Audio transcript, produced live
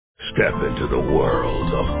Step into the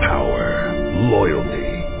world of power, loyalty,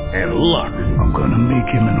 and luck. I'm gonna make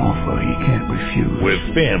him an offer he can't refuse.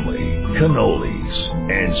 With family, cannolis,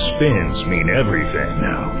 and spins mean everything.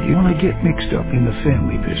 Now, you wanna get mixed up in the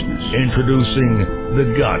family business. Introducing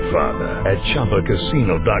The Godfather at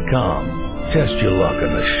ChumbaCasino.com. Test your luck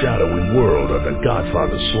in the shadowy world of The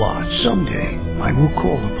Godfather slot. Someday, I will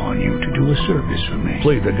call upon you to do a service for me.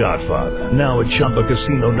 Play The Godfather now at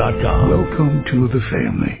ChumbaCasino.com. Welcome to the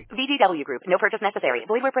family. VGW Group. No purchase necessary.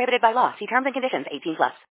 Void where prohibited by law. See terms and conditions.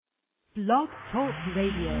 18+. Blog Talk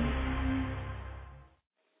Radio.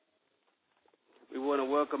 We want to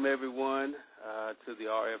welcome everyone to the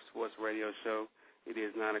RF Sports Radio Show. It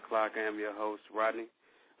is 9 o'clock. I am your host, Rodney.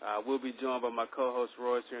 We'll be joined by my co-host,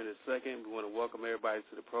 Royce, here in a second. We want to welcome everybody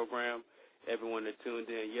to the program, everyone that tuned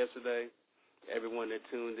in yesterday, everyone that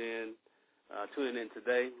tuning in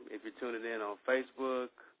today. If you're tuning in on Facebook,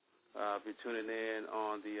 if you're tuning in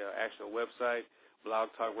on the actual website,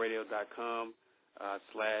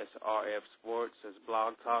 blogtalkradio.com/RF Sports. That's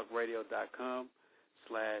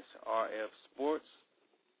blogtalkradio.com/RF Sports.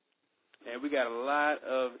 And we got a lot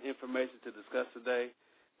of information to discuss today.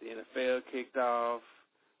 The NFL kicked off.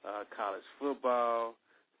 College football,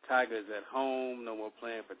 Tiger's at home, no more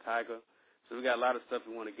playing for Tiger. So we got a lot of stuff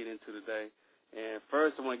we want to get into today. And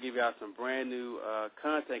first I want to give you out some brand new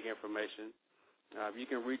contact information. You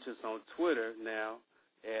can reach us on Twitter now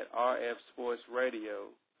at RF Sports Radio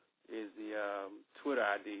is the Twitter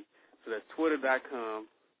ID. So that's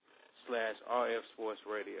twitter.com/RF Sports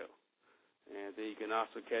Radio. And then you can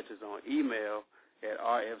also catch us on email at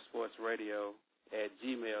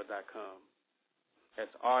rfsportsradio@gmail.com.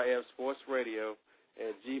 That's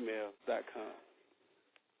rfsportsradio@gmail.com.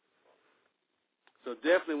 So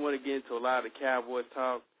definitely want to get into a lot of the Cowboys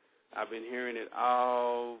talk. I've been hearing it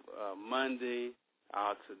all Monday,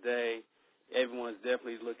 all today. Everyone's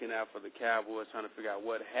definitely looking out for the Cowboys, trying to figure out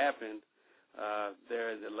what happened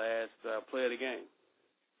there in the last play of the game.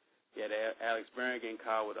 You had Alex Barron getting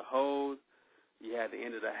called with a hold. You had the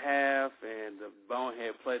end of the half and the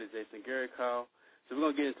bonehead play that Jason Garrett called. So we're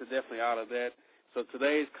going to get into definitely all of that. So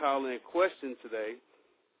today's call-in question today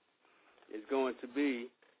is going to be,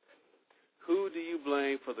 who do you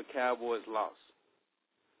blame for the Cowboys' loss?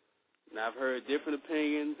 Now, I've heard different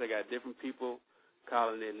opinions. I got different people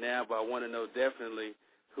calling in now, but I want to know definitely,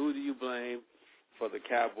 who do you blame for the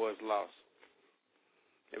Cowboys' loss?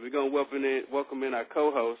 And we're going to welcome in our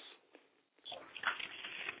co-host,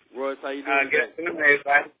 Royce. How you doing? Good afternoon,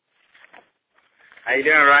 everybody. How you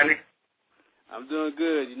doing, Rodney? I'm doing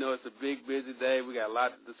good. You know, it's a big, busy day. We got a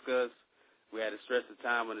lot to discuss. We had to stress the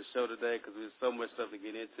time on the show today because there's so much stuff to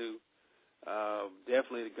get into.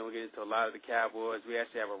 Definitely going to get into a lot of the Cowboys. We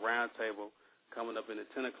actually have a roundtable coming up in the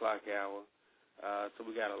 10 o'clock hour. So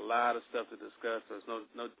we got a lot of stuff to discuss, so there's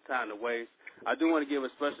no time to waste. I do want to give a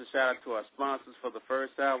special shout-out to our sponsors for the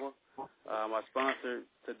first hour. My sponsor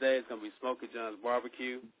today is going to be Smoky John's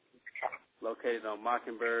Barbecue, located on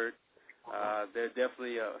Mockingbird. They're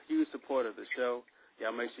definitely a huge supporter of the show.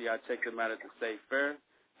 Y'all make sure y'all check them out at the State Fair.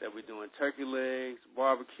 They'll be doing turkey legs,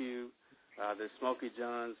 barbecue. The Smoky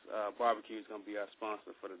John's Barbecue is going to be our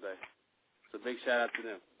sponsor for today. So big shout-out to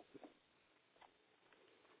them.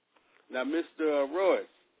 Now, Mr. Royce.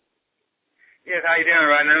 Yes, how you doing,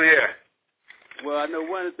 Rodney? I'm here. Well, I know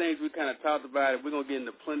one of the things we kind of talked about, we're going to get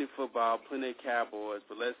into plenty of football, plenty of Cowboys,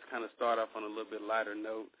 but let's kind of start off on a little bit lighter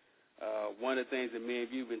note. One of the things that me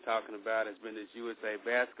and you have been talking about has been this USA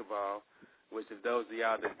basketball, which if those of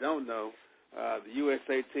y'all that don't know, the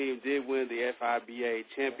USA team did win the FIBA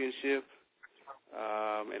championship,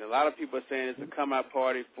 and a lot of people are saying it's a come-out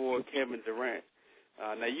party for Kevin Durant.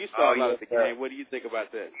 Now, you saw a lot of the game. What do you think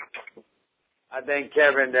about that? I think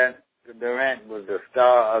Kevin Durant was the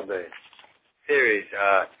star of the series.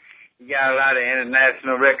 He got a lot of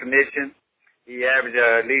international recognition. He averaged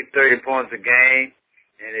at least 30 points a game.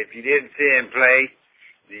 And if you didn't see him play,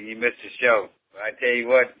 then you missed the show. But I tell you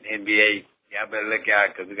what, NBA, y'all better look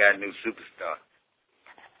out because we got a new superstar.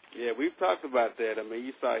 Yeah, we've talked about that. I mean,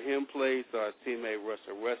 you saw him play, you saw his teammate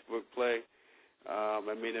Russell Westbrook play.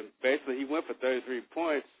 Basically he went for 33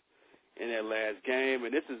 points in that last game,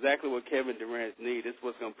 and this is exactly what Kevin Durant needs. This is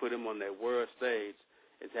what's going to put him on that world stage,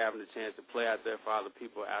 is having the chance to play out there for other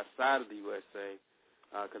people outside of the USA,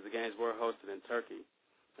 because the games were hosted in Turkey.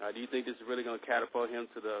 Do you think this is really going to catapult him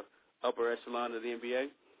to the upper echelon of the NBA?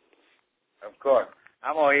 Of course.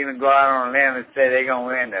 I'm going to even go out on a limb and say they're going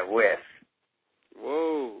to win the West.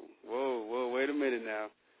 Whoa. Wait a minute now.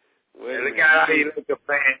 Look out how you look at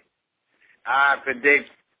playing. I predict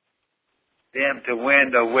them to win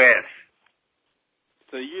the West.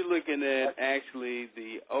 So you're looking at actually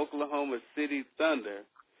the Oklahoma City Thunder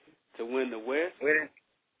to win the West?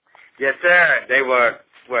 Yes, sir. They were,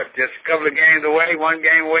 just a couple of games away, one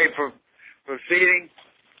game away from seeding?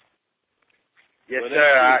 Yes,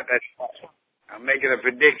 sir. I'm making a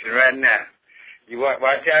prediction right now. You watch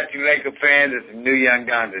out, you Laker fans. It's a new young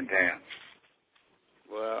guns in town.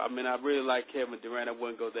 Well, I mean, I really like Kevin Durant. I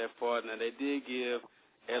wouldn't go that far. Now, they did give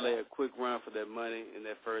L.A. a quick run for their money in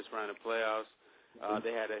their first round of playoffs.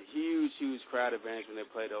 They had a huge crowd advantage when they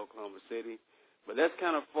played Oklahoma City. But that's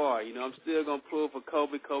kind of far. You know, I'm still going to pull for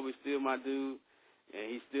Kobe. Kobe's still my dude, and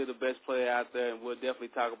he's still the best player out there, and we'll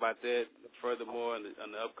definitely talk about that furthermore on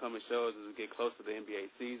the upcoming shows as we get close to the NBA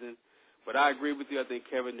season. But I agree with you. I think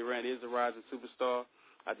Kevin Durant is a rising superstar.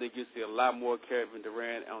 I think you'll see a lot more Kevin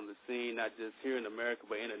Durant on the scene, not just here in America,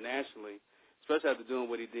 but internationally, especially after doing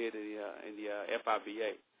what he did in the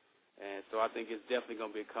FIBA. And so I think it's definitely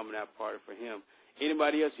going to be a coming-out party for him.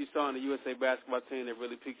 Anybody else you saw on the USA basketball team that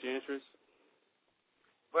really piqued your interest?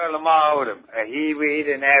 Well, Lamar Odom, he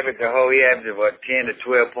didn't average he averaged, 10 to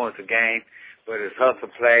 12 points a game, but his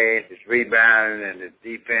hustle play, his rebounding, and his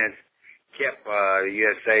defense kept the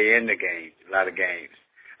USA in the game, a lot of games.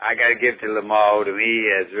 I got to give it to Lamar Odom. He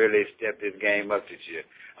has really stepped his game up this year.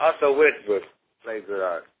 Also, Westbrook plays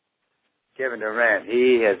with Kevin Durant.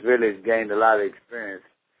 He has really gained a lot of experience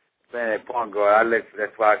playing at point guard.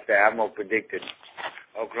 That's why I say I'm going to predict that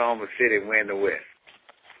Oklahoma City win the West.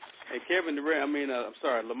 Hey, Kevin Durant,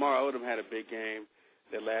 Lamar Odom had a big game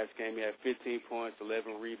that last game. He had 15 points,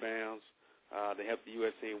 11 rebounds. They helped the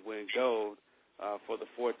U.S. team win gold for the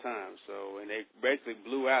fourth time. And they basically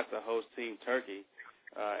blew out the host team, Turkey,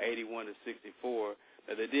 81-64.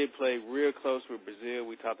 Now, they did play real close with Brazil.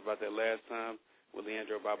 We talked about that last time with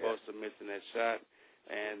Leandro Barbosa missing that shot.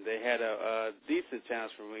 And they had a decent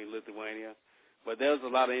chance from Lithuania. But there was a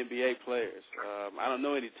lot of NBA players. I don't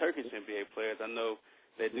know any Turkish NBA players. I know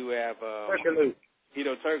they do have Hedo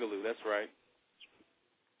Turkoglu, that's right.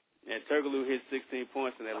 And Turkoglu hit 16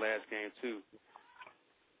 points in that last game, too.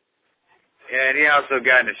 Yeah, and he also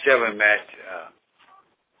got in a shoving match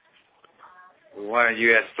with one of the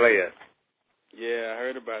U.S. players. Yeah, I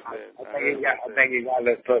heard about that. I think he got a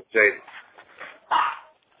little frustrated.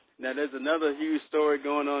 Now, there's another huge story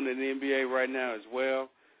going on in the NBA right now as well.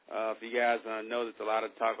 If you guys know, there's a lot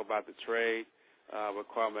of talk about the trade with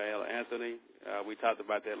Carmelo Anthony. We talked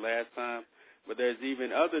about that last time. But there's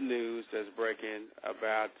even other news that's breaking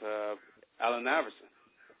about Allen Iverson.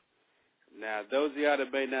 Now, those of y'all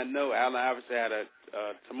that may not know, Allen Iverson had a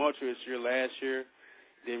tumultuous year last year.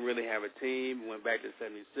 Didn't really have a team. Went back to the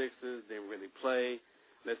 76ers. Didn't really play.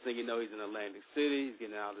 Next thing you know, he's in Atlantic City. He's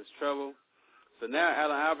getting out of this trouble. So now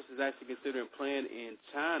Allen Iverson is actually considering playing in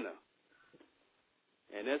China.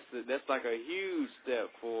 And that's like a huge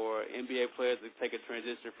step for NBA players to take a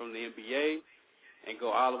transition from the NBA and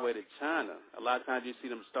go all the way to China. A lot of times you see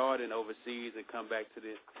them starting overseas and come back to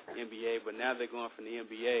the NBA, but now they're going from the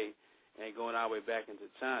NBA and going all the way back into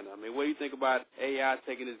China. I mean, what do you think about AI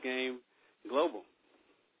taking this game global?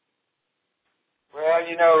 Well,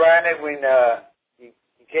 Ronnie, when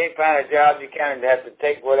you can't find a job, you kind of have to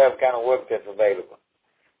take whatever kind of work that's available.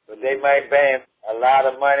 But they might pay him a lot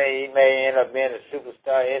of money. He may end up being a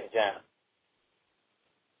superstar in China.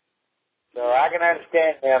 So I can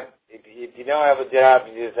understand them. If you don't have a job,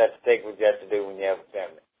 you just have to take what you have to do when you have a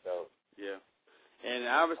family. So yeah. And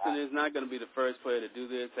Iverson is not going to be the first player to do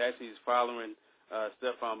this. Actually, he's following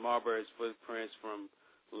Stephon Marbury's footprints from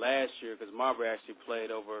last year because Marbury actually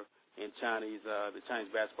played over in the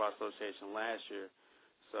Chinese Basketball Association last year.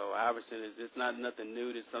 So Iverson it's not nothing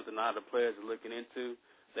new. It's something a lot of players are looking into.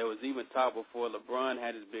 There was even talk before LeBron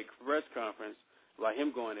had his big press conference about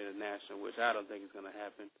him going international, which I don't think is going to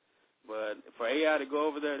happen. But for AI to go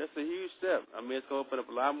over there, that's a huge step. I mean, it's going to open up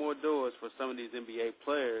a lot more doors for some of these NBA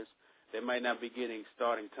players that might not be getting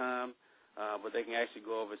starting time, but they can actually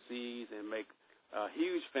go overseas and make a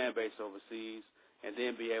huge fan base overseas and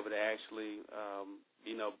then be able to actually,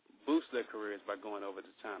 boost their careers by going over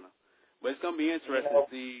to China. But it's going to be interesting to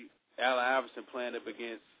see Allen Iverson playing up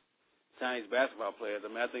against Chinese basketball players. I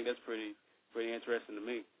mean, I think that's pretty interesting to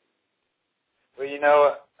me.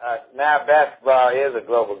 Well, now basketball is a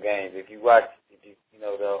global game. If you watch,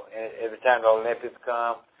 every time the Olympics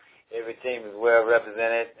come, every team is well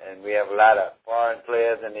represented, and we have a lot of foreign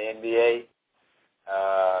players in the NBA.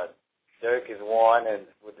 Dirk is one, and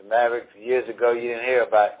with the Mavericks years ago, you didn't hear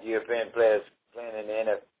about European players playing in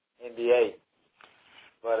the NBA.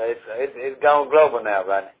 But it's gone global now,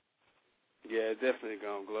 Rodney. Yeah, it's definitely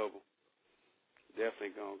gone global.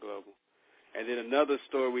 And then another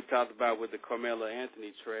story we talked about with the Carmelo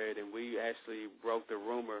Anthony trade, and we actually broke the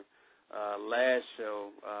rumor last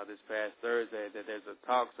show this past Thursday that there's a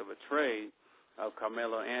talks of a trade of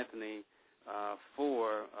Carmelo Anthony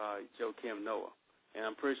for Joakim Noah. And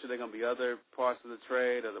I'm pretty sure there are going to be other parts of the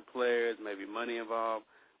trade, other players, maybe money involved.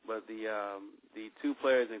 But the two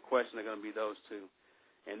players in question are going to be those two.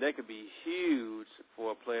 And that could be huge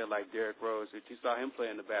for a player like Derrick Rose, which you saw him play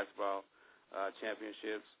in the basketball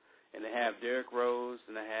championships. And to have Derrick Rose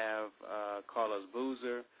and to have Carlos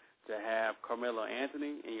Boozer, to have Carmelo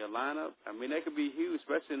Anthony in your lineup, I mean, that could be huge,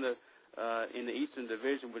 especially in the Eastern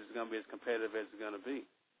Division, which is going to be as competitive as it's going to be.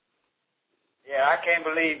 Yeah, I can't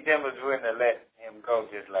believe Denver's willing to let him go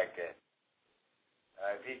just like that.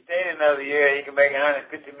 If he stayed another year, he could make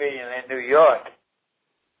 $150 million in New York.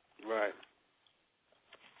 Right.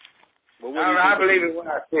 Well, I believe it when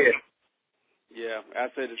I see it. Yeah, I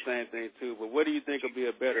say the same thing too. But what do you think will be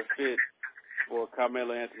a better fit for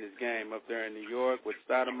Carmelo Anthony's game up there in New York with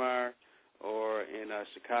Stoudemire, or in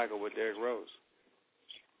Chicago with Derrick Rose?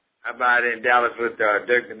 How about in Dallas with Dirk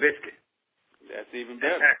Nowitzki? That's even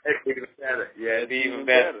better. That's even better. Yeah, it's even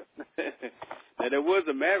better. Now, there was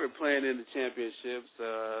a Maverick playing in the championships,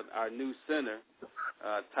 our new center,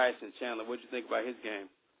 Tyson Chandler. What did you think about his game?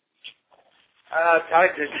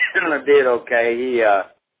 Tyson Chandler did okay.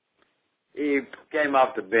 He came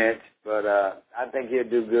off the bench, but I think he'll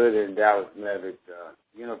do good in Dallas Mavericks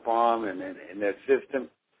uniform and in their system.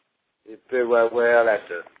 He fit well at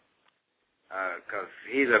the because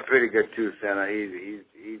he's a pretty good two center.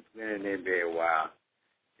 He's been in the NBA a while,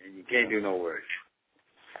 and you can't do no worse.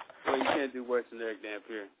 Well, you can't do worse than Eric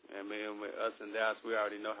Dampier. I mean, with us in Dallas, we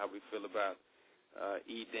already know how we feel about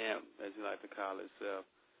E-Damp, as you like to call it. So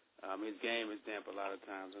his game is damp a lot of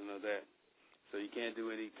times. I know that. So you can't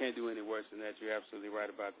do any worse than that. You're absolutely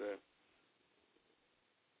right about that.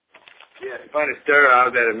 Yeah, funny story. I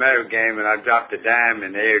was at a Maverick game and I dropped a dime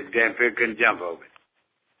and Eric Dampier couldn't jump over it.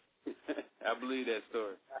 I believe that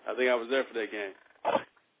story. I think I was there for that game.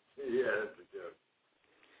 Yeah, that's a joke.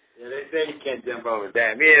 Yeah, they say he can't jump over a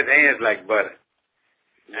dime. He has hands like butter.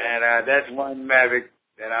 Yeah. And that's one Maverick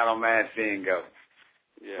that I don't mind seeing go.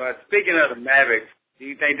 Yeah. But speaking of the Mavericks, do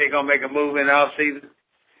you think they're going to make a move in the offseason?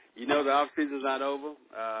 You know, the offseason's not over.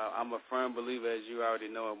 I'm a firm believer, as you already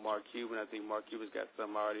know, of Mark Cuban. I think Mark Cuban's got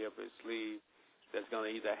something already up his sleeve that's going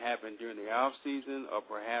to either happen during the offseason or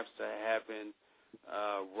perhaps to happen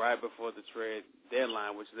right before the trade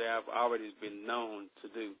deadline, which they have already been known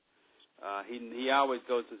to do. He always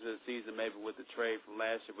goes into the season maybe with the trade from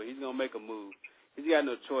last year, but he's going to make a move. He's got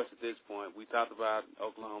no choice at this point. We talked about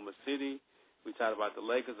Oklahoma City. We talked about the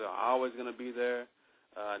Lakers are always going to be there.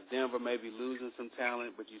 Denver may be losing some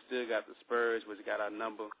talent, but you still got the Spurs, which got our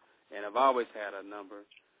number, and have always had our number.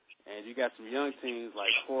 And you got some young teams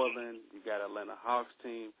like Portland. You got Atlanta Hawks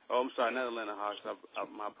team. Oh, I'm sorry, not Atlanta Hawks.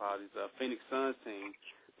 My apologies. Phoenix Suns team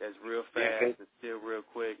that's real fast, that's still real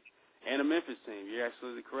quick, and a Memphis team. You're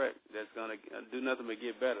absolutely correct. That's going to do nothing but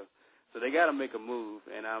get better. So they got to make a move,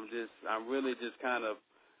 and I'm really just kind of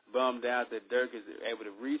bummed out that Dirk is able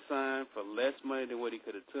to re-sign for less money than what he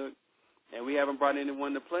could have took. And we haven't brought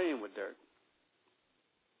anyone to play in with Dirk.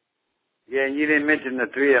 Yeah, and you didn't mention the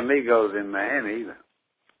three amigos in Miami either.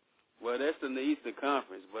 Well, that's in the Eastern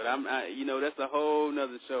Conference, but that's a whole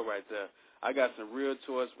nother show right there. I got some real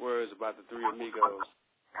choice words about the three amigos.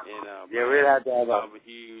 And yeah, we'll have to have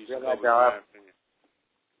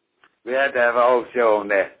a whole show on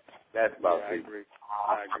that. That's about I agree.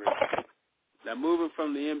 Now, moving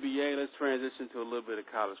from the NBA, let's transition to a little bit of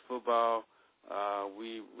college football.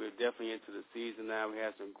 We're definitely into the season now. We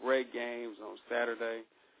had some great games on Saturday,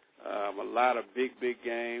 a lot of big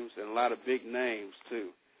games, and a lot of big names, too.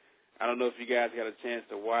 I don't know if you guys got a chance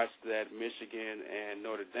to watch that Michigan and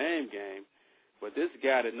Notre Dame game, but this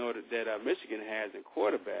guy that Michigan has in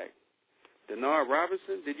quarterback, Denard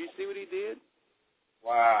Robinson, did you see what he did?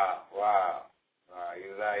 Wow.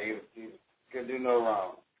 He couldn't do no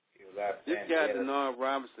wrong. This guy, Denard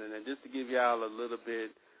Robinson, and just to give y'all a little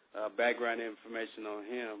bit background information on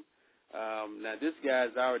him, now this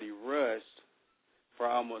guy's already rushed for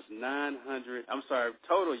almost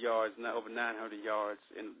total yards, not over 900 yards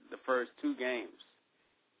in the first two games.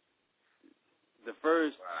 The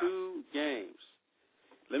first two games.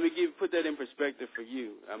 Let me put that in perspective for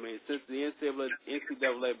you. I mean, since the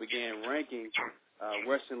NCAA began ranking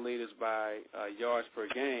rushing leaders by yards per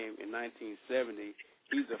game in 1970,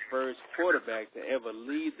 he's the first quarterback to ever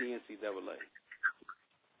lead the NCAA.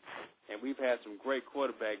 And we've had some great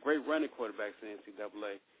running quarterbacks in the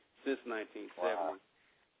NCAA since 1970. Wow.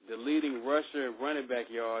 The leading rusher and running back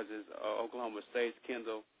yards is Oklahoma State's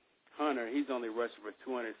Kendall Hunter. He's only rushing for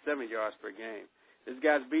 207 yards per game. This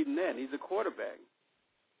guy's beating that, and he's a quarterback.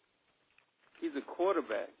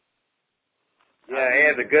 Yeah, he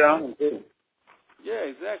has a good arm, too. Yeah,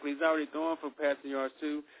 exactly. He's already throwing for passing yards,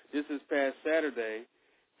 too. This past Saturday,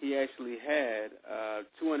 he actually had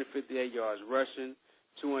 258 yards rushing,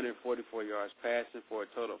 244 yards passing for a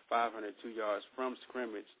total of 502 yards from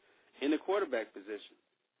scrimmage in the quarterback position.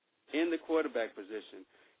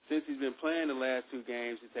 Since he's been playing the last two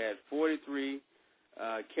games, he's had 43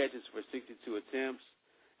 catches for 62 attempts,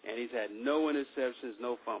 and he's had no interceptions,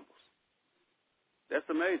 no fumbles. That's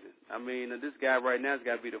amazing. I mean, this guy right now has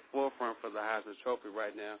got to be the forefront for the Heisman Trophy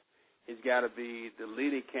right now. He's got to be the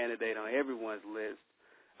leading candidate on everyone's list.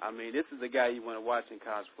 I mean, this is the guy you want to watch in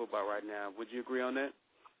college football right now. Would you agree on that?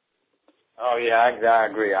 Oh, yeah, I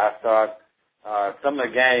agree. I saw some of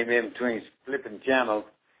the game in between flipping channels,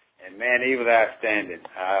 and, man, he was outstanding.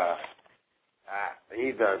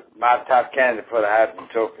 He's my top candidate for the Heisman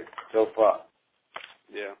Trophy so far.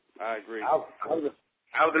 Yeah, I agree.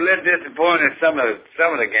 I was a little disappointed in some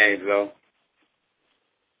of the games, though.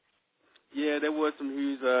 Yeah, there was some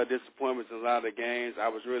huge disappointments in a lot of the games. I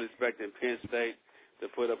was really expecting Penn State to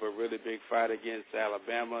put up a really big fight against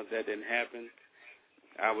Alabama. That didn't happen.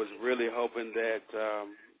 I was really hoping that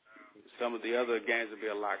some of the other games would be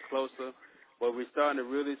a lot closer. But we're starting to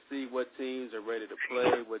really see what teams are ready to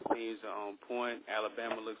play, what teams are on point.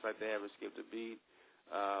 Alabama looks like they haven't skipped a beat.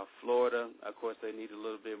 Florida, of course, they need a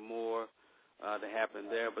little bit more to happen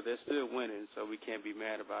there, but they're still winning, so we can't be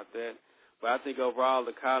mad about that. But I think overall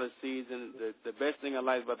the college season, the best thing I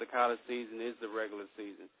like about the college season is the regular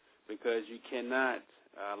season, because you cannot,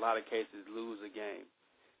 a lot of cases, lose a game.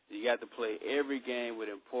 You got to play every game with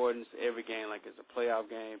importance, every game like it's a playoff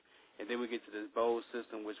game, and then we get to this bowl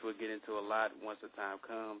system, which we'll get into a lot once the time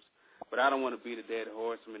comes. But I don't want to beat a dead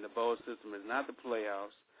horse. I mean, the bowl system is not the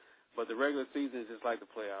playoffs, but the regular season is just like the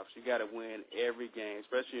playoffs. You got to win every game,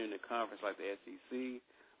 especially in the conference like the SEC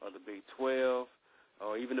or the Big 12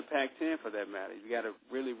 or even the Pac-10 for that matter. You got to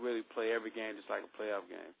really, really play every game just like a playoff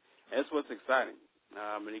game. And that's what's exciting,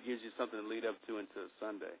 and it gives you something to lead up to into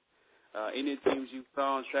Sunday. Any teams you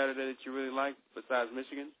saw on Saturday that you really liked besides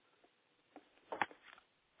Michigan?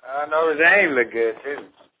 Notre Dame look good, too.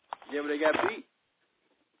 Yeah, but they got beat.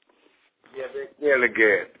 Yeah, they still look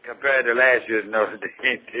good. Compared to last year's Notre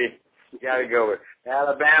Dame team, you got to go with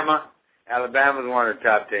Alabama. Alabama's one of the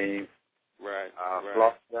top teams. Right.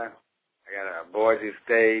 Florida. I got Boise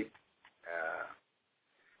State.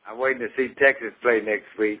 I'm waiting to see Texas play next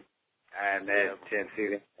week, and then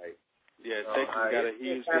Tennessee. Yeah, Texas got a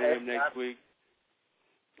huge game next week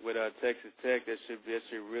with Texas Tech. That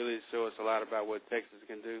should really show us a lot about what Texas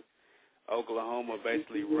can do. Oklahoma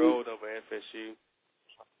basically rolled over FSU.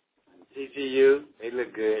 TCU, they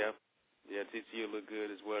look good. Yeah, TCU look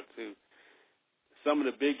good as well, too. Some of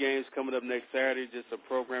the big games coming up next Saturday, just a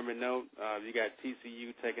programming note. You got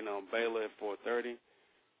TCU taking on Baylor at 4:30.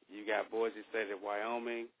 You got Boise State at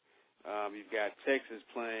Wyoming. You've got Texas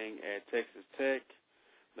playing at Texas Tech.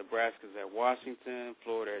 Nebraska's at Washington.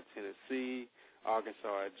 Florida at Tennessee.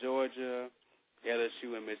 Arkansas at Georgia.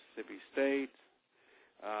 LSU and Mississippi State.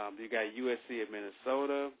 You got USC at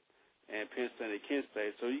Minnesota. And Penn State at Kent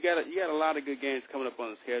State. So you got a lot of good games coming up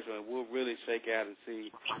on the schedule, and we'll really shake out and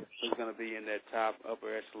see who's going to be in that top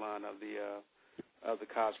upper echelon of the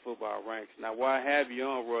college football ranks. Now, while I have you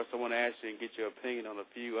on, Royce, I want to ask you and get your opinion on a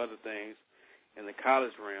few other things in the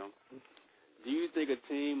college realm. Do you think a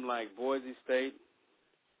team like Boise State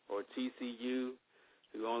or TCU,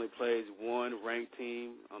 who only plays one ranked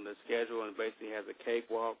team on the schedule and basically has a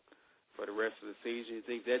cakewalk for the rest of the season, you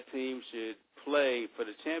think that team should play for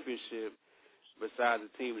the championship besides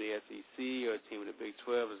a team in the SEC or a team in the Big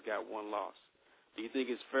 12 has got one loss? Do you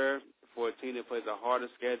think it's fair for a team that plays a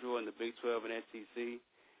harder schedule in the Big 12 and SEC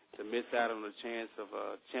to miss out on the chance of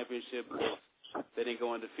a championship because they didn't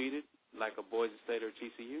go undefeated like a Boise State or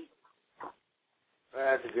TCU? Well,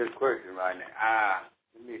 that's a good question right now.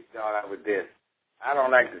 Let me start out with this. I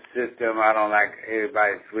don't like the system. I don't like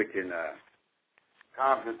everybody switching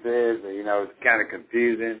conferences. It's kind of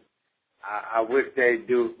confusing. I wish they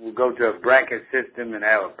would go to a bracket system and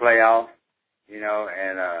have a playoff,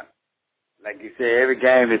 and like you said, every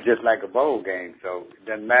game is just like a bowl game, so it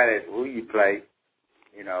doesn't matter who you play,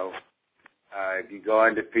 if you go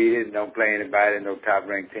undefeated and don't play anybody, no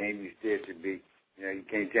top-ranked team, you still should be, you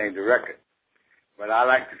can't change the record. But I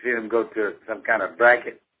like to see them go to some kind of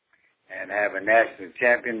bracket and have a national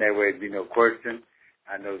champion. That way it'd be no question.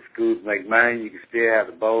 I know schools make money. You can still have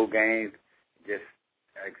the bowl games, just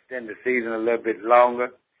extend the season a little bit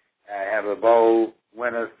longer, have a bowl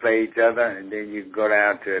winners play each other, and then you can go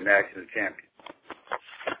down to a national champion.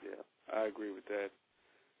 Yeah, I agree with that.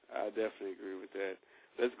 I definitely agree with that.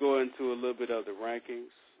 Let's go into a little bit of the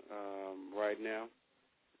rankings right now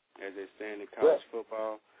as they stand in college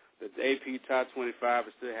football. The AP Top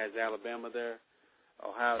 25 still has Alabama there.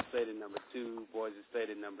 Ohio State at number 2, Boise State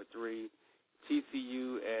at number 3,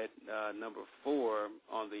 TCU at number 4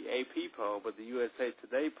 on the AP poll, but the USA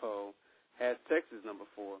Today poll has Texas number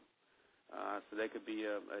 4. So that could be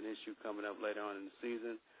an issue coming up later on in the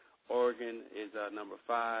season. Oregon is number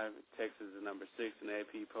 5, Texas is number 6 in the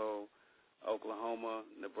AP poll. Oklahoma,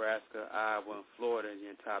 Nebraska, Iowa, and Florida in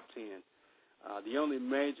your top 10. The only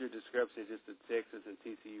major discrepancy is just the Texas and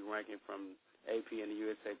TCU ranking from AP and the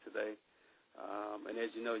USA Today. And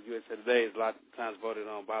as you know, USA Today is a lot of times voted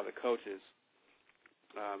on by the coaches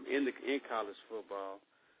in college football.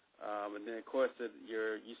 And then, of course,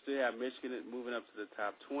 you still have Michigan moving up to the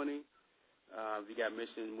top 20. You got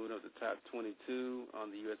Michigan moving up to the top 22 on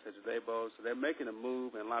the USA Today Bowl. So they're making a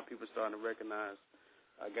move, and a lot of people are starting to recognize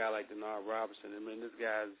a guy like Denard Robertson. I mean, this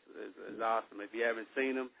guy is awesome. If you haven't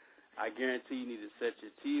seen him, I guarantee you need to set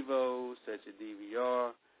your TiVo, set your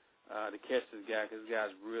DVR to catch this guy, because this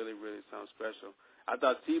guy's really, really something special. I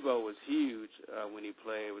thought Tebow was huge when he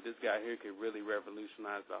played, but this guy here could really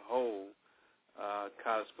revolutionize the whole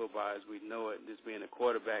college football as we know it, just being a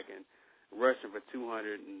quarterback and rushing for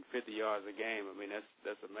 250 yards a game. I mean,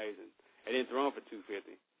 that's amazing. And then throwing for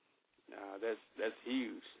 250. That's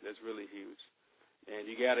huge. That's really huge. And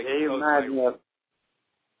you got to he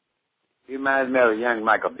reminds me of a young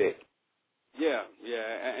Michael Vick. Yeah,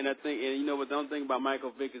 and I think, and you know what, the only thing about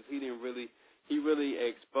Michael Vick is he really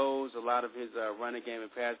exposed a lot of his running game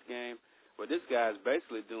and pass game. What this guy's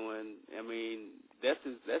basically doing, I mean, that's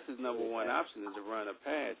his number one option is to run a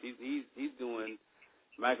pass. He's doing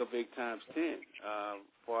Michael Vick times 10 as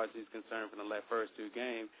far as he's concerned from the first 2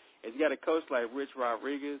 games. And you got a coach like Rich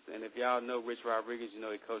Rodriguez, and if y'all know Rich Rodriguez, you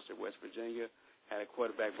know he coached at West Virginia, had a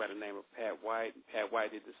quarterback by the name of Pat White. Pat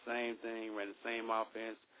White did the same thing, ran the same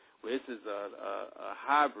offense. Well, this is a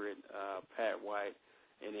hybrid Pat White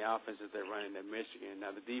in the offense that they're running at Michigan.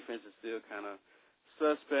 Now, the defense is still kind of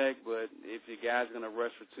suspect, but if your guy's going to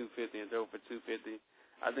rush for 250 and throw for 250,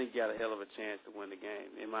 I think you got a hell of a chance to win the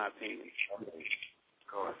game, in my opinion. Of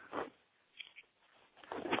course.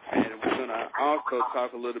 And we're going to also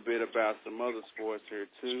talk a little bit about some other sports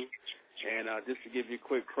here, too. And just to give you a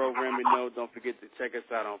quick programming note, don't forget to check us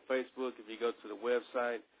out on Facebook. If you go to the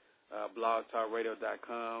website,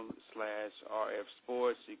 blogtalkradio.com/RF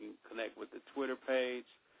Sports, you can connect with the Twitter page,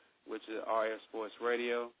 which is RF Sports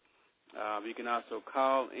Radio. You can also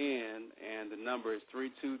call in, and the number is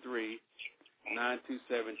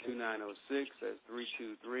 323-927-2906. That's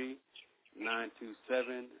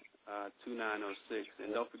 323-927-2906.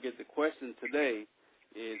 And don't forget, the question today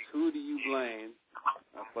is, who do you blame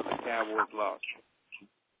for the Cowboys loss?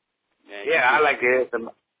 I like to hear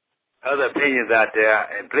some other opinions out there,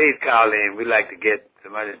 and please call in. We'd like to get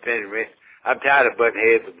some understanding. I'm tired of butting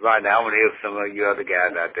heads with right now. I want to hear some of you other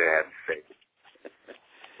guys out there have to say.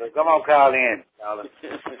 So come on, call in.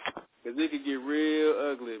 Because it could get real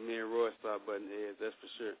ugly if me and Roy start butting heads, that's for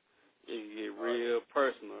sure. It can get real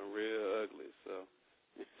personal and real ugly. So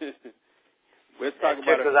let's talk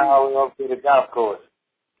about it. Check us out over to the golf course.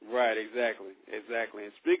 Right, exactly. And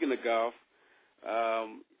speaking of golf,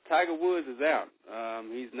 Tiger Woods is out.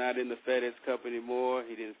 He's not in the FedEx Cup anymore.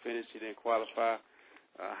 He didn't finish. He didn't qualify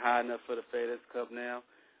high enough for the FedEx Cup now.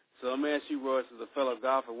 So let me ask you, Royce, as a fellow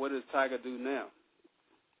golfer, what does Tiger do now?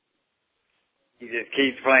 He just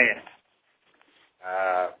keeps playing.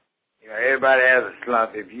 Everybody has a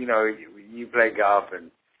slump. If you play golf,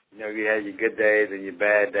 and you have your good days and your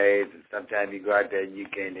bad days, and sometimes you go out there and you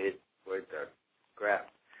can't hit worth the crap.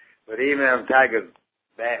 But even on Tiger's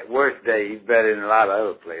worst day, he's better than a lot of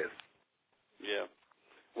other players. Yeah.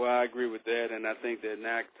 Well, I agree with that, and I think that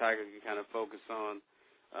now Tiger can kind of focus on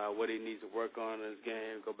what he needs to work on in his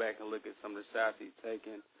game, go back and look at some of the shots he's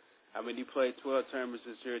taken. I mean, he played 12 tournaments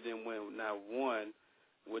this year, didn't win not one,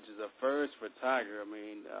 which is a first for Tiger. I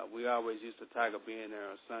mean, we always used to Tiger being there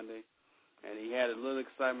on Sunday, and he had a little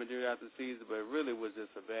excitement throughout the season, but it really was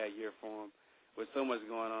just a bad year for him. With so much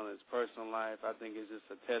going on in his personal life, I think it's just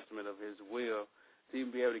a testament of his will to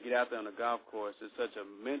even be able to get out there on the golf course. It's such a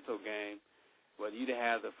mental game, but you to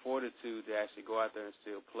have the fortitude to actually go out there and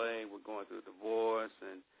still play. We're going through a divorce,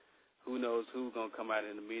 and who knows who's going to come out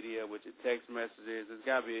in the media with your text messages. There's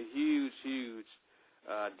got to be a huge, huge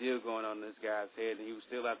deal going on in this guy's head, and he was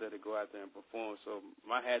still out there to go out there and perform. So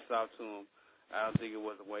my hat's off to him. I don't think it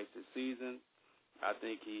was a wasted season. I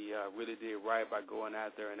think he really did right by going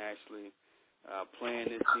out there and actually playing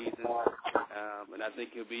this season. And I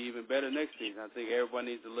think he'll be even better next season. I think everyone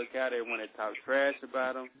needs to look out. Everyone that talks trash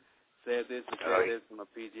about him, said this and said this on a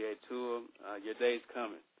PGA Tour. Your day's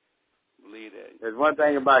coming. Believe that. There's one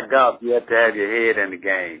thing about golf. You have to have your head in the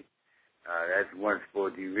game. That's one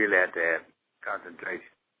sport you really have to have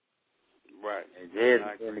concentration. Right. If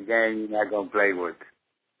you're in the game, you're not going to play with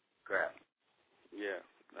crap. Yeah,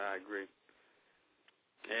 I agree.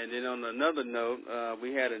 And then on another note,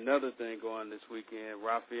 we had another thing going this weekend,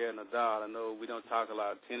 Rafael Nadal. I know we don't talk a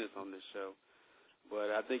lot of tennis on this show,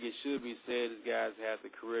 but I think it should be said this guy's had the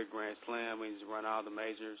career Grand Slam. He's run all the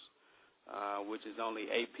majors, which is only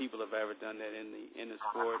 8 people have ever done that in the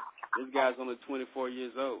sport. This guy's only 24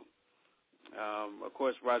 years old. Of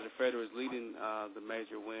course, Roger Federer is leading the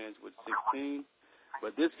major wins with 16,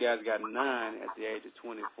 but this guy's got 9 at the age of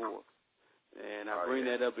 24. And I bring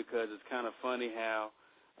that up because it's kind of funny how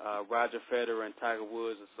Roger Federer and Tiger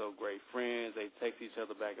Woods are so great friends. They text each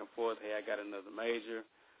other back and forth. Hey, I got another major.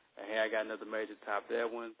 Hey, I got another major, top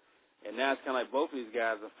that one. And now it's kind of like both of these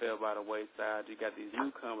guys have fell by the wayside. You got these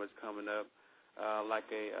newcomers coming up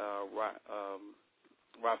like a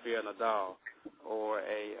Rafael Nadal or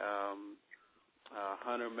a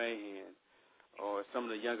Hunter Mahan or some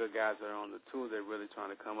of the younger guys that are on the tour that are really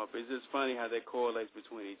trying to come up. It's just funny how that correlates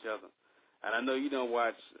between each other. And I know you don't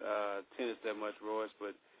watch tennis that much, Royce,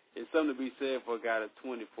 but it's something to be said for a guy that's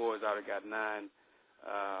 24 has already got 9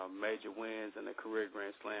 major wins and a career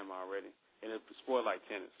Grand Slam already in a sport like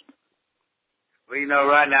tennis. Well,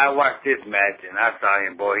 right now I watched this match, and I saw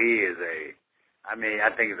him. Boy, he is I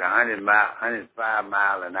think it's 105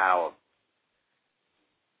 mile an hour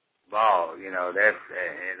ball.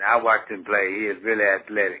 And I watched him play. He is really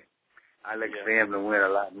athletic. I look for him to win a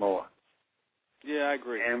lot more. Yeah, I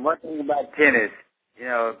agree. And one thing about tennis,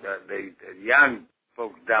 the young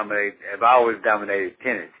folks have always dominated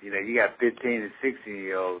tennis. You got 15 and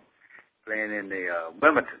 16-year-olds playing in the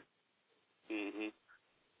Wimbledon. Mm-hmm.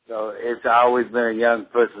 So it's always been a young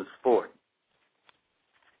person's sport.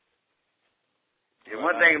 And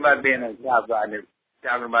one thing about being on top, Rodney,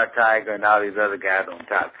 talking about Tiger and all these other guys on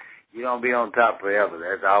top, you don't be on top forever.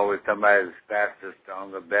 There's always somebody that's faster,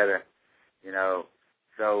 stronger, better,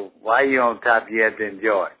 So while you're on top, you have to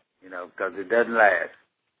enjoy it, because it doesn't last.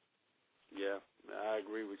 Yeah, I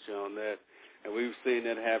agree with you on that. And we've seen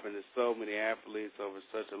that happen to so many athletes over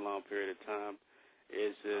such a long period of time.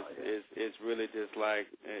 It's just, it's really just like,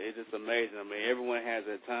 it's just amazing. I mean, everyone has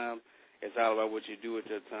their time. It's all about what you do with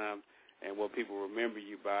your time and what people remember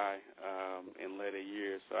you by in later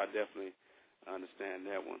years. So I definitely understand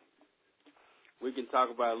that one. We can talk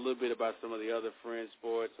about a little bit about some of the other fringe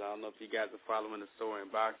sports. I don't know if you guys are following the story in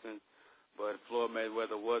boxing, but Floyd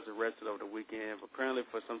Mayweather was arrested over the weekend, apparently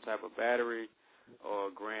for some type of battery or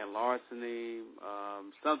grand larceny,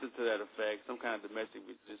 something to that effect, some kind of domestic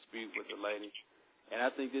dispute with the lady. And I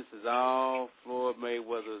think this is all Floyd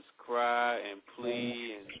Mayweather's cry and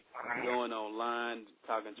plea and going online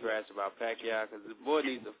talking trash about Pacquiao, because the boy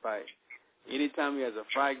needs a fight. Anytime he has a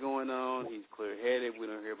fight going on, he's clear-headed. We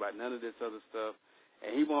don't hear about none of this other stuff.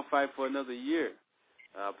 And he won't fight for another year.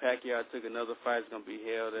 Pacquiao took another fight. It's going to be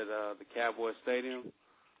held at the Cowboys Stadium.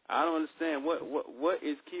 I don't understand. What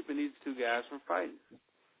is keeping these two guys from fighting?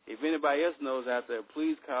 If anybody else knows out there,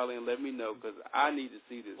 please call in and let me know, because I need to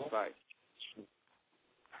see this fight.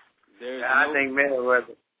 I think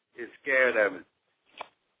Mayweather is scared of it.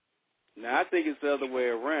 Now, I think it's the other way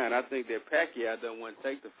around. I think that Pacquiao don't want to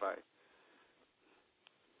take the fight.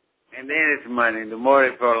 And then it's money. The more they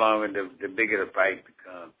prolong it, the bigger the fight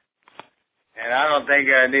becomes. And I don't think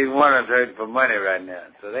neither one of us hurting for money right now,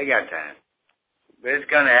 so they got time. But it's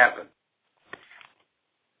going to happen.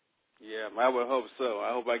 Yeah, I would hope so.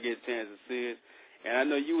 I hope I get a chance to see it. And I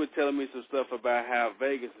know you were telling me some stuff about how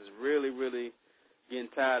Vegas is really, really getting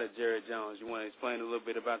tired of Jerry Jones. You want to explain a little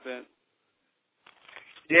bit about that?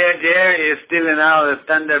 Yeah, Jerry is stealing all the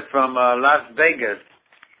thunder from Las Vegas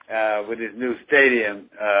with his new stadium.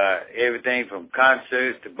 Everything from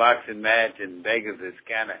concerts to boxing match in Vegas is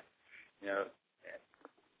kind of, as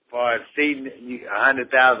far as seating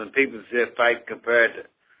 100,000 people to fight compared to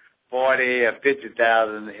 40 or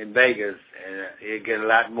 50,000 in Vegas, and he'll get a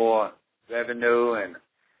lot more revenue and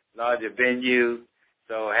larger venue.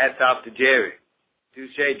 So hats off to Jerry.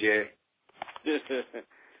 Touche, Jerry.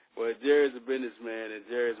 Well, Jerry's a businessman, and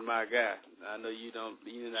Jerry's my guy. I know you're not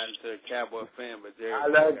a Cowboy fan, but Jerry's I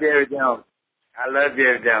love Jerry Jones. I love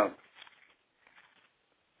Jerry Jones.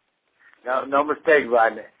 No mistake,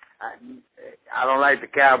 Rodney. I don't like the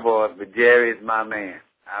Cowboys, but Jerry is my man.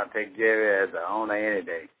 I'll take Jerry as an owner any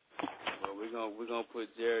day. Well, we're gonna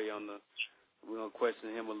put Jerry on we're gonna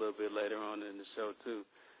question him a little bit later on in the show too.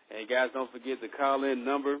 And guys, don't forget the call-in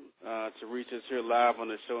number to reach us here live on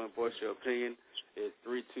the show and voice your opinion. It's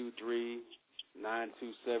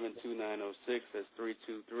 323-927-2906. That's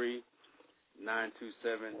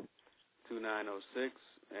 323-927-2906.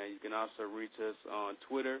 And you can also reach us on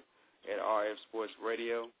Twitter at RF Sports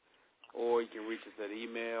Radio, or you can reach us at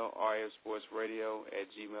email,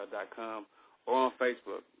 rfsportsradio@gmail.com, or on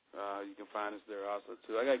Facebook. You can find us there also,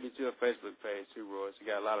 too. I got to get you a Facebook page, too, Royce. You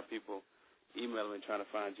got a lot of people emailing me trying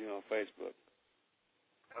to find you on Facebook.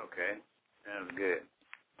 Okay. Sounds good.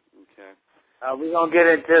 Okay. We're going to get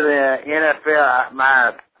into the NFL.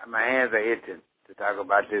 My hands are itching to talk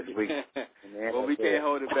about this week. Well, we can't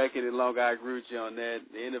hold it back any longer. I agree with you on that.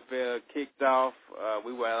 The NFL kicked off.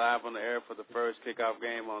 We were live on the air for the first kickoff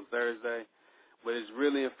game on Thursday, but it's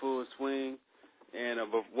really in full swing. And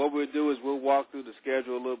but what we'll do is we'll walk through the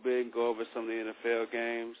schedule a little bit and go over some of the NFL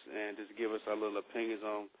games and just give us our little opinions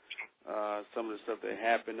on some of the stuff that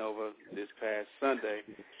happened over this past Sunday.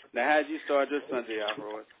 Now, how did you start your Sunday off,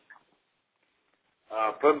 Royce?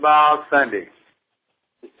 Football Sunday.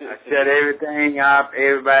 I shut everything up,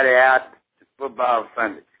 everybody out to football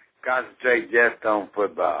Sunday. Concentrate just on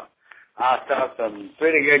football. I saw some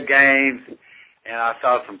pretty good games, and I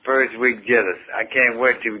saw some first week jitters. I can't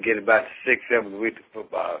wait till we get about the 6th, 7th week of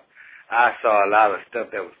football. I saw a lot of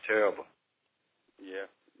stuff that was terrible. Yeah.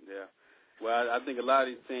 Well, I think a lot of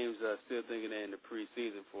these teams are still thinking they're in the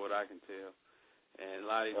preseason, for what I can tell. And a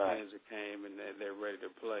lot of these teams that came and they're ready to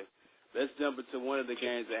play. Let's jump into one of the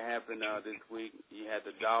games that happened this week. You had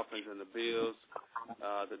the Dolphins and the Bills.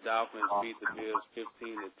 The Dolphins beat the Bills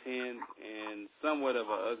 15-10 in somewhat of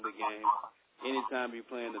an ugly game. Anytime you're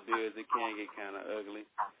playing the Bills, it can get kind of ugly,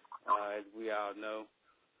 as we all know.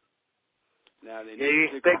 Now, the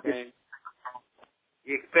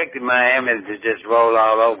you expected Miami to just roll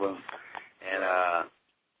all over them,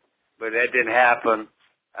 but that didn't happen.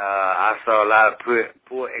 I saw a lot of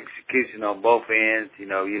poor execution on both ends. You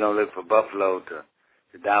know, you don't look for Buffalo to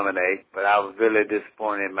dominate, but I was really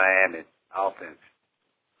disappointed in Miami offense.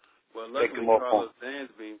 Well, luckily, Carlos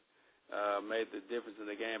Dansby made the difference in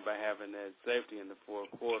the game by having that safety in the fourth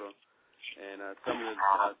quarter. And some of the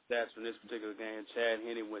stats from this particular game, Chad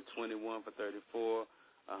Henne went 21 for 34,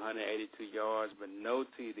 182 yards, but no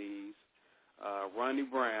TDs. Ronnie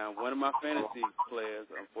Brown, one of my fantasy players,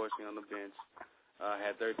 unfortunately on the bench,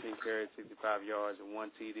 had 13 carries, 65 yards, and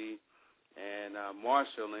 1 TD. And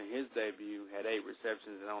Marshall, in his debut, had 8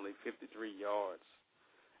 receptions and only 53 yards.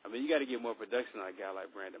 I mean, you got to get more production on a guy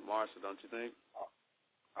like Brandon Marshall, don't you think?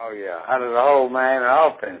 Oh, yeah. Out of the whole Miami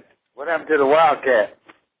offense. What happened to the Wildcat?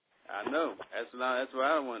 I know. That's what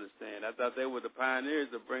I don't understand. I thought they were the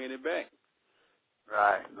pioneers of bringing it back.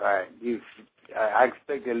 Right. I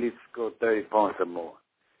expect at least to score 30 points or more.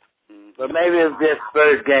 Mm-hmm. But maybe it's just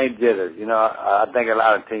first game jitters. You know, I think a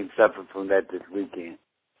lot of teams suffered from that this weekend.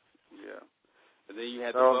 Yeah. And then you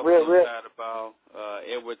had the Buffalo side of the ball.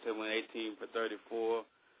 Edwards went 18 for 34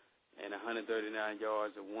 and 139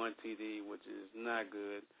 yards and 1 TD, which is not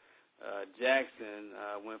good. Jackson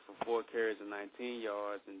went for 4 carries and 19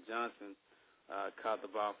 yards, and Johnson caught the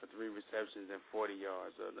ball for 3 receptions and 40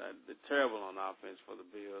 yards. So they're terrible on offense for the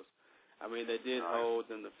Bills. I mean, they did hold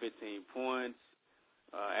them to 15 points.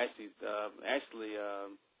 Actually,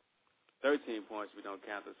 13 points if we don't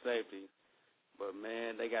count the safety. But,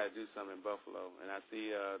 man, they got to do something in Buffalo. And I see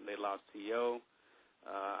they lost T.O.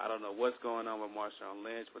 I don't know what's going on with Marshawn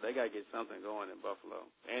Lynch, but they got to get something going in Buffalo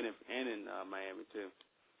and in Miami, too.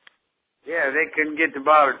 Yeah, they couldn't get the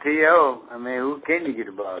ball to T.O. I mean, who can you get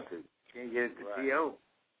the ball to? Can't get it to T.O.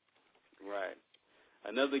 Right.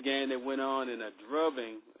 Another game that went on in a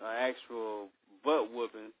drubbing, actual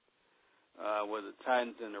butt-whooping, was the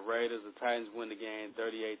Titans and the Raiders. The Titans win the game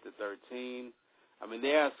 38-13. I mean,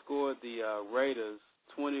 they outscored the Raiders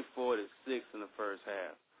 24-6 in the first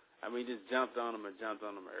half. I mean, just jumped on them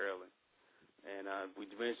early. And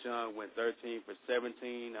Vince Young went 13 for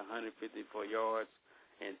 17, 154 yards,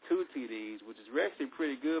 and 2 TDs, which is actually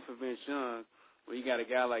pretty good for Vince Young, where you got a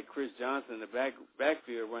guy like Chris Johnson in the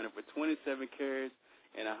backfield running for 27 carries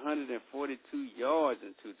and 142 yards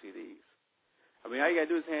and 2 TDs. I mean, all you got to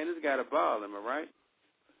do is hand this guy the ball, am I right?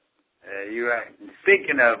 You're right.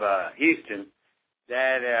 Speaking of Houston,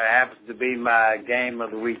 that happens to be my game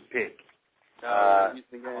of the week pick.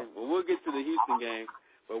 Houston game. Well, we'll get to the Houston game,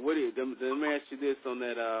 but let me ask you this on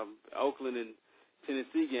that Oakland and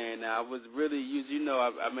Tennessee game. Now, I was really, you know,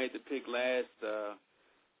 I made the pick last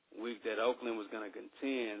week that Oakland was going to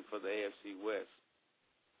contend for the AFC West.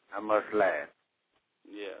 I must laugh.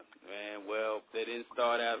 Yeah, man. Well, they didn't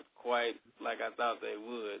start out quite like I thought they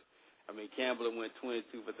would. I mean, Campbell went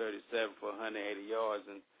 22 for 37 for 180 yards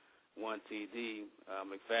and 1 TD.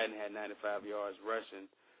 McFadden had 95 yards rushing.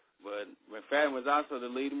 But McFadden was also the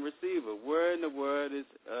leading receiver. Where in the world is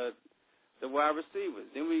the wide receivers?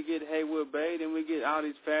 Then we get Haywood Bay. Then we get all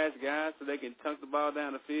these fast guys so they can tuck the ball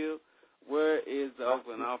down the field. Where is the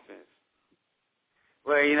Oakland offense?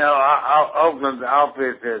 Well, Oakland's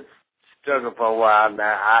offense has struggled for a while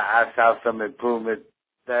now. I saw some improvement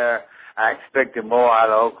there. I expected more out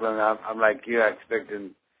of Oakland. I'm like you. I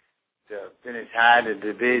expected to finish high in the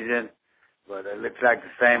division, but it looks like the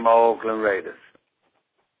same old Oakland Raiders.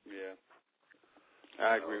 Yeah,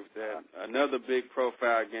 I agree with that. Another big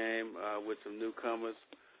profile game with some newcomers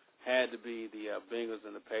had to be the Bengals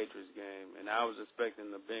and the Patriots game, and I was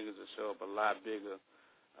expecting the Bengals to show up a lot bigger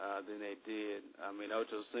than they did. I mean,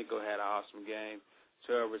 Ocho Cinco had an awesome game,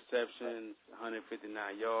 12 receptions, 159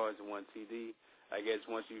 yards, and 1 TD. I guess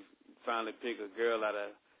once you finally pick a girl out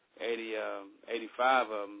of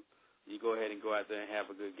 85 of them, you go ahead and go out there and have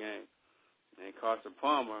a good game. And Carson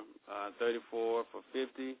Palmer, 34 for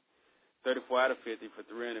 50, 34 out of 50 for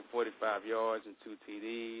 345 yards and 2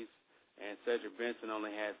 TDs. And Cedric Benson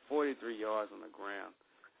only had 43 yards on the ground.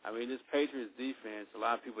 I mean, this Patriots defense, a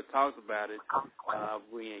lot of people talked about it,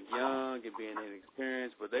 being young and being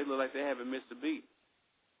inexperienced, but they look like they haven't missed a beat.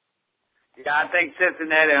 Yeah, I think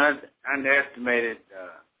Cincinnati underestimated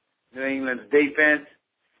New England's defense,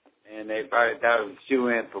 and they probably thought it was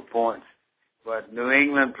shoe-in for points. But New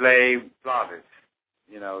England played flawless.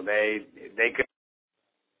 They could.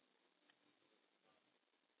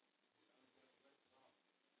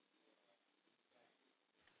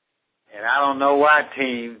 And I don't know why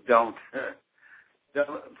teams don't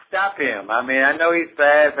stop him. I mean, I know he's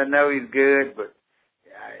fast. I know he's good, but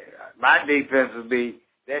my defense would be,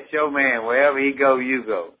 that's your man. Wherever he go, you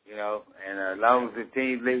go, And as long as the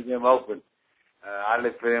team leaves him open, I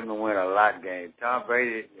look for him to win a lot of games. Tom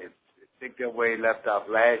Brady has picked up where he left off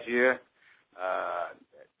last year.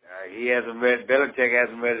 He hasn't read. Belichick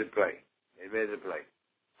hasn't ready to play. He's ready to play.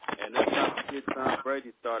 And that's how Tom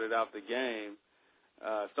Brady started off the game.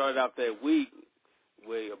 Started out that week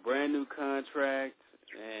with a brand new contract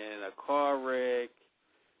and a car wreck,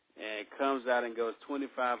 and comes out and goes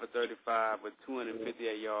 25 for 35 with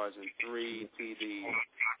 258 yards and 3 TDs.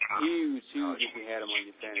 Huge if you had him on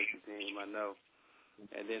your fantasy team, I know.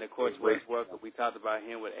 And then, of course, Wes Welker, we talked about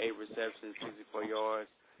him with 8 receptions, 64 yards,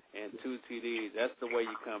 and 2 TDs. That's the way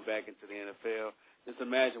you come back into the NFL. Just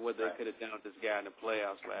imagine what they could have done with this guy in the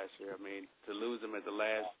playoffs last year. I mean, to lose him at the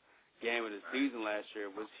last game of the season last year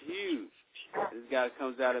was huge. This guy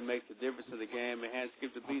comes out and makes a difference in the game and hasn't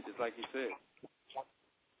skipped a beat, just like you said.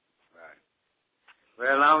 Right. Well,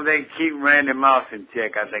 as long as they keep Randy Moss in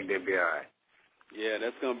check, I think they'll be all right. Yeah,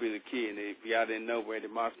 that's going to be the key. And if y'all didn't know, Randy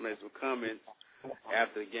Moss made some comments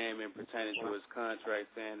after the game and pertaining to his contract,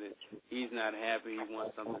 saying that he's not happy, he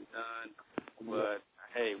wants something done. But,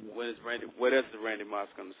 hey, what else is Randy Moss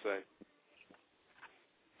going to say?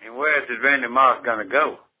 And where is Randy Moss going to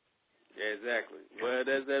go? Yeah, exactly. Well,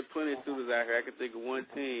 there's plenty of suitors out here. I can think of one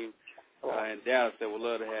team in Dallas that would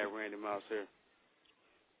love to have Randy Moss here.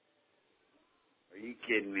 Are you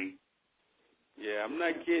kidding me? Yeah, I'm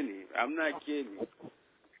not kidding you.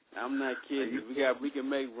 We can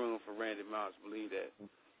make room for Randy Moss. Believe that.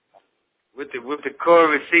 With the core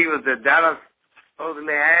receivers that Dallas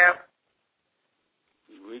supposedly have,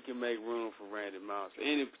 we can make room for Randy Moss.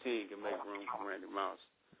 Any team can make room for Randy Moss.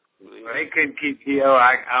 Well, they couldn't keep T.O.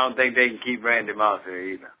 I don't think they can keep Randy Moss here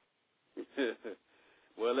either.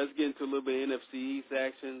 Well, let's get into a little bit of NFC East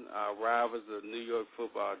action. Our rivals, the New York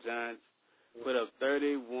Football Giants, put up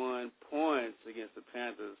 31 points against the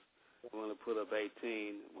Panthers, who only put up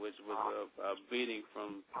 18, which was a beating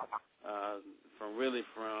from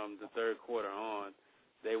the third quarter on.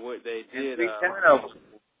 They did. Turnovers.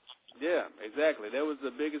 Yeah, exactly. That was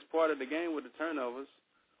the biggest part of the game with the turnovers.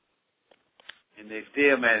 And they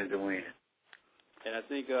still managed to win. And I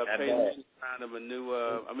think Peyton found him a new.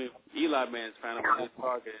 Eli Manning's found him a new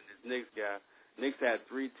target, and this Knicks guy. Knicks had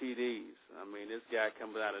 3 TDs. I mean, this guy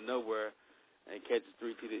comes out of nowhere and catches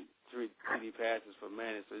 3 TD passes for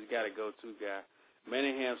Manning, so he's got a go-to guy.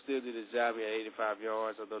 Manningham still did his job. He had 85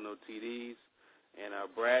 yards, although no TDs. And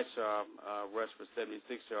Bradshaw rushed for 76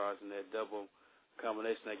 yards in that double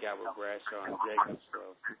combination they got with Bradshaw and Jacobs.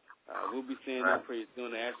 So we'll be seeing them pretty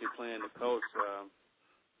soon. They're actually playing the Colts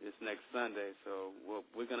this next Sunday, so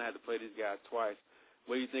we're going to have to play these guys twice.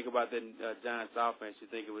 What do you think about that Giants offense? You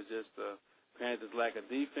think it was just the Panthers' lack of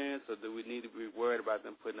defense, or do we need to be worried about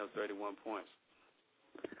them putting up 31 points?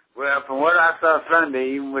 Well, from what I saw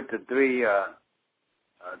Sunday, even with the 3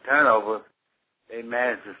 turnovers, they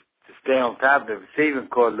managed to stay on top. The receiving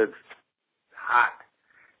corps looks hot.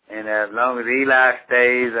 And as long as Eli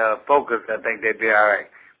stays focused, I think they'll be all right.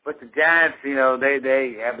 But the Giants,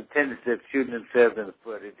 they have a tendency of shooting themselves in the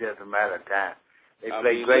foot. It's just a matter of time. They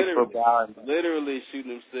play great football. Literally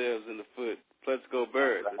shooting themselves in the foot. Let's go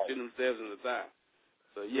Birds. They're shooting themselves in the thigh.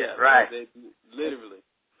 So, yeah, right. They literally.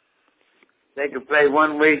 They could play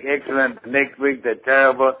 1 week excellent, the next week they're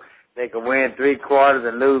terrible. They could win 3 quarters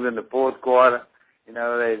and lose in the 4th quarter. You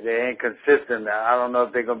know, they ain't consistent. I don't know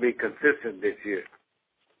if they're going to be consistent this year.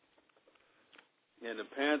 And the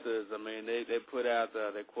Panthers, I mean, they put out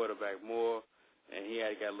their quarterback Moore, and he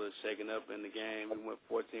got a little shaken up in the game. He went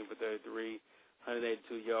 14 for 33,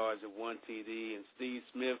 182 yards and 1 TD. And Steve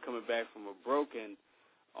Smith coming back from a broken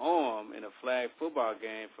arm in a flag football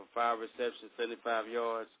game for 5 receptions, 75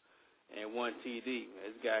 yards, and 1 TD.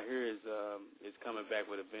 This guy here is coming back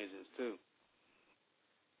with a vengeance too.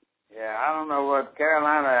 Yeah, I don't know what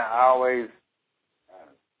Carolina always.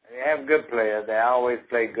 They have good players. They always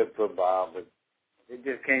play good football, but they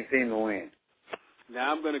just can't seem to win.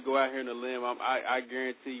 Now I'm going to go out here on a limb. I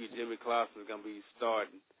guarantee you, Jimmy Clausen is going to be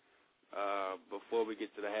starting before we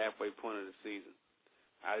get to the halfway point of the season.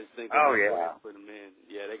 I just think they're going to put him in.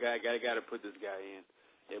 Yeah, they got to put this guy in.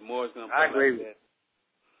 If Moore's going to play like that.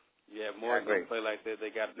 Yeah, if Moore's going to play like that,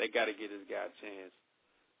 they got to get this guy a chance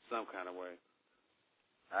some kind of way.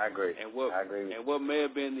 I agree. And what may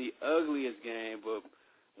have been the ugliest game, but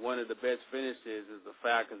one of the best finishes is the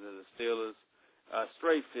Falcons and the Steelers. A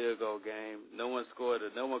straight field goal game. No one scored.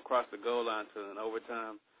 No one crossed the goal line until an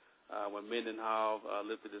overtime when Mendenhall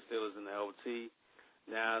lifted the Steelers in the OT.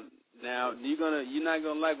 Now you're not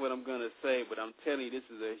gonna like what I'm gonna say, but I'm telling you, this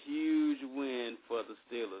is a huge win for the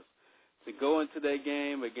Steelers to go into that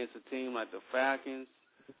game against a team like the Falcons.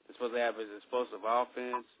 They're supposed to have an explosive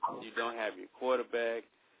offense. You don't have your quarterback.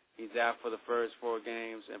 He's out for the first 4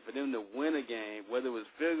 games, and for them to win a game, whether it was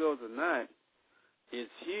field goals or not, is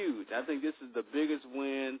huge. I think this is the biggest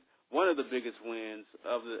win, one of the biggest wins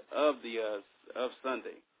of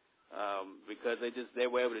Sunday, because they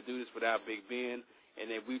were able to do this without Big Ben,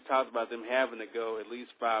 and then we've talked about them having to go at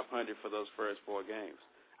least 500 for those first 4 games.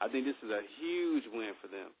 I think this is a huge win for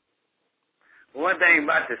them. One thing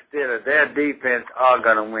about the Steelers, their defense are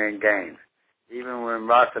going to win games. Even when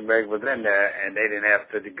Rosenberg was in there and they didn't have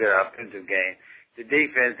such a good offensive game, the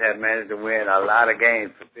defense had managed to win a lot of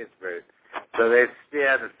games for Pittsburgh. So they still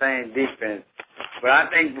have the same defense. But I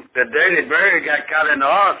think the Dirty Bird got caught in the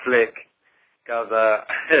oil slick because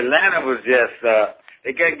Atlanta was just,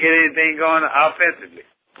 they couldn't get anything going offensively.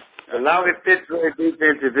 As long as Pittsburgh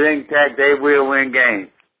defense is intact, they will win games.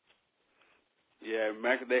 Yeah,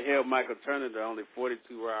 they held Michael Turner to only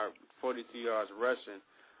 42 yards rushing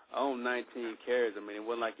on 19 carries. I mean, it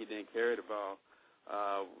wasn't like he didn't carry the ball.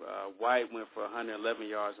 White went for 111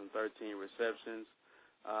 yards and 13 receptions.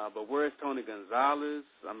 But where's Tony Gonzalez?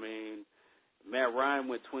 I mean, Matt Ryan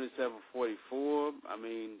went 27-44. I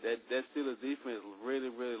mean, that Steelers defense really,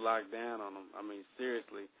 really locked down on them. I mean,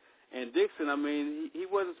 seriously. And Dixon, I mean, he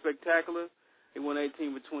wasn't spectacular. He went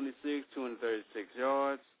 18 for 26, 236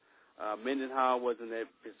 yards. Mendenhall wasn't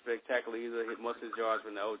that spectacular either. Hit most of his yards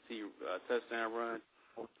from the OT touchdown run.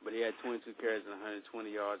 But he had 22 carries and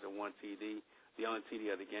 120 yards and 1 TD, the only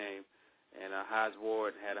TD of the game. And Hodge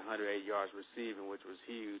Ward had 108 yards receiving, which was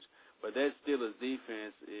huge. But that Steelers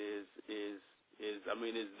defense is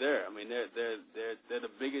there. I mean, they're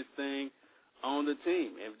the biggest thing on the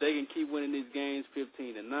team. If they can keep winning these games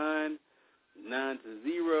 15-9,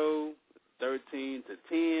 9-0,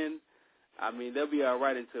 13-10, I mean, they'll be all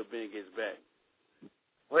right until Ben gets back.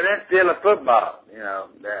 Well, that's still a football, you know.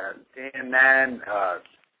 10-9,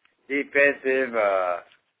 defensive,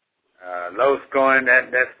 low scoring.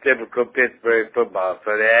 That's typical Pittsburgh football.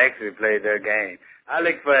 So they actually played their game. I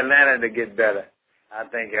look for Atlanta to get better. I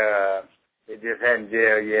think they just hadn't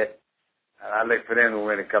gelled yet. I look for them to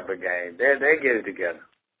win a couple of games. They get it together.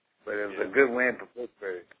 But it was a good win for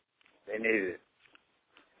Pittsburgh. They needed it.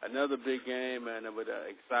 Another big game, and with an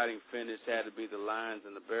exciting finish, had to be the Lions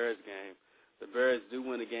and the Bears game. The Bears do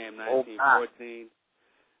win the game 19-14.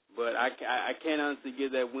 But I can't honestly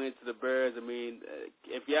give that win to the Bears. I mean,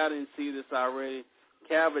 if y'all didn't see this already,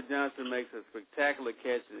 Calvin Johnson makes a spectacular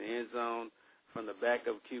catch in the end zone from the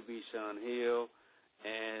backup QB Sean Hill.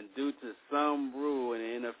 And due to some rule in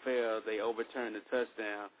the NFL, they overturned the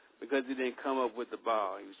touchdown because he didn't come up with the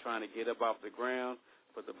ball. He was trying to get up off the ground,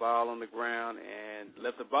 put the ball on the ground, and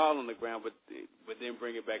left the ball on the ground, but then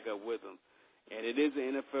bring it back up with him. And it is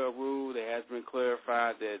an NFL rule that has been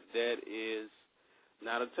clarified that is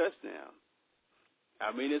not a touchdown.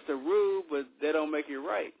 I mean, it's a rule, but they don't make it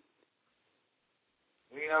right.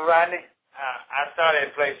 You know, Rodney, I saw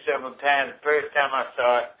that play several times. The first time I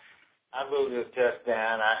saw it, I ruled it a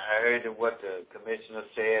touchdown. I heard what the commissioner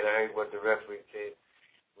said. I heard what the referee said.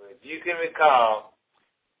 Well, if you can recall,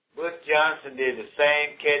 Butch Johnson did the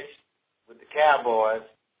same catch with the Cowboys,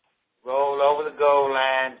 rolled over the goal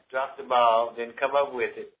line, dropped the ball, then come up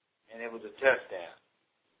with it, and it was a touchdown.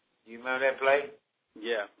 Do you remember that play?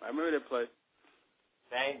 Yeah, I remember that play.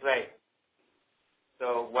 Same play.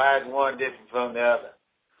 So why is one different from the other?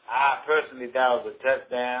 I personally thought it was a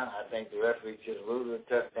touchdown. I think the referee should have ruled a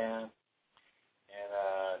touchdown.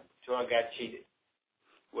 And Detroit got cheated.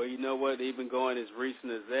 Well, you know what? Even going as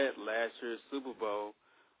recent as that, last year's Super Bowl,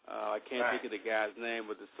 I can't think of the guy's name,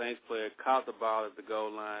 but the Saints player caught the ball at the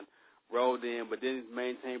goal line, rolled in, but didn't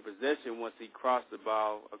maintain possession once he crossed the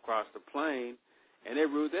ball across the plane, and they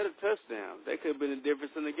ruled that a touchdown. That could have been the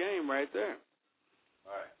difference in the game right there.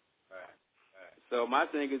 Right. So my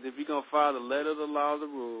thing is, if you're going to follow the letter of the law, the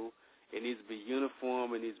rule, it needs to be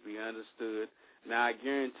uniform. It needs to be understood. Now, I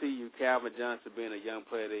guarantee you, Calvin Johnson, being a young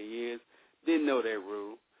player that he is, didn't know that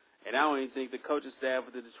rule. And I don't even think the coaching staff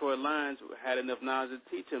of the Detroit Lions had enough knowledge to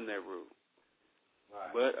teach him that rule.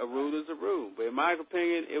 Right. But a rule is a rule. But in my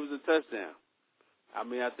opinion, it was a touchdown. I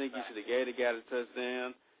mean, I think you should have gave the guy the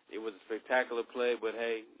touchdown. It was a spectacular play, but,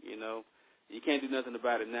 hey, you know, you can't do nothing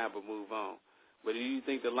about it now but move on. But do you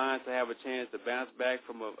think the Lions will have a chance to bounce back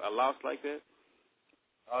from a loss like that?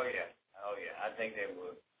 Oh, yeah. I think they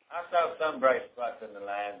would. I saw some bright spots in the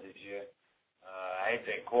Lions this year. I hate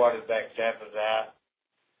their quarterback Stafford's out.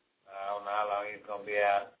 I don't know how long he's going to be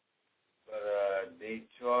out. But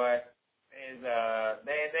Detroit, they're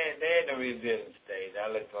in the rebuilding stage. I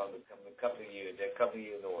look for them to come in a couple of years. They're a couple of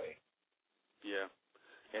years away. Yeah.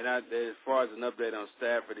 And as far as an update on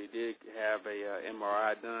Stafford, he did have a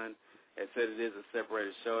MRI done. They said it is a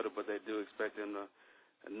separated shoulder, but they do expect him to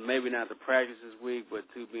maybe not to practice this week, but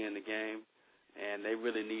to be in the game. And they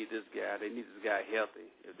really need this guy. They need this guy healthy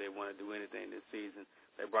if they want to do anything this season.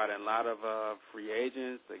 They brought in a lot of free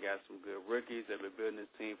agents. They got some good rookies. They've been building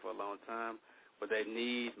this team for a long time. But they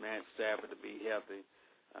need Matt Stafford to be healthy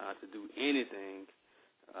to do anything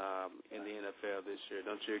in the NFL this year.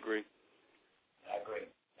 Don't you agree? I agree.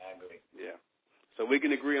 Yeah. So we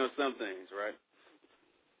can agree on some things, right?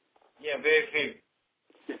 Yeah, very few.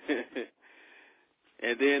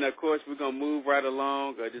 And then, of course, we're going to move right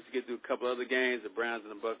along just to get through a couple other games, the Browns and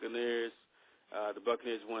the Buccaneers. The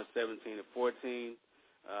Buccaneers won 17-14.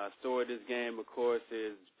 Story of this game, of course,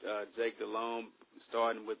 is Jake Delhomme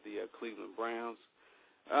starting with the Cleveland Browns.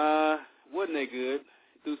 Wasn't they good?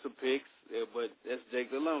 He threw some picks, but that's Jake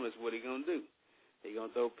Delhomme. That's what he's going to do. He's going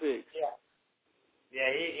to throw picks. Yeah,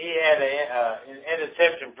 he had an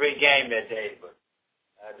interception-free game that day, but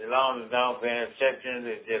Delhomme is known for interceptions.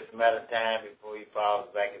 It's just a matter of time before he falls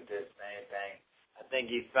back into the same thing. I think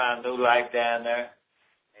he's found new life down there,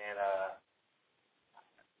 and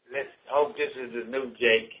let's hope this is the new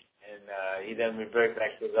Jake, and he doesn't revert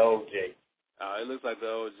back to the old Jake. It looks like the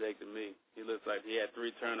old Jake to me. He looks like he had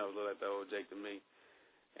 3 turnovers, look like the old Jake to me.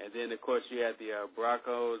 And then, of course, you had the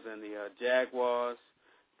Broncos and the Jaguars.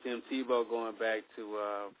 Tim Tebow going back to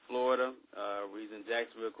Florida. He's in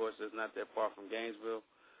Jacksonville, of course, it's not that far from Gainesville.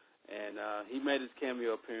 And he made his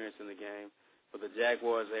cameo appearance in the game. But the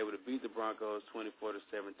Jaguars were able to beat the Broncos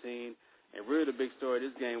 24-17. And really the big story of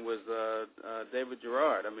this game was David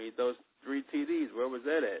Gerard. I mean, those 3 TDs, where was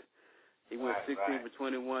that at? He went 16 for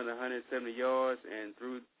 21, 170 yards, and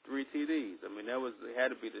threw 3 TDs. I mean, it had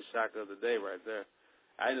to be the shock of the day right there.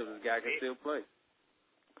 I know this guy can still play.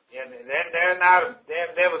 Yeah, they've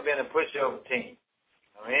never been a pushover team.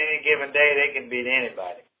 On any given day, they can beat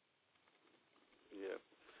anybody. Yeah.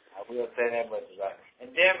 I will say that much right.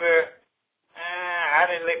 And Denver, I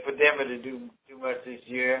didn't look for Denver to do too much this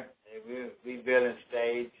year. They're rebuilding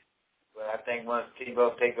stage. But I think once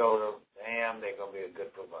Tebow take over them, they're going to be a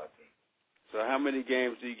good football team. So how many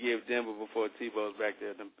games do you give Denver before Tebow's back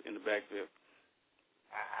there in the backfield?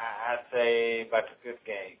 I'd say about the 5th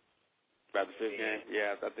game. About the 5th game?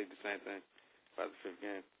 Yeah, I think the same thing. About the 5th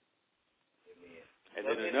game. And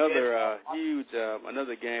then another huge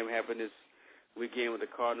another game happened this weekend with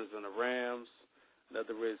the Cardinals and the Rams.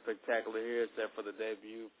 Nothing really spectacular here except for the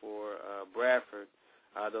debut for Bradford.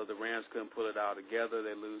 Though the Rams couldn't pull it all together,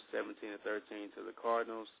 they lose 17-13 to the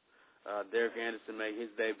Cardinals. Derek Anderson made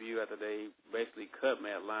his debut after they basically cut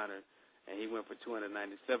Matt Leinart, and he went for 297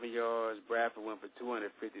 yards. Bradford went for 253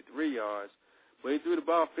 yards. But he threw the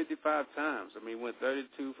ball 55 times. I mean, he went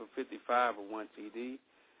 32 for 55 with 1 TD.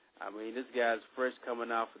 I mean, this guy's fresh coming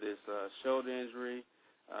off of this shoulder injury,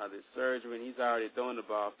 this surgery, and he's already throwing the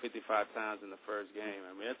ball 55 times in the first game.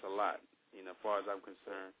 I mean, that's a lot, as far as I'm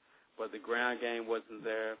concerned. But the ground game wasn't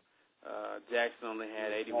there. Jackson only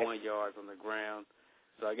had 81 yards on the ground.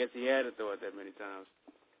 So I guess he had to throw it that many times.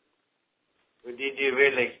 But did you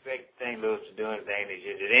really expect St. Louis to do anything this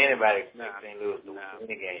year? Did anybody expect St. Louis to win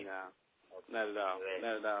the game? No. Not at all.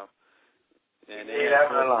 Not at all. And they had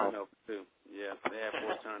 4 turnovers, too. Yeah, they had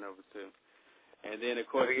 4 turnovers, too. And then, of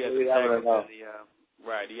course, you had the Packers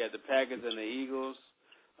and the Packers and the Eagles.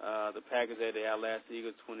 The Packers had the outlast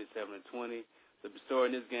Eagles 27-20. The story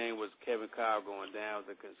in this game was Kevin Cobb going down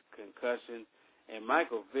with a concussion, and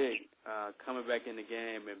Michael Vick coming back in the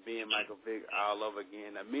game and being Michael Vick all over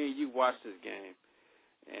again. Now, me and you watched this game,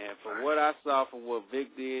 and from what I saw from what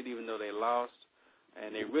Vick did, even though they lost,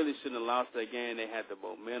 and they really shouldn't have lost that game, they had the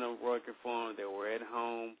momentum working for them. They were at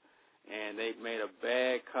home, and they made a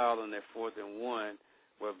bad call on their 4th and 1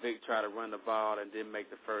 where Vick tried to run the ball and didn't make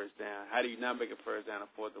the first down. How do you not make a first down on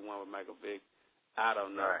 4th and 1 with Michael Vick? I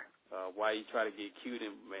don't know. Right. Why you try to get cute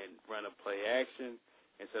and run a play action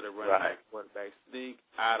instead of running like quarterback sneak?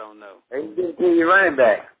 I don't know. They give it to your running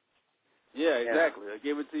back. Yeah, exactly. They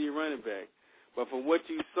give it to your running back. But from what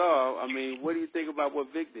you saw, I mean, what do you think about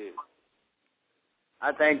what Vick did?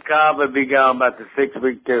 I think Cobb will be gone about the 6th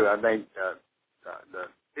week, too. I think the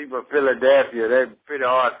people of Philadelphia, they're pretty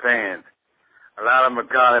hard fans. A lot of them are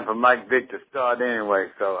calling for Mike Vick to start anyway,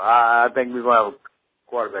 so I think we're going to have a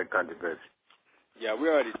quarterback controversy. Yeah, we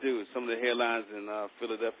already do. Some of the headlines in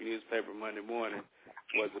Philadelphia newspaper Monday morning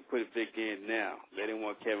was to put Vick in now. They didn't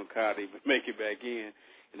want Kevin Cobb to even make it back in,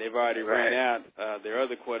 and they've already ran out their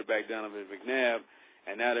other quarterback, Donovan McNabb,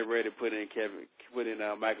 and now they're ready to put in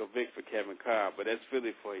Michael Vick for Kevin Cobb. But that's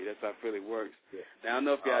Philly for you. That's how Philly works. Yeah. Now, I don't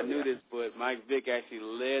know if y'all knew this, but Mike Vick actually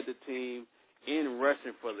led the team in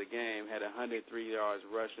rushing for the game, had 103 yards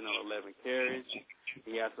rushing on 11 carries.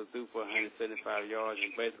 He also threw for 175 yards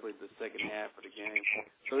in basically the second half of the game.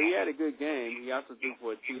 So he had a good game. He also threw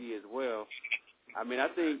for a TD as well. I mean, I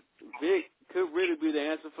think Vick could really be the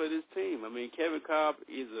answer for this team. I mean, Kevin Cobb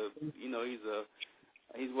is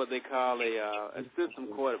he's what they call a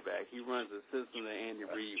system quarterback. He runs a system that Andy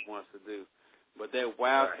Reid wants to do. But that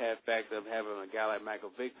wildcat factor of having a guy like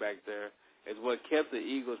Michael Vick back there is what kept the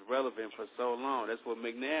Eagles relevant for so long. That's what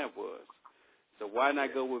McNabb was. So why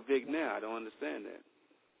not go with Vick now? I don't understand that.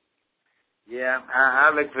 Yeah, I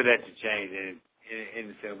look for that to change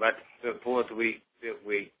in about the 4th week, 5th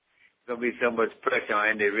week. There's going to be so much pressure on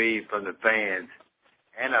Andy Reid from the fans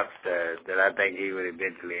and upstairs that I think he would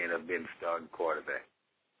eventually end up being the starting quarterback.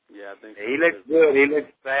 Yeah, I think so. He looks good. He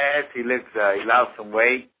looks fast. He lost some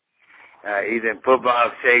weight. He's in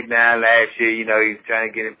football shape now. Last year, he's trying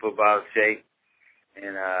to get in football shape.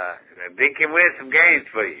 And Vic can win some games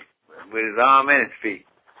for you with his arm and his feet.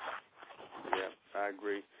 Yeah, I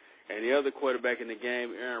agree. And the other quarterback in the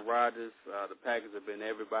game, Aaron Rodgers, the Packers have been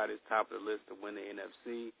everybody's top of the list to win the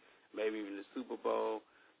NFC, maybe even the Super Bowl.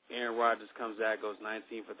 Aaron Rodgers comes out, goes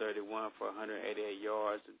 19 for 31 for 188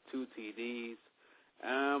 yards and 2 TDs.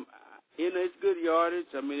 It's good yardage.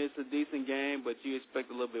 I mean, it's a decent game, but you expect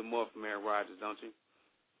a little bit more from Aaron Rodgers, don't you?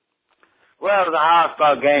 Well, it was a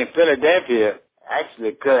high-scoring game. Philadelphia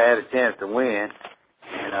actually could have had a chance to win,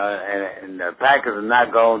 and the Packers are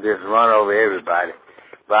not going to just run over everybody.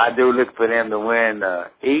 But I do look for them to win the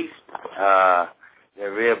East.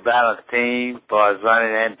 They're a real balanced team as far as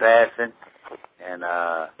running and passing, and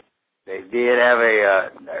they did have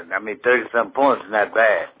 30-some points is not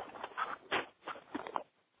bad.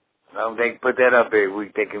 As long as they can put that up every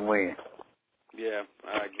week, they can win. Yeah,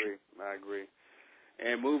 I agree.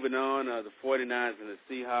 And moving on, the 49ers and the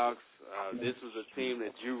Seahawks, this was a team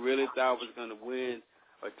that you really thought was going to win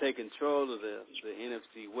or take control of the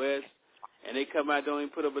NFC West, and they come out, don't even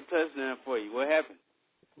put up a touchdown for you. What happened?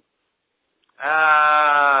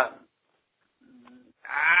 I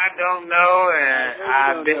don't know, and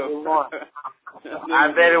I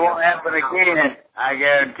bet it won't happen again. I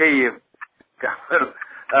guarantee you.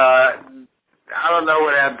 I don't know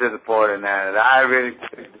what happened to the 49ers. I really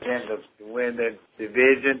expect them to win the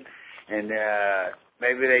division, and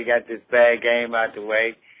maybe they got this bad game out the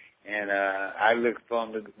way, and I look for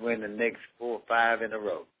them to win the next 4 or 5 in a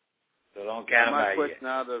row. So don't count them out yet.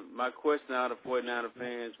 My question now to 49er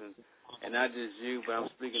fans, and not just you, but I'm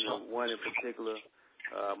speaking to one in particular.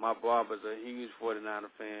 My barber's a huge 49er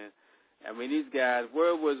fan. I mean, these guys,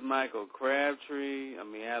 where was Michael Crabtree? I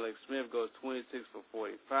mean, Alex Smith goes 26 for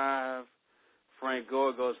 45. Frank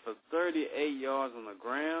Gore goes for 38 yards on the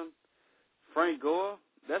ground. Frank Gore,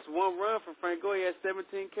 that's one run for Frank Gore. He had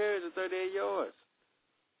 17 carries and 38 yards.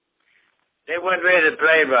 They weren't ready to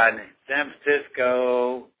play, Rodney. San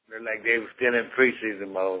Francisco looked like they were still in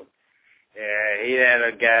preseason mode. Yeah, he had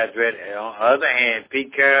a guys ready. On the other hand,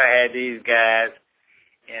 Pete Carroll had these guys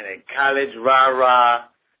in a college rah-rah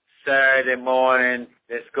Saturday morning,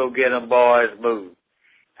 let's go get them boys moved.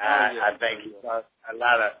 I think he brought a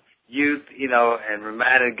lot of youth, and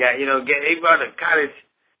reminded guys, he brought a college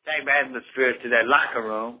type atmosphere to that locker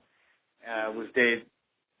room, which they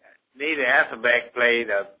needed. Hasselbeck played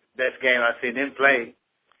best game I've seen him play.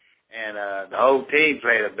 And the whole team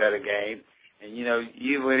played a better game. And, you know,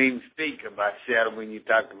 you wouldn't even speak about Seattle when you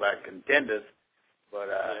talked about contenders. But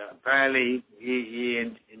apparently he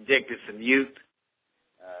injected some youth,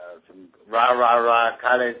 some rah,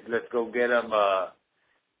 college, let's go get them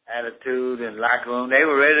attitude and locker room. They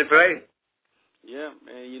were ready to play. Yeah,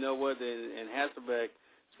 and you know what? And Hasselbeck,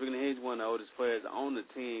 speaking of, he's one of the oldest players on the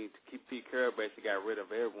team. To keep Pete Carroll basically got rid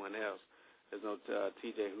of everyone else. There's no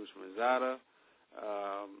T.J. Houshmandzadeh.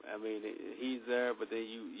 I mean, he's there, but then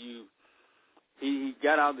he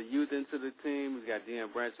got all the youth into the team. He's got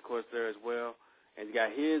Deion Branch, of course, there as well. And he's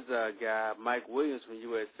got his guy, Mike Williams from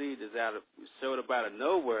USC, that's showed up out of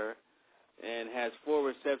nowhere and has 4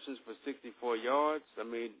 receptions for 64 yards. I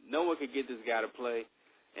mean, no one could get this guy to play.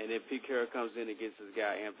 And then Pete Carroll comes in and gets this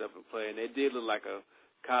guy amped up and play. And they did look like a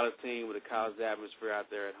college team with a college atmosphere out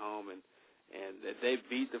there at home. And they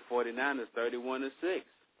beat the 49ers 31-6.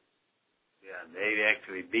 Yeah, they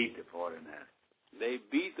actually beat the 49ers. They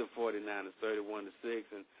beat the 49ers 31-6.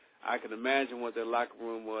 And I can imagine what their locker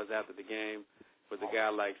room was after the game. With a guy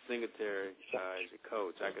like Singletary as a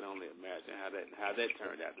coach, I can only imagine how that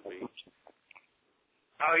turned out to be.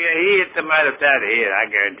 Oh yeah, he hit somebody upside the head. I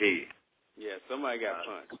guarantee you. Yeah, somebody got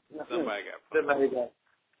punched. Somebody got punched.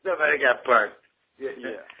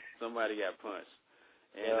 Yeah, somebody got punched.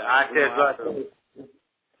 And I tell you,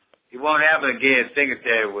 it won't happen again.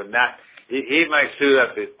 Singletary will not. He might suit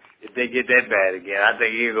up if they get that bad again. I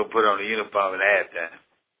think he'll go put on a uniform at halftime.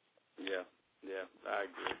 Yeah, I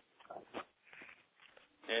agree.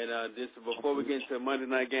 And just before we get into the Monday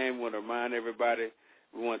night game, we want to remind everybody,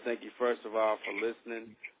 we want to thank you first of all for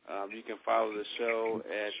listening. You can follow the show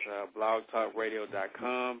at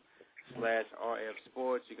blogtalkradio.com/RF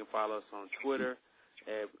Sports. You can follow us on Twitter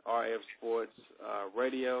at RF Sports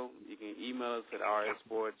Radio. You can email us at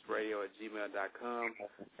rfsportsradio@gmail.com.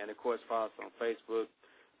 And, of course, follow us on Facebook.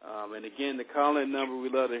 And, again, the call-in number, we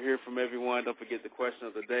love to hear from everyone. Don't forget the question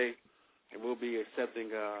of the day. And we'll be accepting,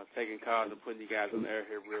 taking calls and putting you guys on the air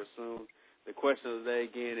here real soon. The question of the day,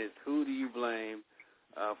 again, is who do you blame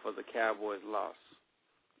for the Cowboys' loss?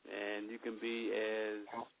 And you can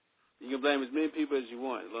blame as many people as you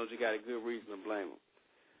want, as long as you got a good reason to blame them.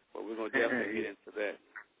 But we're going to definitely get into that.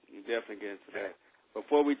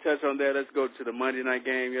 Before we touch on that, let's go to the Monday night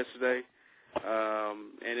game yesterday.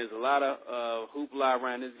 And there's a lot of hoopla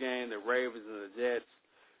around this game, the Ravens and the Jets.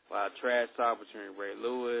 Trash talk between Ray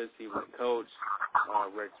Lewis, he was a coach,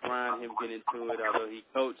 Rex Ryan, him getting into it, although he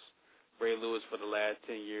coached Ray Lewis for the last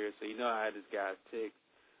 10 years, so you know how this guy's ticked.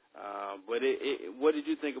 But what did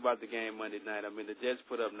you think about the game Monday night? I mean, the Jets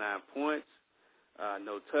put up 9 points,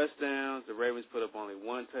 no touchdowns. The Ravens put up only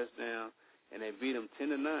 1 touchdown, and they beat them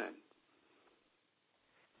 10-9.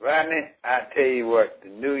 Rodney, I tell you what, the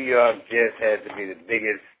New York Jets had to be the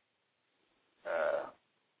biggest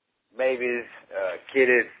babies,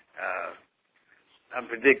 kiddies,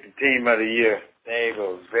 unpredicted team of the year. They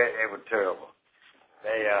were terrible.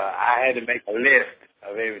 I had to make a list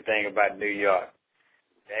of everything about New York.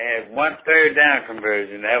 They had 1 third down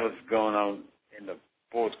conversion. That was going on in the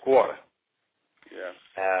 4th quarter. Yeah.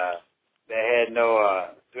 They had no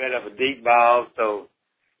threat of a deep ball, so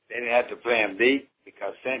they didn't have to play him deep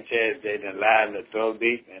because Sanchez, they didn't allow him to throw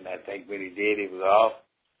deep, and I think when he did, he was off.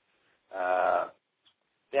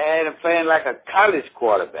 They had him playing like a college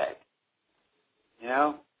quarterback. You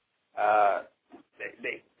know? The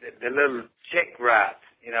little check routes,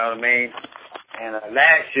 you know what I mean? And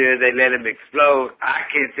last year, they let him explode. I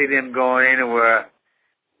can't see them going anywhere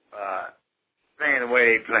playing the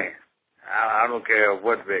way they playing. I don't care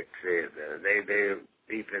what Rick says. Their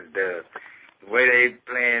defense does. The way they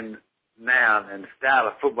playing now and the style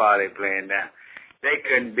of football they playing now, they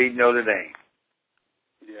couldn't beat Notre Dame.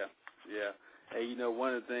 Yeah. Hey, you know,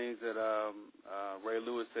 one of the things that Ray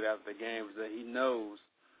Lewis said after the game was that he knows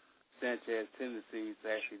Sanchez's tendencies to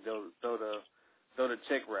actually throw the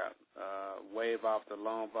check route, wave off the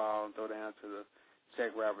long ball and throw down to the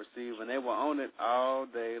check route receiver. And they were on it all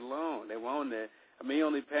day long. They were on there. I mean, he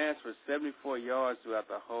only passed for 74 yards throughout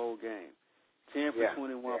the whole game. 10 for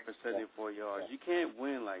 21 for 74 yards. You can't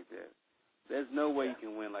win like that. There's no way you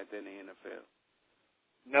can win like that in the NFL.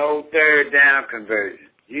 No third down conversion.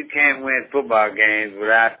 You can't win football games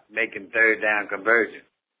without making third down conversion.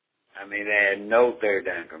 I mean, they had no third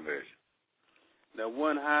down conversion. The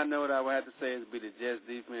one high note I would have to say is be the Jets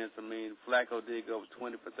defense. I mean, Flacco did go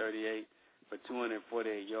 20 for 38 for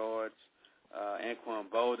 248 yards. Anquan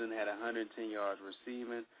Bolden had 110 yards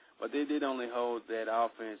receiving. But they did only hold that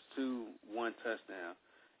offense to 1 touchdown.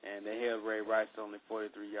 And they held Ray Rice to only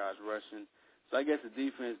 43 yards rushing. So I guess the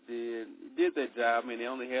defense did their job. I mean, they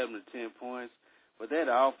only held them to 10 points. But that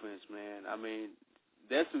offense, man, I mean,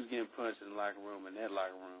 that's who's getting punched in the locker room, in that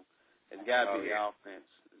locker room. It's got to be the offense.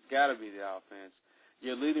 It's got to be the offense.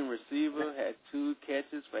 Your leading receiver had 2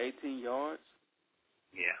 catches for 18 yards.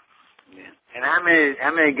 Yeah. And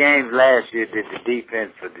how many games last year did the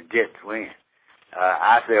defense for the Jets win?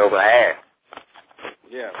 I say over half.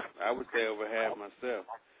 Yeah, I would say over half myself.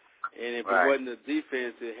 And if it wasn't the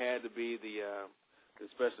defense, it had to be the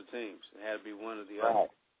special teams. It had to be one or the other.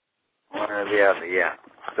 One or the other, yeah.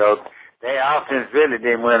 So their offense really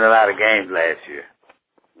didn't win a lot of games last year.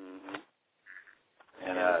 Mm-hmm.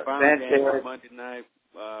 And the final game on Monday night,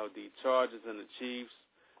 the Chargers and the Chiefs.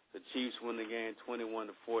 The Chiefs won the game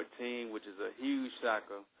 21-14, which is a huge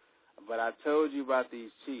shocker. But I told you about these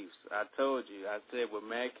Chiefs. I said with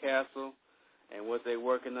Matt Castle and what they're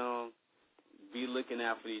working on, be looking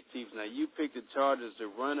out for these Chiefs. Now, you picked the Chargers to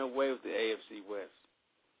run away with the AFC West.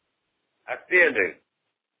 I still do.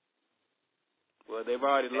 Well, they've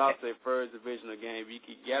already lost their first divisional game. You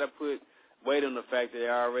got to put weight on the fact that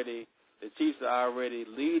the Chiefs are already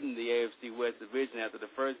leading the AFC West division after the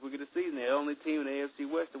first week of the season. They're the only team in the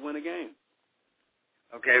AFC West to win a game.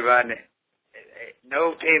 Okay, Rodney.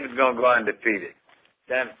 No team is going to go undefeated.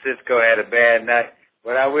 San Francisco had a bad night.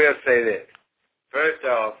 But I will say this. First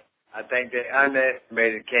off, I think they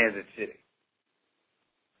underestimated Kansas City.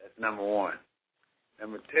 That's number one.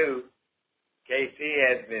 Number two, KC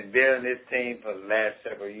has been building this team for the last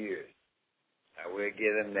several years. I will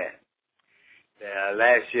give them that.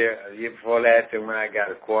 Last year, a year before last year, when I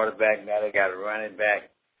got a quarterback, now they got a running back,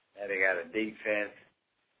 now they got a defense.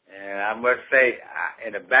 And I must say,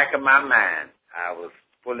 in the back of my mind, I was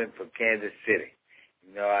pulling for Kansas City.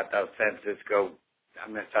 You know, I thought San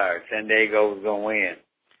Diego was going to win.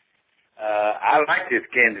 I like this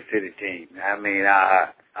Kansas City team. I mean, I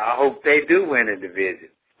hope they do win the division.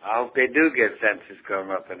 I hope they do get San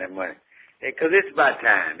Francisco up for their money. Because it's about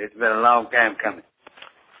time. It's been a long time coming.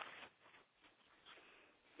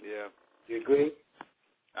 Yeah. You agree?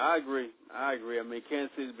 I agree. I mean, Kansas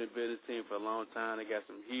City's been building this team for a long time. They got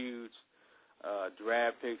some huge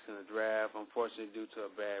draft picks in the draft. Unfortunately, due to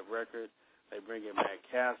a bad record, they bring in Matt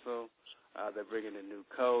Castle. They're bringing in a new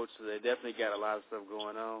coach. So they definitely got a lot of stuff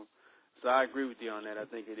going on. So I agree with you on that. I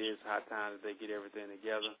think it is high time that they get everything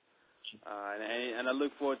together. And I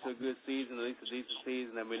look forward to a good season, at least a decent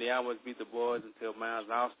season. I mean, they almost beat the boys until Miles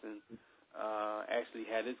Austin actually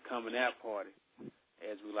had his coming out party,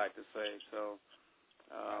 as we like to say. So,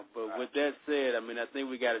 but with that said, I mean, I think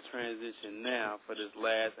we got to transition now for this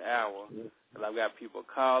last hour. Because I've got people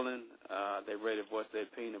calling. They're ready to voice their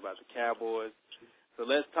opinion about the Cowboys. So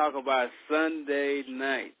let's talk about Sunday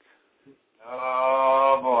night.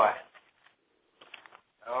 Oh, boy.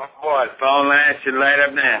 The phone lines should light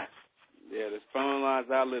up now. Yeah, the phone lines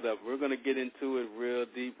are lit up. We're going to get into it real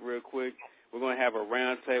deep, real quick. We're going to have a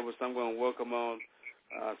round table, so I'm going to welcome on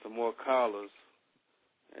some more callers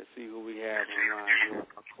and see who we have online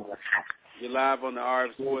here. You're live on the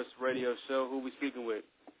RF Sports Radio Show. Who we speaking with?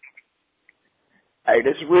 Hey,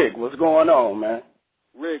 this is Rick. What's going on, man?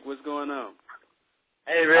 Rick, what's going on?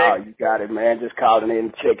 Hey, Rick. Oh, you got it, man. Just calling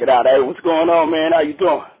in to check it out. Hey, what's going on, man? How you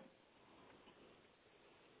doing?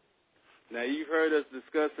 Now, you've heard us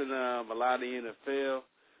discussing a lot of the NFL,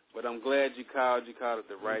 but I'm glad you called. You called at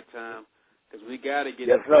the right time because we got to get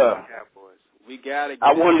into the Cowboys. We got to get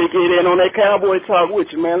I wanted to get in on that Cowboy talk with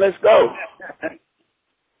you, man. Let's go.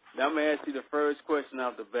 Now, I'm going to ask you the first question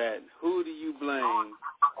off the bat. Who do you blame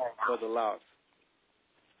for the loss?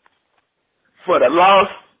 For the loss,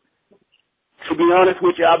 to be honest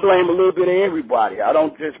with you, I blame a little bit of everybody. I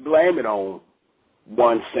don't just blame it on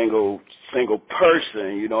one single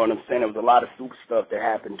person, you know what I'm saying? There was a lot of super stuff that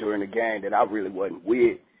happened during the game that I really wasn't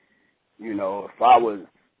with. You know, if I was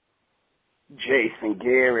Jason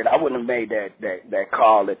Garrett, I wouldn't have made that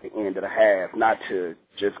call at the end of the half, not to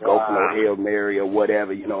just go for no Hail Mary or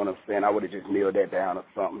whatever, you know what I'm saying? I would have just kneeled that down or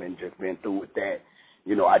something and just been through with that.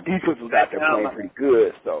 You know, our defense was out there playing pretty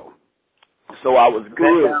good, so I was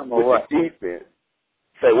good with the defense.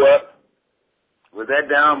 Say what? Was that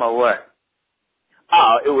dumb or what?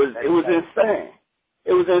 Oh, it was insane.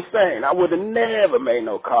 It was insane. I would have never made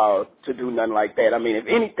no call to do nothing like that. I mean, if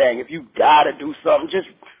anything, if you got to do something, just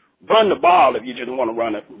run the ball. If you just want to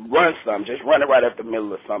run something, just run it right up the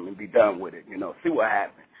middle of something and be done with it, you know, see what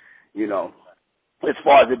happens. You know, as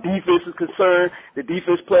far as the defense is concerned, the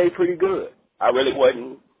defense played pretty good. I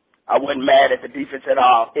wasn't mad at the defense at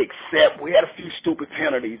all, except we had a few stupid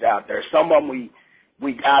penalties out there. Some of them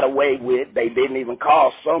we got away with. They didn't even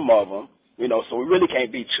call some of them. You know, so we really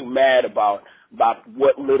can't be too mad about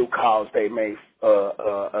what little calls they made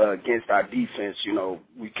against our defense. You know,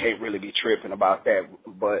 we can't really be tripping about that.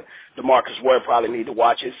 But DeMarcus Ware probably need to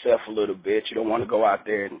watch himself a little bit. You don't want to go out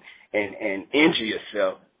there and injure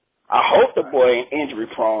yourself. I hope the boy ain't injury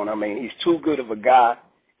prone. I mean, he's too good of a guy,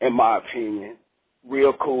 in my opinion.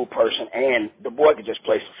 Real cool person, and the boy could just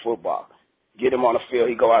play some football. Get him on the field,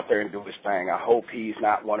 he go out there and do his thing. I hope he's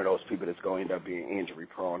not one of those people that's going to end up being injury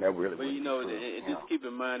prone. That really. But you know, just keep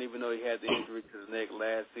in mind, even though he had the injury to the neck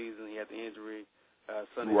last season, he had the injury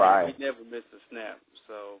Sunday. Right. He never missed a snap.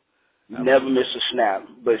 So. Never miss a snap,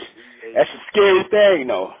 but that's a scary thing,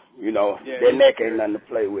 though. You know, their neck ain't nothing to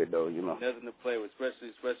play with, though. You know, nothing to play with,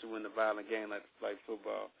 especially when the violent game like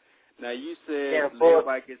football. Now you said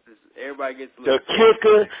everybody gets a little.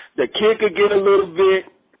 The kicker get a little bit.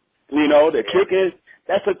 You know, the kicker.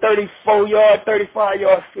 That's a 34-yard,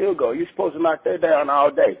 35-yard field goal. You're supposed to knock that down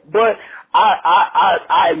all day. But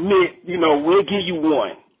I admit, you know, we'll give you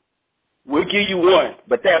one. We'll give you one,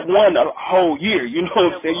 but that one a whole year, you know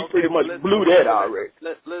what I'm saying? You pretty much blew that already.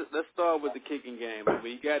 Let's start with the kicking game. I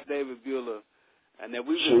mean, you got David Buehler, and then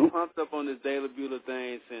we've been pumped up on this David Buehler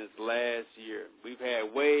thing since last year. We've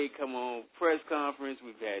had Wade come on press conference.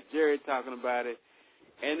 We've had Jerry talking about it,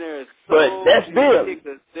 and there's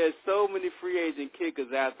there's so many free agent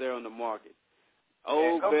kickers out there on the market.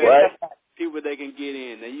 People they can get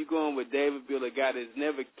in. Now you going with David Buehler, a guy that's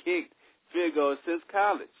never kicked field goals since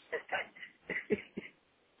college.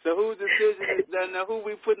 So whose decision is that? Now, who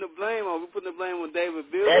we putting the blame on? We putting the blame on David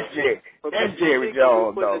Buehler. That's Jerry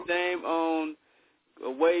Jones, though. Putting the blame on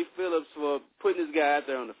Wade Phillips for putting this guy out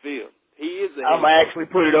there on the field. He is a. I'm actually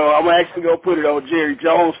gonna put it on Jerry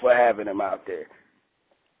Jones for having him out there.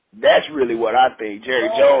 That's really what I think. Jerry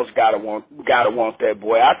Jones gotta want that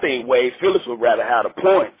boy. I think Wade Phillips would rather have the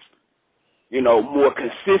points, you know, more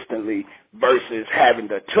consistently versus having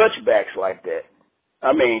the touchbacks like that.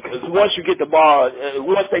 I mean, because once you get the ball,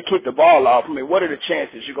 once they kick the ball off, I mean, what are the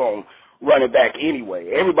chances you're going to run it back anyway?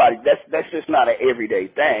 Everybody, that's just not an everyday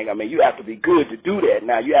thing. I mean, you have to be good to do that.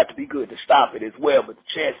 Now, you have to be good to stop it as well, but the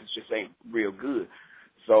chances just ain't real good.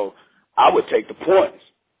 So I would take the points.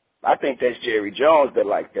 I think that's Jerry Jones that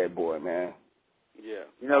like that boy, man. Yeah.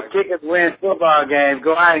 You know, kickers win football games.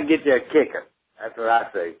 Go out and get your kicker. That's what I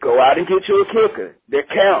say. Go out and get you a kicker. They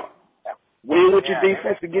count. Win with your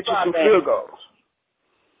defense to get you some field goals.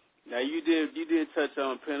 Now you did touch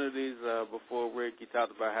on penalties before, Rick. You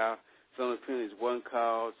talked about how some of the penalties weren't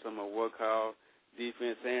called, some were called,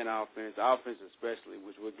 defense and offense, offense especially,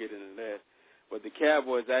 which we'll get into that. But the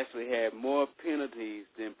Cowboys actually had more penalties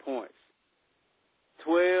than points.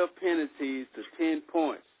 12 penalties to 10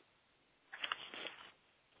 points.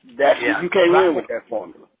 You can't win with that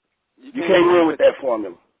formula. You can't win with that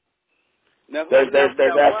formula. Now, there's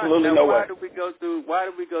absolutely no way. Why did we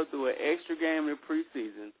go through an extra game in the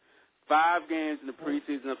preseason, 5 games in the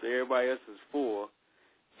preseason up to everybody else's 4,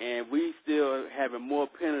 and we still having more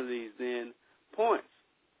penalties than points?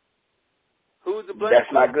 Who's the blame?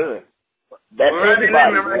 That's not good. That's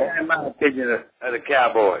everybody, man. In my opinion of the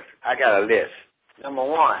Cowboys, I got a list. Number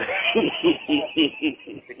 1,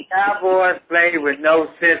 the Cowboys played with no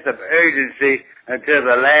sense of urgency until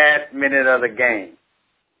the last minute of the game.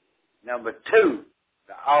 Number 2,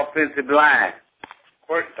 the offensive line,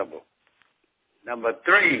 questionable. Number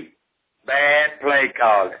 3, bad play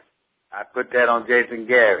calling. I put that on Jason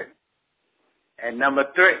Garrett. And number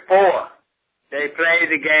 4, they played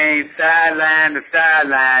the game sideline to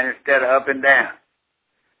sideline instead of up and down.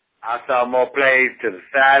 I saw more plays to the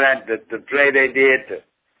sideline, the play they did,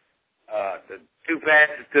 the 2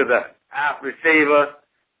 passes to the out receiver.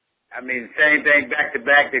 I mean, same thing back to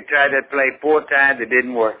back. They tried that play 4 times. It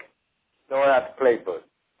didn't work. Throw it out the playbook.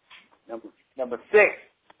 Number 6,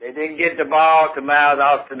 they didn't get the ball to Miles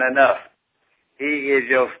Austin enough. He is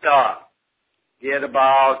your star. Get the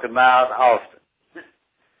ball to Miles Austin.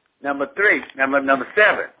 Number 7,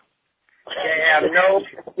 they have no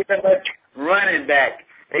running back.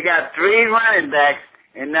 They got 3 running backs,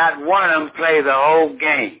 and not one of them play the whole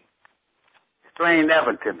game. Explain that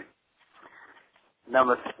one to me.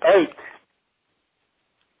 Number 8,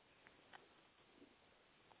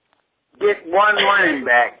 get one running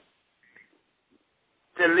back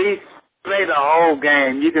to at least play the whole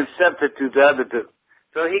game. You can substitute the other 2,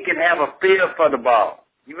 so he can have a feel for the ball.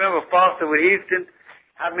 You remember Foster with Houston?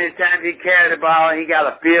 How many times he carried the ball and he got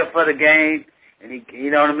a feel for the game? And he, you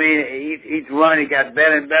know what I mean? Each run he got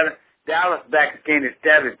better and better. Dallas back can't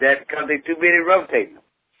establish that because they're too busy rotating them.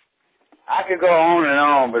 I could go on and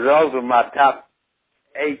on, but those are my top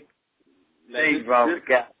 8 things wrong with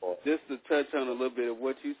the Cowboys. Just to touch on a little bit of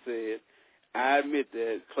what you said, I admit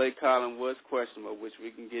that Clay Collin was questionable, which we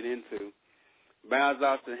can get into. Miles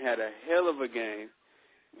Austin had a hell of a game.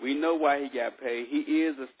 We know why he got paid. He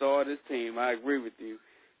is a star of this team. I agree with you.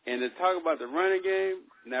 And to talk about the running game,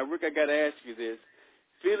 now, Rick, I got to ask you this.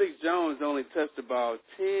 Felix Jones only touched the ball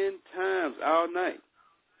 10 times all night.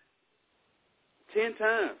 10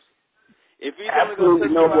 times. If he's only going to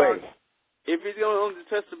touch the ball, if he's going to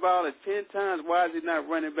touch the ball at 10 times, why is he not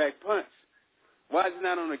running back punts? Why is he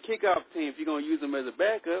not on the kickoff team if you're going to use him as a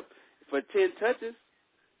backup for 10 touches?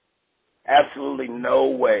 Absolutely no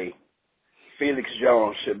way Felix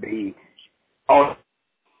Jones should be on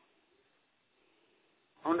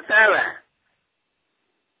the sideline.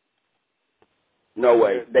 No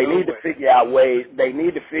way. They need to figure out ways. They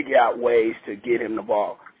need to figure out ways to get him the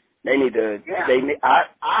ball. They need to. Yeah.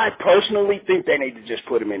 I personally think they need to just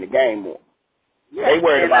put him in the game more. Yeah. They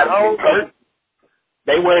worried about him getting hurt.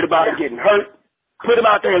 They worried about him getting hurt. Put him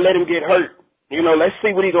out there and let him get hurt. You know, let's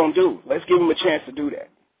see what he's gonna do. Let's give him a chance to do that.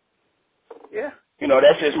 Yeah. You know,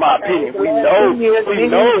 that's just my opinion. We know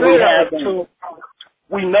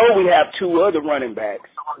we have two other running backs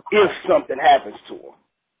if something happens to him.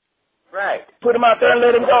 Right. Put him out there and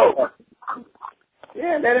let him go.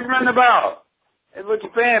 Yeah, let him run the ball. That's what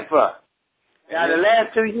you're paying for. Now, the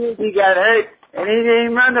last 2 years he got hurt, and he didn't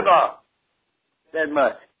even run the ball that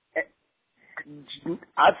much.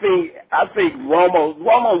 I think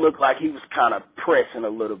Romo looked like he was kind of pressing a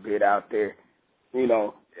little bit out there. You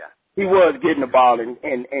know, he was getting the ball and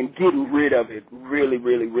getting rid of it really,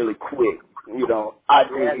 really, really quick. You know, I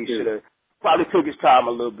think he should have probably took his time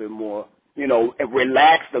a little bit more. You know, and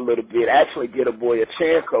relaxed a little bit, actually get a boy a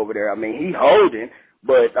chance over there. I mean, he holding,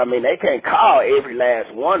 but, I mean, they can't call every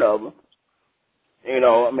last one of them. You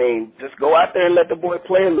know, I mean, just go out there and let the boy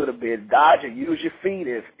play a little bit. Dodge it, use your feet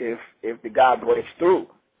if the guy breaks through.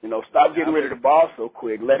 You know, stop getting rid of the ball so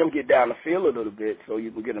quick. Let him get down the field a little bit so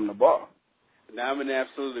you can get him the ball. Now, I'm in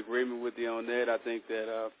absolute agreement with you on that. I think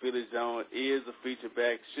that Felix Jones is a feature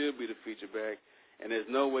back, should be the feature back. And there's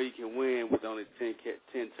no way you can win with only 10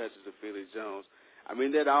 touches of Felix Jones. I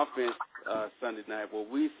mean, that offense Sunday night, what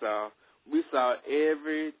we saw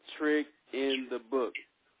every trick in the book.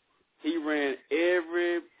 He ran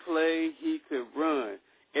every play he could run.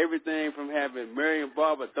 Everything from having Marion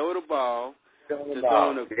Barber throw the ball to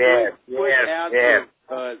throwing a quick out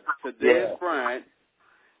to Des Bryant,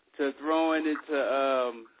 to throwing it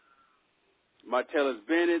to Martellus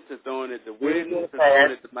Bennett, to throwing it to Whitten, to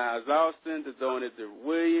throwing it to Miles Austin, to throwing it to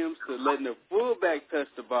Williams, to letting the fullback touch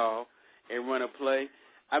the ball and run a play.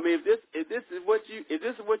 I mean, if this is what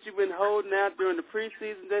you've been holding out during the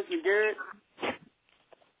preseason, Desmond Garrett,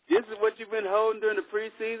 this is what you've been holding during the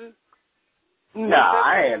preseason. No,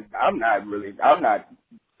 I'm not really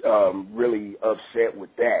upset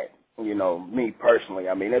with that. You know, me personally.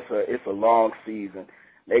 I mean, it's a long season.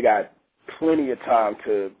 They got plenty of time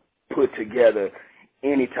to put together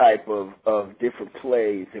any type of different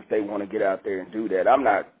plays if they want to get out there and do that. I'm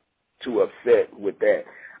not too upset with that.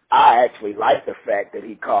 I actually like the fact that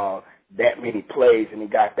he called that many plays and he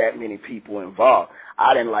got that many people involved.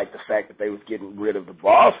 I didn't like the fact that they was getting rid of the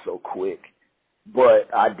ball so quick, but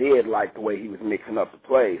I did like the way he was mixing up the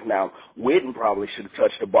plays. Now, Whitten probably should have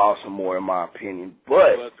touched the ball some more, in my opinion,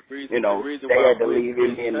 but, you know, they had to leave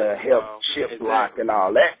him in the help shift block and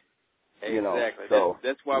all that. Exactly. You know, so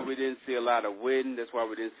that's why we didn't see a lot of Whitten. That's why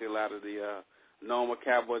we didn't see a lot of the normal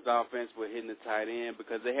Cowboys offense with hitting the tight end,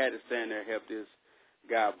 because they had to stand there and help this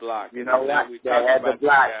guy block. You know what? They had to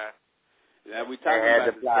block. Now, we talking about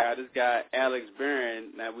this guy. This guy, Alex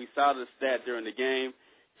Barron. Now, we saw the stat during the game.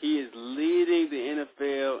 He is leading the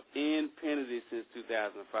NFL in penalties since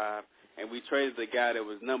 2005, and we traded the guy that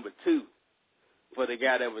was number 2 for the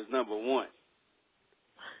guy that was number 1.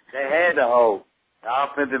 They had to hold. The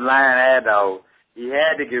offensive line had to hold. He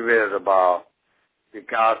had to get rid of the ball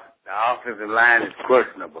because the offensive line is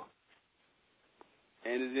questionable.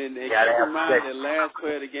 And then they keep reminding the last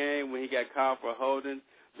play of the game when he got called for holding,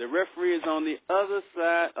 the referee is on the other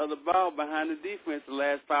side of the ball behind the defense the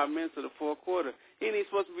last 5 minutes of the fourth quarter. He ain't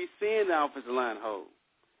supposed to be seeing the offensive line hold.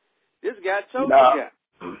 This guy choked the guy.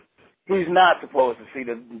 He's not supposed to see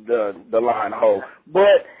the line hold.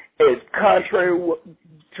 But it's contrary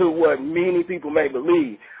to what many people may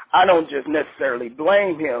believe. I don't just necessarily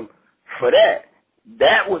blame him for that.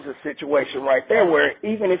 That was a situation right there where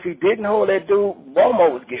even if he didn't hold that dude, Romo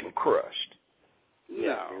was getting crushed.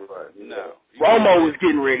 No. Romo was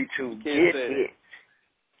getting ready to get hit.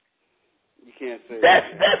 You can't say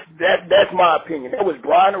that's my opinion. That was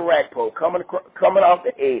Brian Arakpo coming off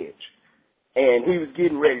the edge, and he was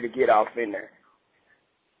getting ready to get off in there.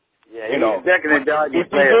 Yeah, you know,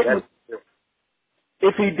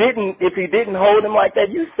 if he didn't hold him like that,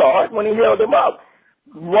 you saw it when he held him up.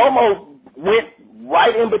 Romo went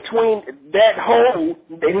right in between that hole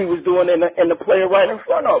that he was doing and the player right in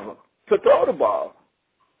front of him to throw the ball.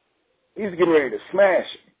 He was getting ready to smash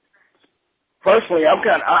it. personally,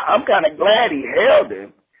 I'm kind of glad he held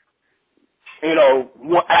him. You know,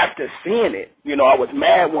 after seeing it, you know, I was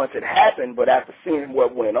mad once it happened, but after seeing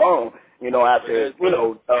what went on, you know, after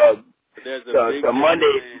the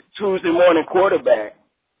Monday, Tuesday morning quarterback.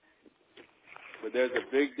 But there's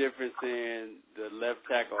a big difference in the left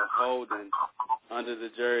tackle holding under the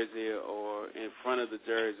jersey or in front of the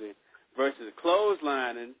jersey versus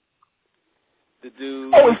clotheslining the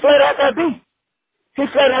dude. Oh, he flat out got beat. He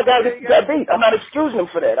flat out got beat. I'm not excusing him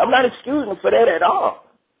for that. I'm not excusing him for that at all.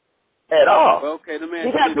 At all. Well, okay, the man.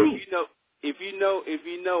 He got beat. If you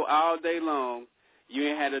know all day long, you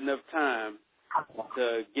ain't had enough time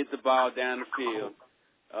to get the ball down the field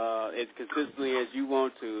as consistently as you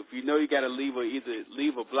want to. If you know you got to either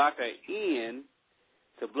leave a blocker in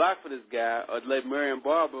to block for this guy, or let Marion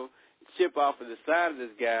Barber chip off of the side of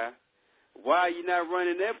this guy, why are you not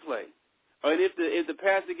running that play? Or if the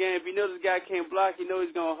passing game, if you know this guy can't block, you know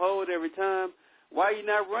he's gonna hold every time, why are you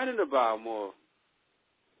not running the ball more?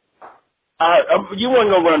 You weren't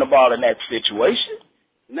going to run the ball in that situation.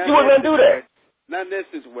 You weren't going to do that. Not in that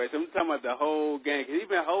situation. I'm talking about the whole game, because he's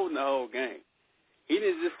been holding the whole game. He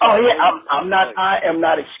didn't just. Oh, yeah, I am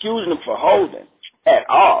not excusing him for holding at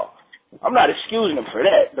all. I'm not excusing him for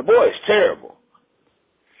that. The boy is terrible.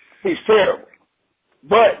 He's terrible.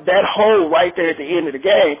 But that hold right there at the end of the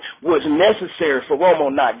game was necessary for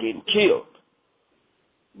Romo not getting killed.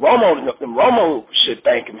 Romo should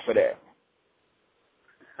thank him for that.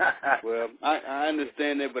 Well, I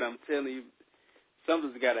understand that, but I'm telling you,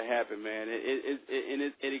 something's got to happen, man.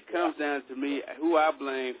 It comes down to me, who I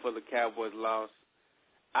blame for the Cowboys' loss.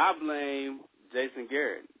 I blame Jason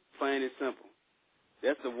Garrett, plain and simple.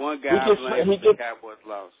 That's the one guy I blame for the Cowboys'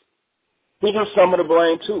 loss. He gets some of the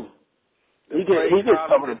blame, too. He gets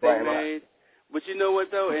some of the blame. But you know what,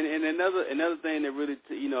 though? And another thing that really,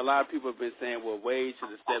 a lot of people have been saying, well, Wade should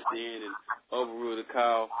have stepped in and overruled the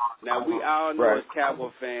call. Now, we all know as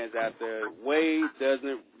Cowboy fans out there, Wade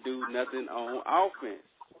doesn't do nothing on offense.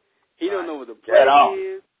 He don't know what the play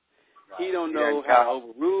is. He don't know how to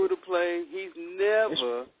overrule the play. He's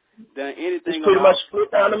never done anything. It's pretty much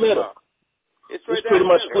split down the middle. It's pretty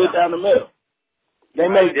much split down the middle. They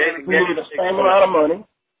made the same amount of money.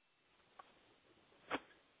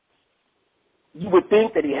 You would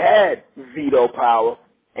think that he had veto power,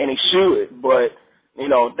 and he should, but,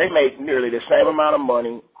 they make nearly the same amount of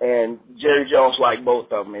money, and Jerry Jones liked both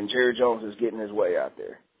of them, and Jerry Jones is getting his way out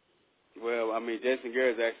there. Well, I mean, Jason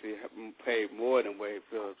Garrett's actually paid more than Wade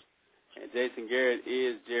Phillips, and Jason Garrett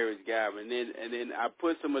is Jerry's guy. And then I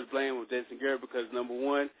put so much blame on Jason Garrett because, number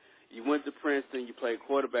one, you went to Princeton, you played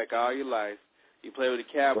quarterback all your life, you played with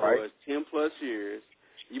the Cowboys 10-plus years.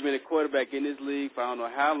 You've been a quarterback in this league for I don't know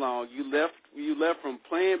how long. You left from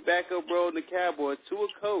playing backup role in the Cowboys to a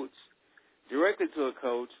coach, directly to a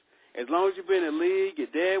coach. As long as you've been in the league, your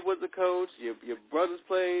dad was a coach, your brothers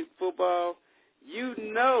played football, you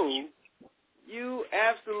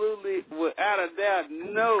absolutely, without a doubt,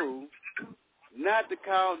 know not to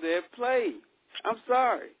call that play. I'm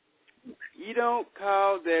sorry. You don't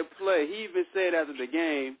call that play. He even said after the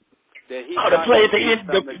game, the play at the end.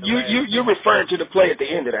 You're referring to the play at the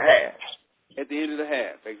end of the half. At the end of the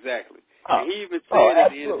half, exactly. And he even said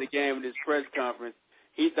at the end of the game in his press conference,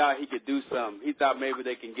 he thought he could do something. He thought maybe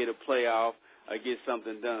they can get a playoff or get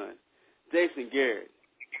something done. Jason Garrett,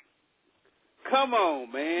 come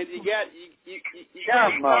on, man! You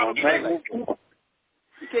come on, man!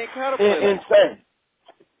 You can't call a play.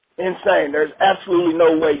 Insane. There's absolutely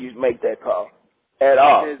no way you make that call at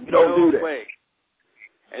all. You don't do that. Way.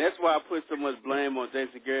 And that's why I put so much blame on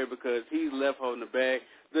Jason Garrett because he's left holding the bag.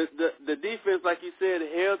 The defense, like you said,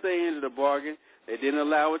 held their end of the bargain. They didn't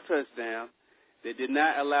allow a touchdown. They did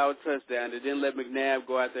not allow a touchdown. They didn't let McNabb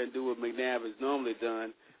go out there and do what McNabb has normally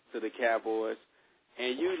done to the Cowboys.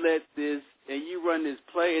 And you run this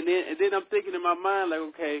play. And then I'm thinking in my mind, like,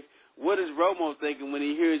 okay, what is Romo thinking when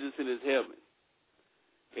he hears this in his helmet?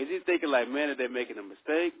 Is he thinking like, man, are they making a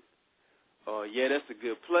mistake? Or, yeah, that's a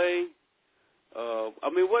good play.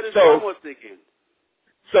 What is Romo thinking?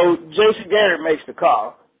 So Jason Garrett makes the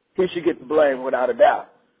call. He should get the blame without a doubt.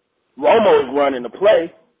 Romo is running the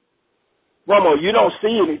play. Romo, you don't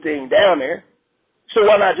see anything down there, so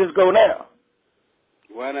why not just go now?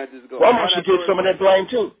 Why not just go? Romo should get some of that blame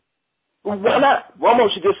too. Why not? Romo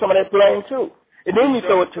should get some of that blame too. And then you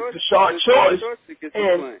throw it to Short Choice.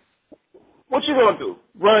 And what you gonna do?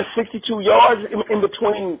 Run 62 yards in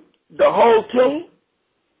between the whole team?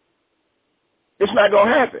 It's not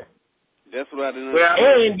gonna happen. That's what I didn't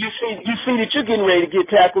understand. And you see that you're getting ready to get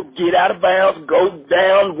tackled, get out of bounds, go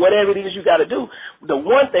down, whatever it is you got to do. The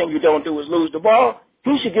one thing you don't do is lose the ball.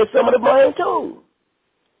 He should get some of the blame too.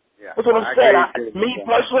 Yeah. That's what I'm saying. Me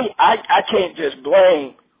personally, I can't just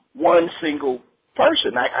blame one single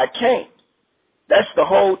person. I can't. That's the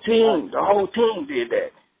whole team. The whole team did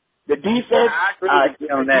that. The defense,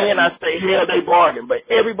 again, I say, hell, they bargained. But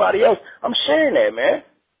everybody else, I'm sharing that, man.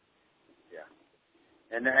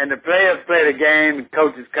 Yeah. And the players play the game, and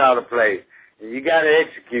coaches call the play. And you got to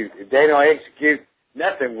execute. If they don't execute,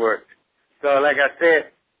 nothing works. So, like I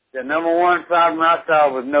said, the number one problem I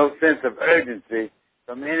saw was no sense of urgency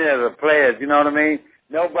from any of the players. You know what I mean?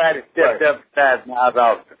 Nobody stepped up besides Miles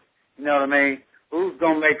Austin. You know what I mean? Who's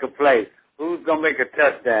going to make a play? Who's going to make a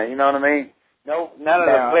touchdown? You know what I mean? No, none of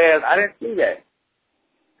the players. I didn't see that.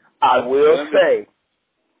 I will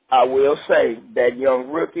say that young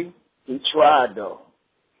rookie, he tried though.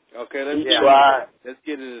 Okay, let's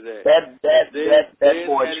get into that. That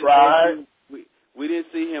boy tried. We didn't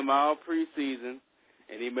see him all preseason,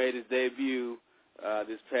 and he made his debut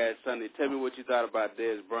this past Sunday. Tell me what you thought about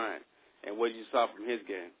Dez Bryant and what you saw from his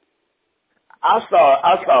game. I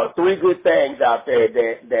saw three good things out there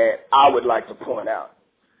that I would like to point out.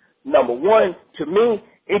 Number one, to me,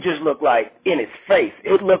 it just looked like in his face.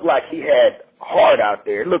 It looked like he had heart out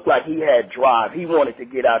there. It looked like he had drive. He wanted to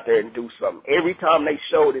get out there and do something. Every time they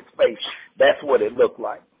showed his face, that's what it looked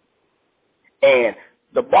like. And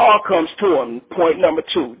the ball comes to him, point number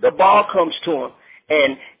two. The ball comes to him,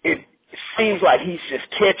 and it seems like he's just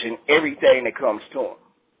catching everything that comes to him.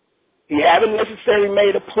 He haven't necessarily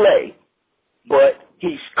made a play, but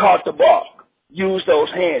he's caught the ball. Use those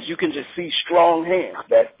hands. You can just see strong hands.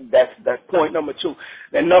 That's point number two.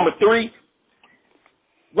 And number three,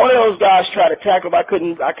 one of those guys tried to tackle him.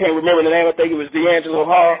 I can't remember the name. I think it was D'Angelo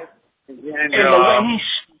Hall. And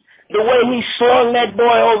the way he slung that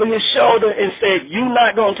boy over his shoulder and said, "You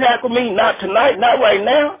not gonna tackle me? Not tonight. Not right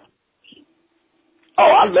now."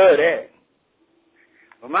 Oh, I love that.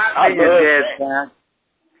 Well, my opinion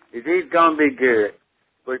is he's gonna be good,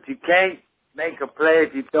 but you can't make a play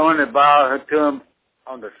if you're throwing the ball to him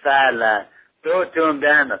on the sideline. Throw it to him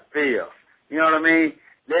down the field. You know what I mean?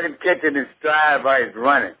 Let him catch it in stride while he's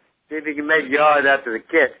running. See if he can make yards after the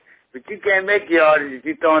catch. But you can't make yards if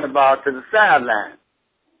you're throwing the ball to the sideline.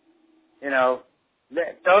 You know,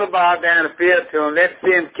 throw the ball down the field to him. Let's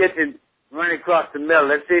see him catch it, run across the middle.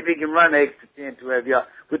 Let's see if he can run the extra 10, 12 yards,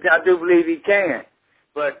 which I do believe he can.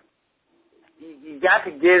 But you got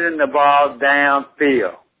to get in the ball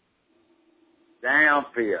downfield.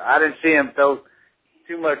 Downfield. I didn't see him throw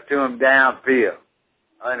too much to him downfield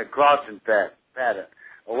in a crossing pattern.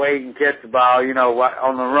 Or where he can catch the ball, you know,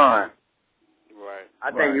 on the run. Right.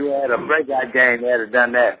 I think you had a breakout game, you had to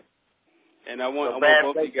done that. And I want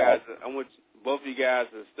both of you guys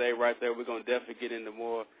to stay right there. We're going to definitely get into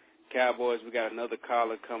more Cowboys. We got another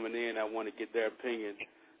caller coming in. I want to get their opinion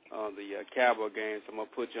on the Cowboy game. So I'm going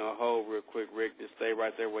to put you on hold real quick, Rick. Just stay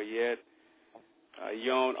right there where you're at.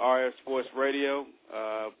 You're on RF Sports Radio.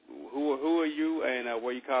 Who are you and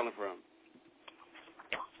where you calling from?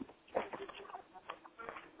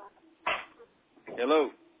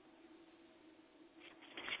 Hello.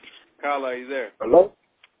 Caller, are you there? Hello?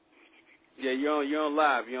 Yeah, you're on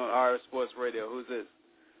live. You're on RF Sports Radio. Who's this?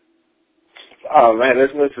 Oh, man,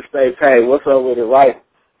 it's Mr. Stay Paid. What's up with it, right?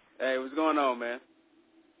 Hey, what's going on, man?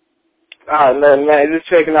 Oh, nothing, man. Just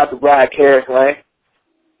checking out the broadcast, man.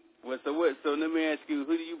 Well, so let me ask you,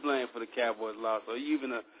 who do you blame for the Cowboys' loss? Are you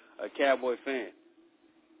even a Cowboy fan?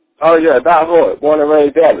 Oh, yeah, Doc Hoy, born and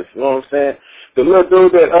raised Dallas. You know what I'm saying? The little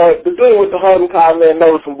dude the dude with the holding call, man, that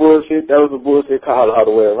was some bullshit. That was a bullshit call all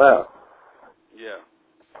the way around. Yeah.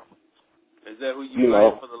 Is that who you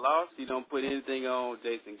blame for the loss? You don't put anything on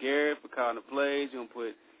Jason Garrett for calling the plays. You don't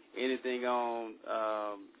put anything on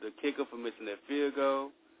the kicker for missing that field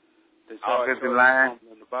goal. The offensive line.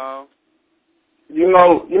 The ball. You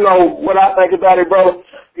know what I think about it, bro?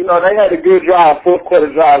 You know, they had a good drive, fourth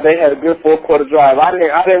quarter drive. They had a good fourth quarter drive. I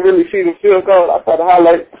didn't really see the field goal. I saw the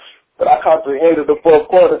highlights, but I caught the end of the fourth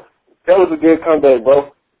quarter. That was a good comeback,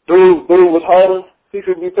 bro. Dude was holding. He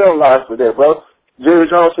should be penalized for that, bro. Jerry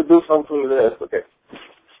Jones should do something to his ass for that.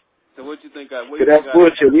 So what you think? That's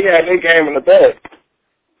bullshit. We had that game in the bag.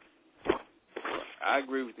 I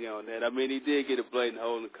agree with you on that. I mean, he did get a blatant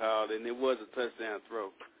holding call, and it was a touchdown throw.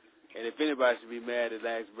 And if anybody should be mad at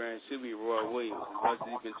Alex Brown, it should be Roy Williams. As much as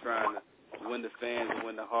he's been trying to win the fans and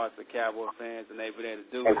win the hearts of Cowboy fans, and they've been able to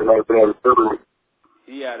do it,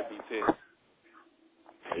 he ought to be pissed.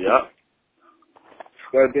 Yep.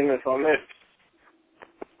 Square business on that.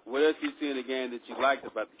 What else you see in the game that you liked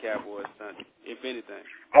about the Cowboys Sunday, if anything?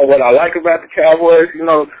 Oh, what I like about the Cowboys, you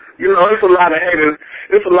know, it's a lot of haters.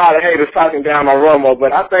 It's a lot of haters talking down on Romo,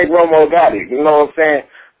 but I think Romo got it. You know what I'm saying?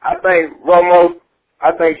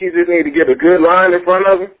 I think he just need to get a good line in front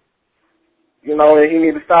of him, You know, and he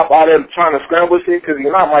need to stop all that trying to scramble shit because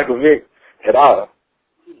he's not Michael Vick at all.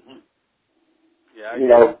 Yeah, you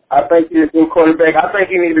know, I think he's a good quarterback. I think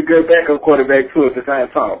he needs a good backup quarterback, too, at the same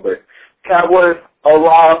time. But Cowboys,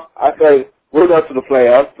 overall, I say we'll go to the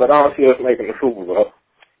playoffs, but I don't see us making the Super Bowl.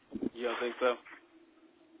 You don't think so?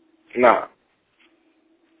 Nah.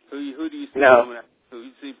 Who do you see who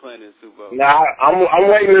you see playing in the Super Bowl? Nah, I'm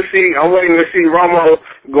waiting to see Romo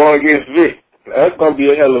going against Vic. That's gonna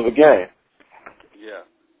be a hell of a game. Yeah,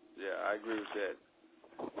 I agree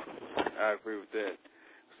with that.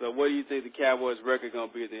 So what do you think the Cowboys' record going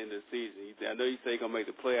to be at the end of the season? I know you say they're going to make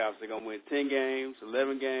the playoffs. They're going to win 10 games,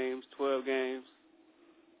 11 games, 12 games?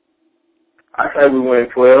 I say we win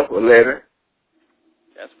 12 or 11.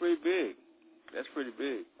 That's pretty big.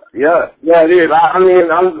 Yeah, it is. I'm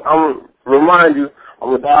remind you,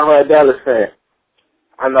 I'm a diehard Dallas fan.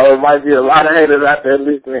 I know there might be a lot of haters out there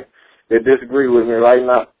listening that disagree with me right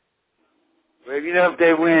now. Well, if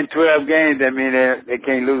they win 12 games, that means they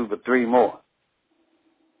can't lose but 3 more.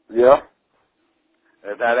 Yeah.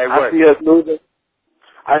 That's how they work.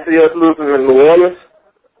 I see us losing in New Orleans.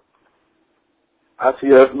 I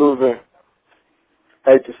see us losing,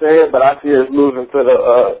 hate to say it, but I see us losing to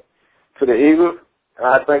the Eagles. And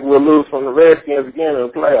I think we'll lose from the Redskins again in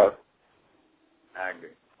the playoffs. I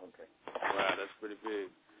agree. Okay. Wow, that's pretty big.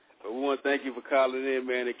 But we want to thank you for calling in,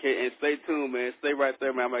 man. And stay tuned, man. Stay right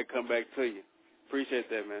there, man. I might come back to you. Appreciate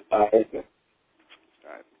that, man. Thank you.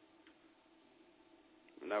 All right.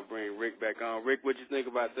 And I'll bring Rick back on. Rick, what you think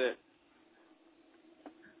about that?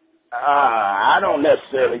 I don't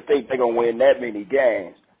necessarily think they're going to win that many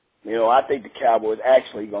games. You know, I think the Cowboys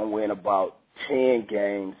actually going to win about 10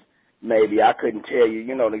 games, maybe. I couldn't tell you.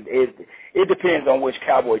 You know, it depends on which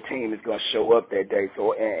Cowboy team is going to show up that day.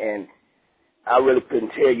 So, and I really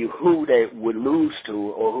couldn't tell you who they would lose to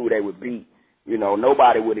or who they would beat. You know,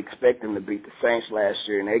 nobody would expect them to beat the Saints last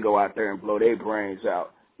year, and they go out there and blow their brains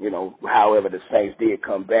out. You know, however, the Saints did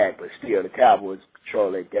come back, but still the Cowboys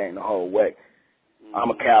control that game the whole way. I'm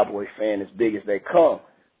a Cowboy fan as big as they come,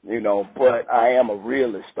 you know, but I am a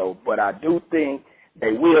realist, though. But I do think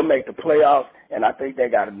they will make the playoffs, and I think they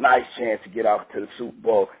got a nice chance to get off to the Super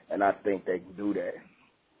Bowl, and I think they can do that.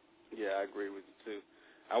 Yeah, I agree with you, too.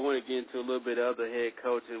 I want to get into a little bit of other head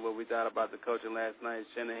coaching, what we thought about the coaching last night.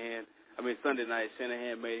 Sunday night,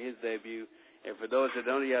 Shanahan made his debut. And for those that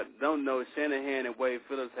don't know, Shanahan and Wade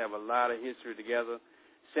Phillips have a lot of history together.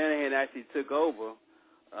 Shanahan actually took over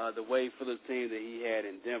the Wade Phillips team that he had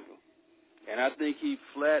in Denver. And I think he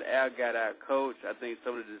flat out got out-coached. I think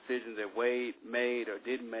some of the decisions that Wade made or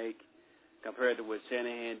didn't make compared to what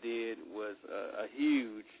Shanahan did was a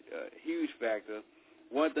huge factor.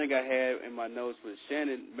 One thing I had in my notes was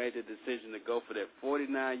Shannon made the decision to go for that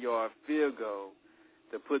 49-yard field goal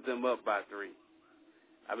to put them up by 3.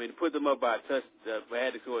 I mean, to put them up by a touchdown,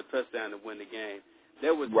 had to score a touchdown to win the game.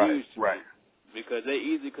 That was huge to me because they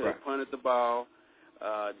easily could have punted the ball,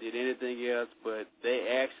 did anything else, but they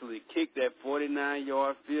actually kicked that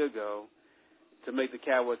 49-yard field goal to make the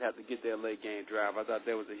Cowboys have to get their late game drive. I thought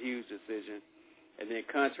that was a huge decision. And then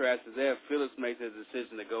contrast to that, Phillips made the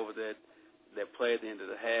decision to go with that play at the end of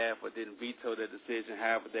the half or didn't veto that decision,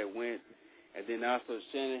 however that went. And then also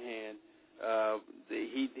Shanahan,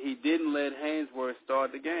 he didn't let Hainsworth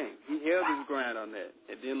start the game. He held his ground on that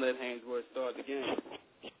and didn't let Hainsworth start the game.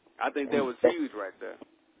 I think that was huge right there.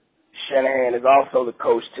 Shanahan is also the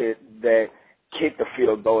coach that kicked the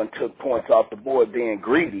field goal and took points off the board being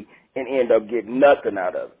greedy and ended up getting nothing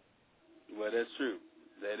out of it. Well, that's true.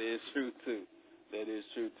 That is true, too.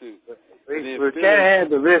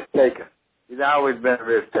 Shanahan's a risk taker. He's always been a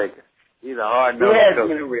risk taker. He's a hard-nosed coach. He has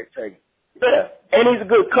been a risk taker. Yeah, and he's a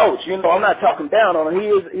good coach. You know, I'm not talking down on him.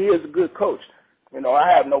 He is a good coach. You know, I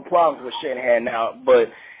have no problems with Shanahan now, but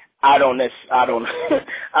I don't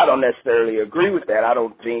necessarily agree with that. I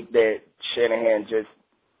don't think that Shanahan just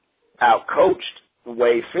outcoached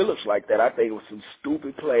Wade Phillips like that. I think it was some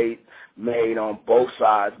stupid plays made on both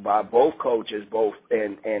sides by both coaches,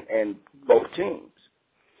 and both teams.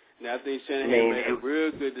 Now, I think Shanahan made a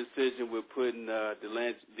real good decision with putting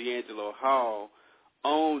D'Angelo Hall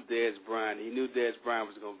on Dez Bryant. He knew Dez Bryant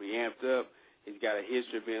was going to be amped up. He's got a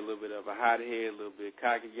history of being a little bit of a hothead, a little bit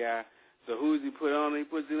cocky guy. So who does he put on? He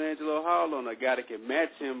puts D'Angelo Hall on, a guy that can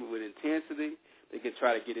match him with intensity, that can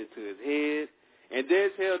try to get into his head. And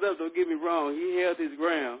Dez held up. Don't get me wrong. He held his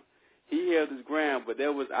ground. But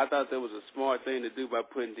I thought that was a smart thing to do by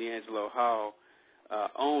putting D'Angelo Hall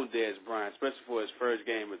on Dez Bryant, especially for his first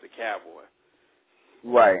game as a Cowboy.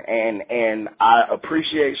 Right, and I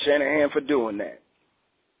appreciate Shanahan for doing that.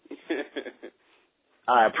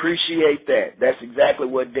 I appreciate that. That's exactly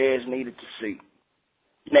what Dez needed to see.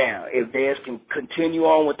 Now, if Dez can continue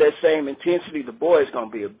on with that same intensity, the boy is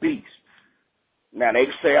going to be a beast. Now, they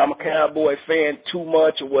can say I'm a Cowboy fan too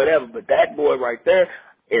much or whatever, but that boy right there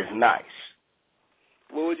is nice.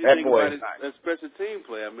 What would you think about his special team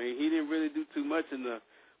play? I mean, he didn't really do too much in the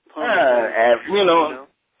punt.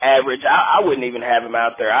 Average. I wouldn't even have him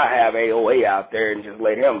out there. I have AOA out there and just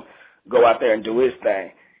let him go out there and do his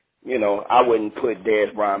thing. I wouldn't put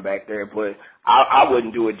Dez Bryant back there, but I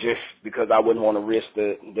wouldn't do it just because I wouldn't want to risk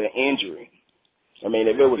the injury. I mean,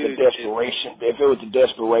 if it was a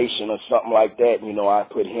desperation or something like that, I'd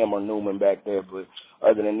put him or Newman back there. But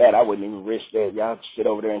other than that, I wouldn't even risk that. Y'all sit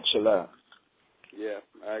over there and chill out. Yeah,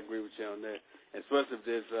 I agree with you on that. And especially if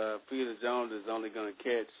this Felix Jones is only going to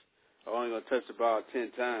touch the ball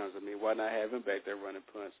 10 times. I mean, why not have him back there running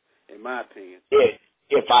punts, in my opinion? Yeah,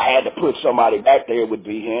 if I had to put somebody back there, it would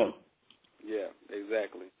be him. Yeah,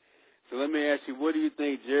 exactly. So let me ask you, what do you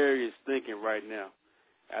think Jerry is thinking right now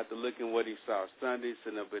after looking what he saw Sunday,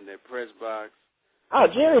 sitting up in that press box? Oh,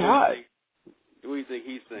 Jerry hot. What do you think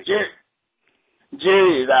he's thinking?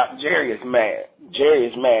 Jerry is out. Jerry is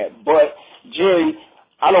mad. But Jerry,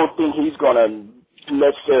 I don't think he's going to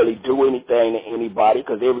necessarily do anything to anybody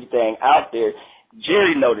because everything out there,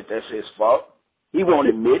 Jerry know that that's his fault. He won't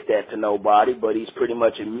admit that to nobody, but he's pretty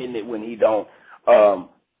much admitting it when he don't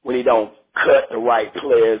cut the right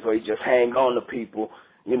players or he just hang on to people.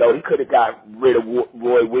 He could have got rid of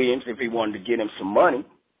Roy Williams if he wanted to get him some money.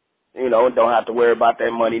 Don't have to worry about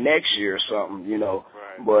that money next year or something,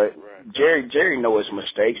 Right, but Jerry knows his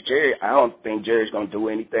mistakes. I don't think Jerry's going to do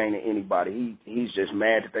anything to anybody. He's just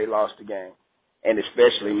mad that they lost the game, and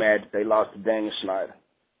especially mad that they lost to Daniel Snyder.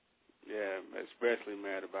 Yeah, especially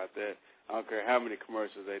mad about that. I don't care how many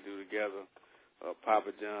commercials they do together,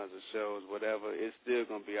 Papa John's or shows, whatever. It's still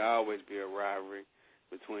going to always be a rivalry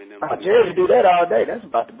between them. Jerry do that all day. That's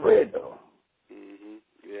about the bread, though. Mm-hmm.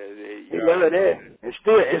 Yeah, he love that. And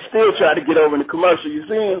still try to get over in the commercial. You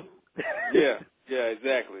see him? Yeah,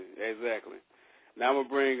 exactly. Now I'm going to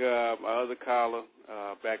bring my other caller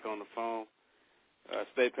back on the phone.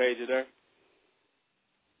 State Page, you there?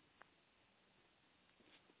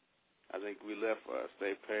 I think we left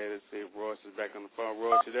State Page. Let's see if Royce is back on the phone.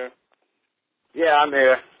 Royce, you there? Yeah, I'm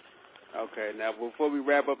here. Okay, now before we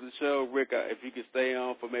wrap up the show, Rick, if you could stay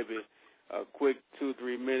on for maybe a quick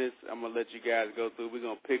 2-3 minutes, I'm going to let you guys go through. We're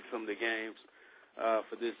going to pick some of the games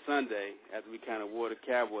for this Sunday after we kind of wore the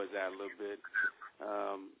Cowboys out a little bit.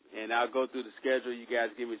 And I'll go through the schedule. You guys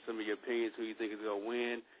give me some of your opinions, who you think is going to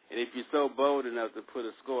win. And if you're so bold enough to put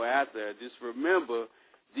a score out there, just remember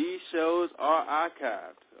these shows are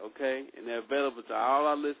archived, okay? And they're available to all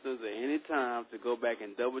our listeners at any time to go back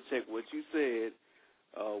and double-check what you said,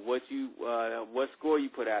 what score you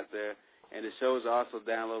put out there. And the shows are also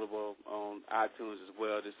downloadable on iTunes as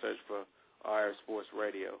well. Just search for RF Sports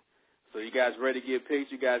Radio. So you guys ready to give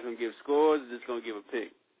picks? You guys going to give scores or just going to give a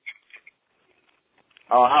pick?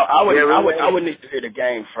 I would need to hear the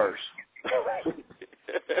game first.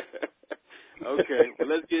 Okay. Well,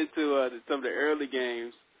 let's get into some of the early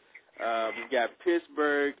games. We've got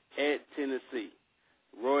Pittsburgh at Tennessee.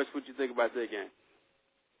 Royce, what you think about that game?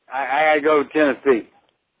 I got to go with Tennessee.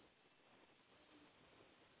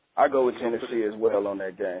 I go with Tennessee as well on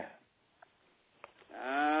that game.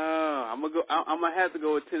 I'm gonna have to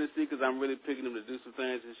go with Tennessee because I'm really picking them to do some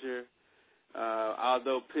things this year.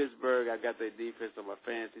 Although Pittsburgh, I got their defense on my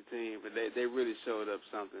fantasy team, but they really showed up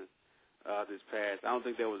something this past. I don't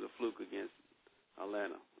think there was a fluke against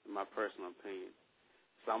Atlanta, in my personal opinion.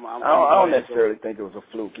 So I don't necessarily think it was a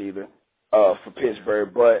fluke either for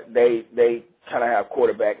Pittsburgh, but they kind of have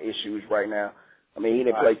quarterback issues right now. I mean, he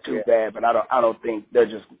didn't play too bad, but I don't think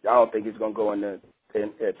he's gonna go in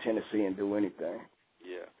Tennessee and do anything.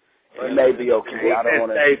 Yeah, it may be okay. I don't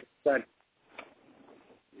want to.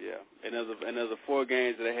 Yeah, and of the 4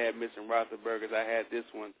 games that I had missing Roethlisberger, I had this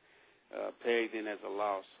one pegged in as a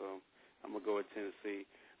loss, so I'm gonna go with Tennessee.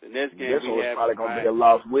 The next game this one's probably gonna be a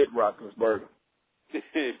loss with Roethlisberger.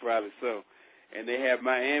 Probably so. And they have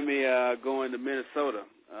Miami going to Minnesota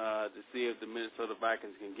to see if the Minnesota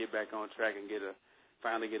Vikings can get back on track and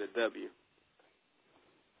finally get a W.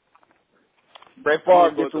 Brett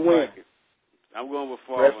Favre gets a win. I'm going with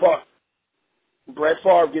Favre. Brett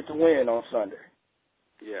Favre gets a win on Sunday.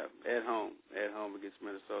 Yeah, at home against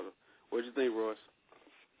Minnesota. What do you think, Royce?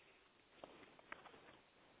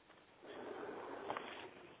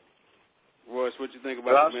 Royce, what you think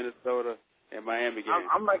about the Minnesota and Miami game?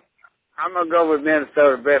 I'm gonna go with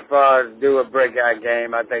Minnesota. Brett Favre do a breakout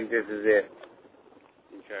game. I think this is it.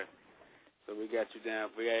 Okay. So we got you down.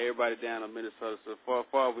 We got everybody down on Minnesota. So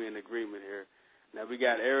far we're in agreement here. Now we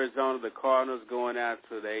got Arizona, the Cardinals going out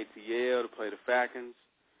to the ATL to play the Falcons.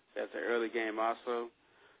 That's an early game also.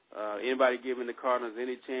 Anybody giving the Cardinals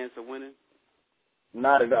any chance of winning?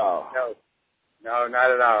 Not at all. No,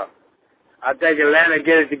 not at all. I think Atlanta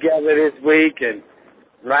get it together this week, and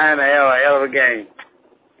Ryan will have a hell of a game.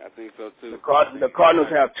 I think so, too. The Cardinals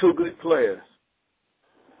have two good players.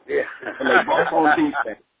 Yeah. And they both on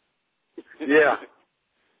defense. Yeah.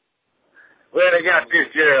 Well, they got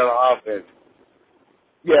Fitzgerald on offense.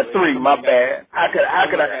 Yeah, 3. My bad. How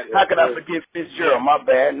could I forget Fitzgerald? My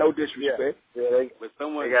bad. No disrespect. Yeah, but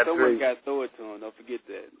someone got to throw it to him. Don't forget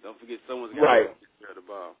that. Don't forget someone's got to throw the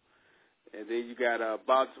ball. And then you got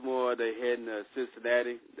Baltimore. They heading to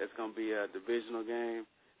Cincinnati. That's going to be a divisional game.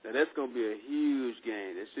 Now that's going to be a huge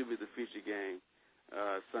game. That should be the feature game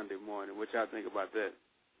Sunday morning. What y'all think about that?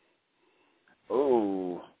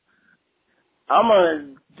 Oh, I'm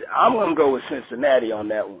gonna go with Cincinnati on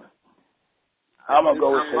that one. I'm gonna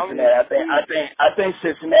go with Cincinnati. I think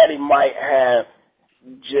Cincinnati might have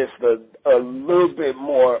just a little bit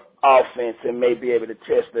more offense and may be able to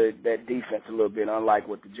test that defense a little bit, unlike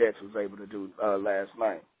what the Jets was able to do last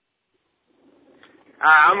night.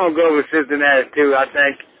 I'm gonna go with Cincinnati too. I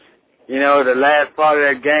think, the last part of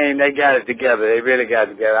that game, they got it together. They really got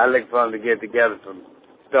it together. I look for them to get together from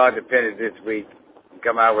start to finish this week and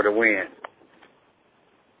come out with a win.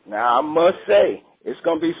 Now, I must say, it's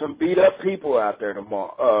going to be some beat-up people out there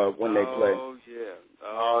tomorrow when they play. Oh,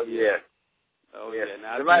 yeah.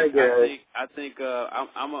 Now, I think I'm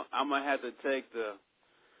going to have to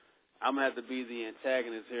I'm going to have to be the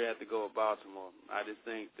antagonist here. I have to go with Baltimore. I just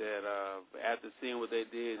think that after seeing what they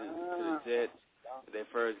did to the Jets, their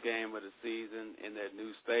first game of the season in that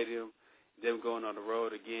new stadium, them going on the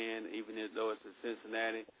road again, even though it's in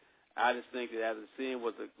Cincinnati, I just think that after seeing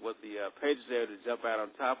what the Patriots are able to jump out on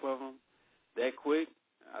top of them that quick,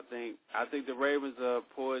 I think the Ravens are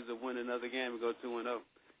poised to win another game and go 2-0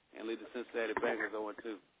 and lead the Cincinnati Bengals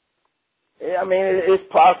 0-2. Yeah, I mean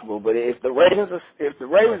it's possible, but if the Ravens are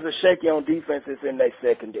shaky on defense, it's in their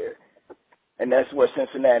secondary, and that's where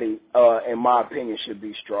Cincinnati, in my opinion, should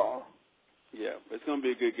be strong. Yeah, it's going to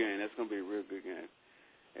be a good game. That's going to be a real good game.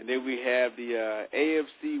 And then we have the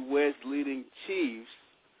AFC West leading Chiefs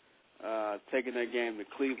taking their game to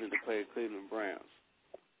Cleveland to play the Cleveland Browns.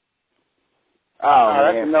 Oh,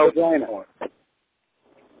 that's a no-brainer.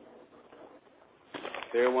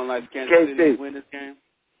 Everyone likes Kansas City to win this game?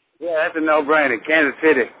 Yeah, that's a no-brainer. Kansas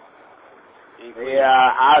City. Yeah,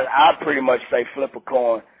 I pretty much say flip a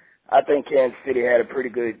coin. I think Kansas City had a pretty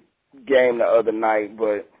good game the other night,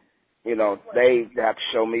 but, they have to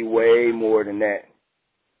show me way more than that.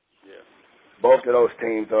 Yeah. Both of those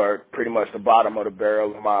teams are pretty much the bottom of the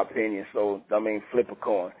barrel, in my opinion. So, flip a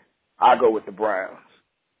coin. I'll go with the Browns.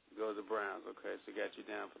 Go with the Browns. Okay, so got you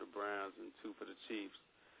down for the Browns and 2 for the Chiefs.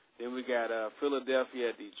 Then we got Philadelphia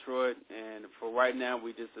at Detroit, and for right now,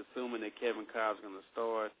 we're just assuming that Kevin Cobb's going to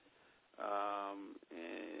start.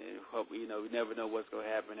 And hope, we never know what's going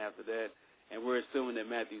to happen after that. And we're assuming that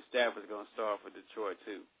Matthew Stafford's going to start for Detroit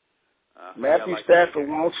too. Matthew Stafford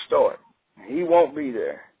won't start. He won't be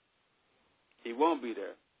there. He won't be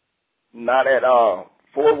there. Not at all.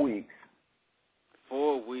 4 weeks.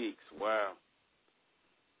 4 weeks. Wow.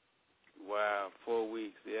 4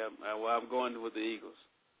 weeks. Yeah. Well, I'm going with the Eagles.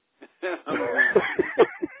 And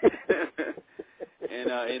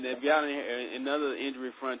if y'all another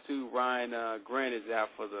injury front too, Ryan Grant is out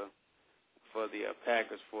for the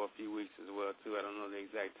Packers for a few weeks as well too. I don't know the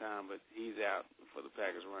exact time, but he's out for the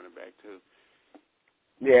Packers running back too.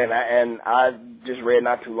 Yeah, and I just read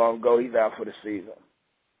not too long ago he's out for the season.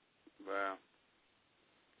 Wow.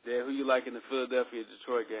 Yeah, who you like in the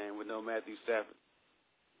Philadelphia-Detroit game with no Matthew Stafford?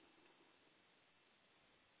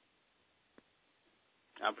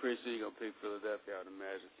 I'm pretty sure you're gonna pick Philadelphia, I'd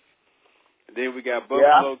imagine. And then we got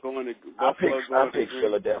Buffalo going to I'll pick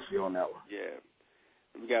Philadelphia on that one. Yeah.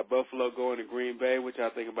 We got Buffalo going to Green Bay. What y'all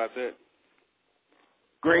think about that?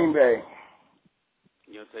 Green Bay.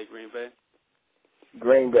 You gonna take Green Bay?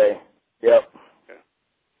 Green Bay. Yep. Okay.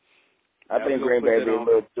 I think Green Bay be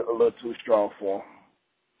a little too strong for them.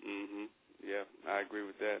 Mhm. Yeah, I agree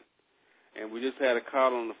with that. And we just had a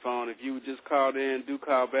call on the phone. If you just called in, do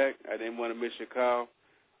call back. I didn't want to miss your call,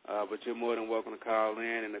 but you're more than welcome to call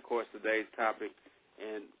in. And of course, today's topic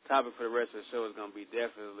for the rest of the show is going to be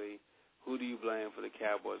definitely who do you blame for the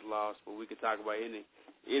Cowboys' loss. But we could talk about any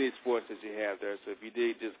sports that you have there. So if you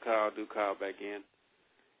did just call, do call back in.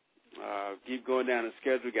 Keep going down the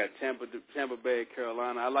schedule. We got Tampa Bay,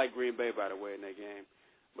 Carolina. I like Green Bay, by the way, in that game.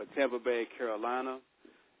 But Tampa Bay, Carolina.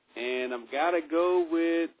 And I've got to go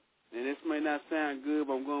with, and this may not sound good,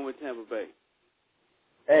 but I'm going with Tampa Bay.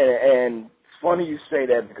 And it's funny you say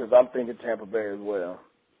that because I'm thinking Tampa Bay as well.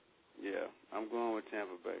 Yeah, I'm going with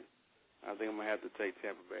Tampa Bay. I think I'm going to have to take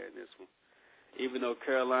Tampa Bay in this one. Even though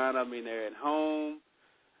Carolina, I mean, they're at home,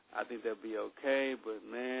 I think they'll be okay. But,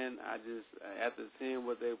 man, after seeing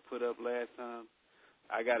what they put up last time,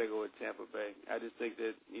 I got to go with Tampa Bay. I just think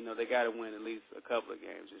that, they got to win at least a couple of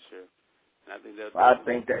games this year. And I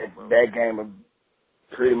think that game will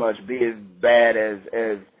pretty much be as bad as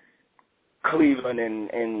Cleveland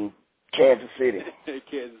and Kansas City.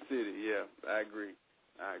 Kansas City, yeah, I agree.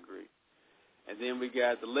 And then we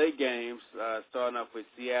got the late games, starting off with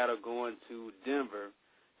Seattle going to Denver.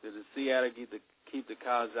 Does the Seattle keep the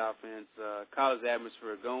college offense, college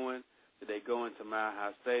atmosphere going? Do they go into Mile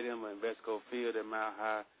High Stadium or Invesco Field at Mile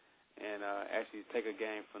High and actually take a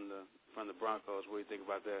game from the Broncos? What do you think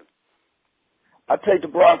about that? I take the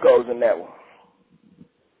Broncos in that one.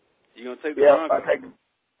 You gonna take the Broncos?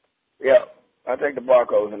 I take the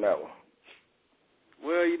Broncos in that one.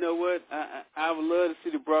 Well, you know what? I would love to see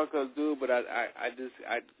the Broncos do it, but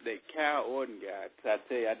that Cal Orton guy, I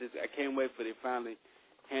tell you, I can't wait for they finally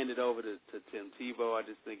hand it over to Tim Tebow. I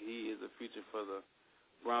just think he is the future for the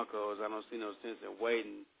Broncos. I don't see no sense in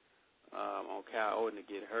waiting on Cal Orton to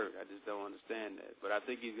get hurt. I just don't understand that. But I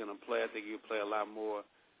think he's going to play. I think he'll play a lot more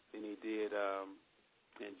than he did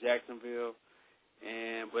in Jacksonville.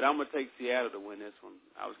 But I'm going to take Seattle to win this one.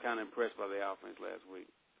 I was kind of impressed by their offense last week.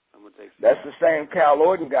 I'm going to take Seattle. That's the same Cal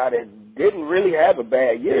Orton guy that didn't really have a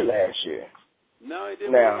bad year last year. No, he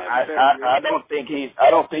didn't. Now, I don't think he's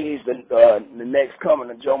the next coming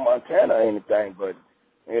to Joe Montana or anything, but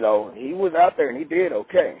he was out there and he did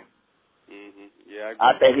okay. Mhm. Yeah,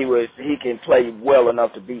 I think he can play well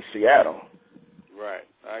enough to beat Seattle. Right,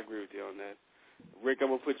 I agree with you on that. Rick, I'm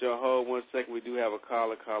gonna put you on hold 1 second. We do have a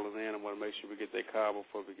caller calling in. I want to make sure we get that call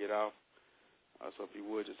before we get off. So if you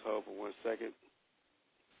would just hold for 1 second.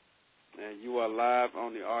 And you are live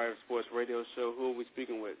on the RF Sports Radio Show. Who are we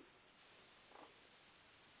speaking with?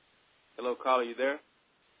 Hello, caller, you there?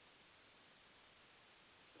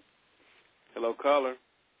 Hello, caller.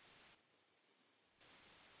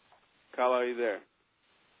 Caller, are you there?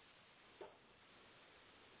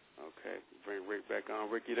 Okay, bring Rick back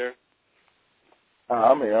on. Rick, you there?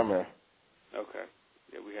 I'm here. Okay.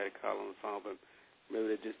 Yeah, we had a call on the phone, but maybe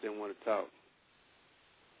they just didn't want to talk.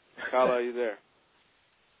 Caller, are you there?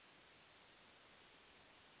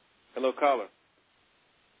 Hello, caller.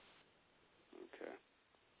 Okay.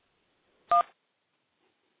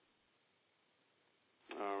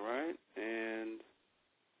 All right. And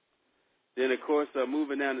then, of course,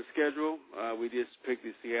 moving down the schedule, we just picked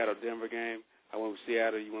the Seattle-Denver game. I went with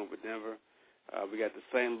Seattle. You went with Denver. We got the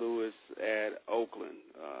St. Louis at Oakland.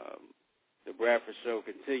 The Bradford Show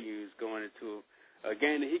continues going into a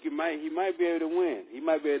game that he might be able to win. He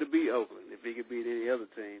might be able to beat Oakland if he could beat any other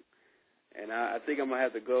team. And I think I'm gonna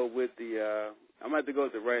have to go with the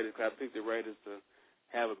Raiders, because I picked the Raiders to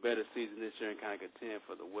have a better season this year and kind of contend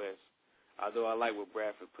for the West. Although I like what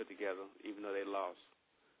Bradford put together, even though they lost.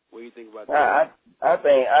 What do you think about that? I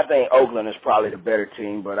think Oakland is probably the better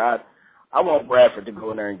team, but I want Bradford to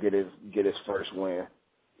go in there and get his first win.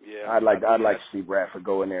 Yeah, I'd like to see Bradford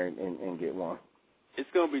go in there and get one. It's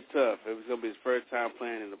gonna be tough. It's gonna be his first time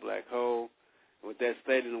playing in the Black Hole. With that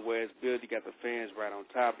stadium the way it's built, you got the fans right on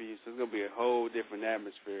top of you, so it's going to be a whole different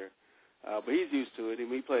atmosphere. But he's used to it. I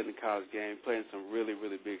mean, he played in the college game, played in some really,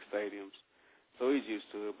 really big stadiums, so he's used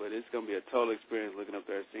to it. But it's going to be a total experience looking up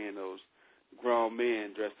there, seeing those grown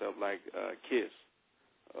men dressed up like Kiss,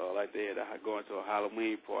 like they had going to a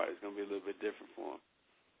Halloween party. It's going to be a little bit different for him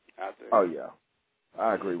out there. Oh, yeah.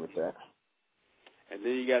 I agree with that. And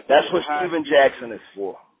then you got that's what Steven Jackson is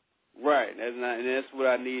for. Right, and that's what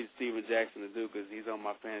I need Steven Jackson to do, because he's on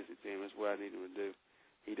my fantasy team. That's what I need him to do.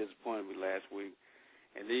 He disappointed me last week.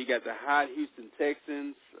 And then you got the hot Houston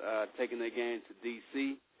Texans taking their game to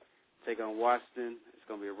D.C., take on Washington. It's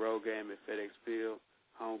going to be a road game at FedEx Field,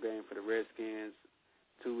 home game for the Redskins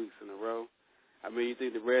 2 weeks in a row. I mean, you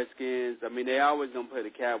think the Redskins, they always going to play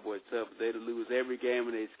the Cowboys tough. They lose every game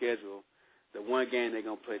in their schedule. The one game they're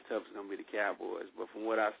going to play tough is going to be the Cowboys. But from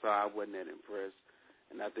what I saw, I wasn't that impressed.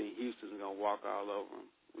 And I think Houston's going to walk all over them.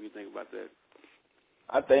 What do you think about that?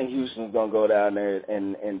 I think Houston's going to go down there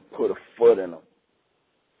and put a foot in them.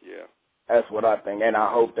 Yeah. That's what I think, and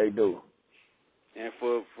I hope they do. And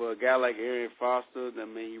for a guy like Arian Foster,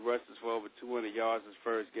 he rushes for over 200 yards his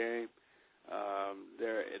first game.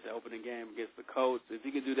 There at the opening game against the Colts. If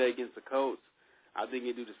he can do that against the Colts, I think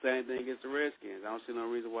he'd do the same thing against the Redskins. I don't see no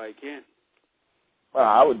reason why he can't. Well,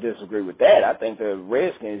 I would disagree with that. I think the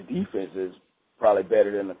Redskins' defense is probably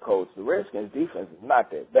better than the Colts. The Redskins' defense is not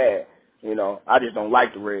that bad. I just don't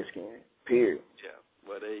like the Redskins, period. Yeah,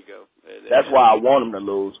 well, there you go. That's why I want them to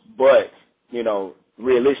lose. But,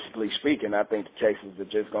 realistically speaking, I think the Texans are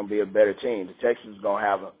just going to be a better team. The Texans are going to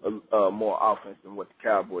have a more offense than what the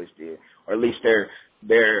Cowboys did, or at least they're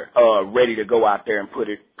ready to go out there and put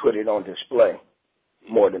it on display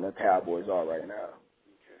more than the Cowboys are right now.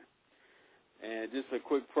 Okay. And just a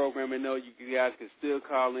quick programming note, you guys can still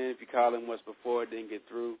call in. If you call in once before, it didn't get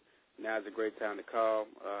through, now's a great time to call.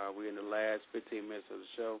 We're in the last 15 minutes of the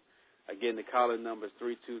show. Again, the calling number is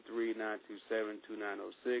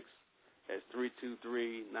 323-927-2906. That's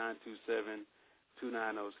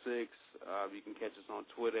 323-927-2906. You can catch us on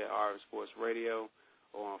Twitter at RF Sports Radio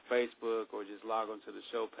or on Facebook, or just log on to the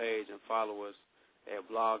show page and follow us at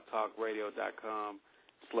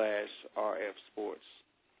blogtalkradio.com/RF Sports.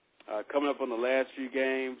 Coming up on the last few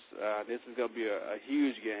games, this is going to be a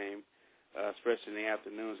huge game, especially in the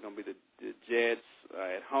afternoon. It's going to be the Jets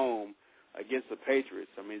at home against the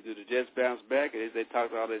Patriots. I mean, do the Jets bounce back? They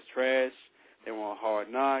talked all this trash. They want Hard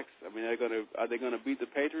Knocks. I mean, are they going to beat the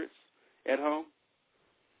Patriots at home?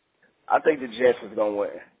 I think the Jets is going to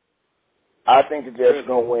win. I think the Jets are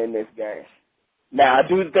going to win this game. Now, I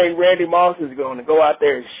do think Randy Moss is going to go out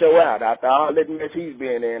there and show out after all that mess he's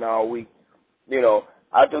been in all week. You know,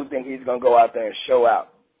 I do think he's going to go out there and show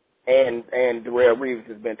out. And Darrelle Reeves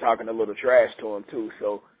has been talking a little trash to him, too.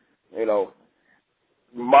 So, you know,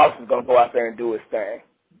 Moss is going to go out there and do his thing.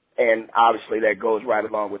 And obviously that goes right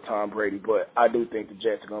along with Tom Brady. But I do think the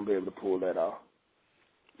Jets are going to be able to pull that off.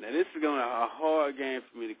 Now, this is going to be a hard game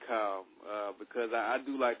for me to call because I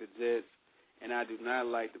do like the Jets, and I do not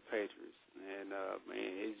like the Patriots. And,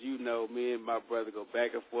 man, as you know, me and my brother go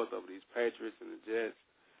back and forth over these Patriots and the Jets.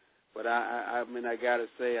 But, I mean, I got to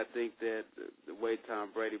say, I think that the way Tom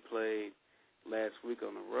Brady played last week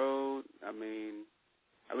on the road, I mean,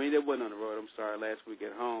 it wasn't on the road, I'm sorry, last week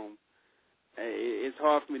at home. It's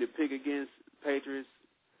hard for me to pick against Patriots.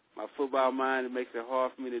 My football mind, it makes it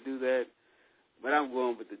hard for me to do that. But I'm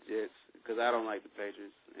going with the Jets because I don't like the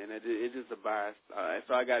Patriots, and it's just a bias.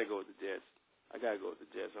 So I got to go with the Jets.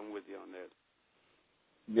 I'm with you on that.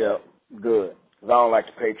 Yeah, good. Because I don't like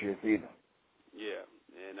the Patriots either. Yeah,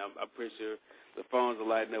 and I'm pretty sure the phones are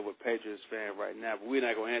lighting up with Patriots fans right now, but we're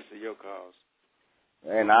not going to answer your calls.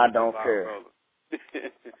 And I don't care.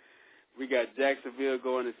 We got Jacksonville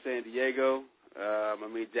going to San Diego.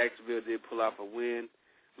 Jacksonville did pull off a win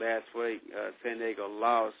last week. San Diego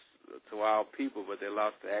lost to our people, but they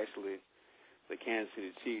lost to actually the Kansas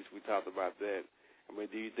City Chiefs. We talked about that. I mean,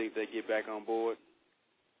 do you think they get back on board?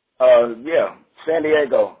 Yeah. San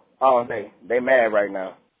Diego. Oh, they mad right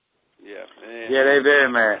now. Yeah. Yeah, they very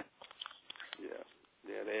mad. Yeah,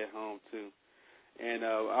 they're at home too. And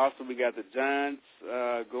also we got the Giants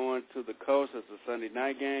going to the coast. It's a Sunday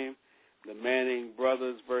night game. The Manning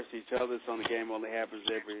brothers versus each other. So the game only happens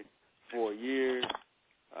every 4 years.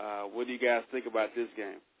 What do you guys think about this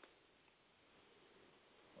game?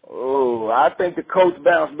 Oh, I think the Colts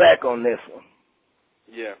bounce back on this one.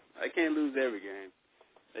 Yeah, they can't lose every game.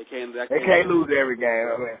 They can't lose every game.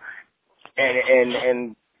 I mean,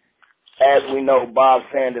 and as we know, Bob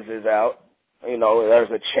Sanders is out. You know,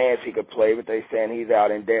 there's a chance he could play, but they saying he's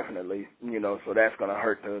out indefinitely. You know, so that's going to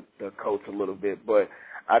hurt the Colts a little bit. But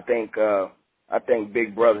I think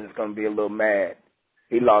Big Brother is going to be a little mad.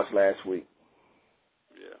 He lost last week.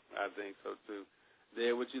 Yeah, I think so too.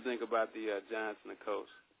 Dad, what you think about the Giants and the Colts?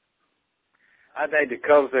 I think the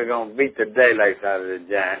Colts are going to beat the daylights out of the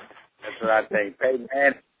Giants. That's what I think. Peyton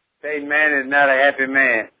Manning is not a happy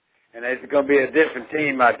man, and it's going to be a different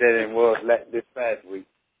team out there than it was this past week.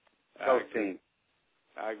 Colts team.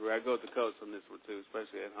 I agree. I go with the Colts on this one too,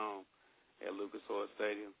 especially at home at Lucas Oil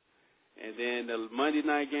Stadium. And then the Monday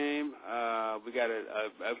night game, we got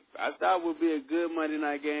I thought would be a good Monday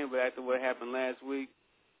night game, but after what happened last week,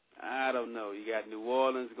 I don't know. You got New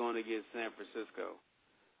Orleans going against San Francisco.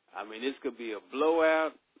 I mean, this could be a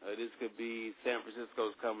blowout, or this could be San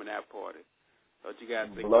Francisco's coming out party. What you guys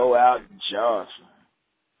think? Blowout Johnson.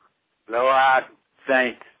 Blowout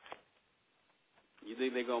Saints. You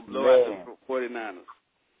think they're going to blow out the 49ers?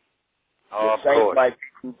 Oh,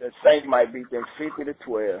 the Saints might beat them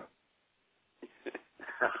 50-12.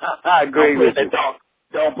 I agree with you.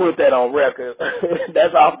 Don't put that on record.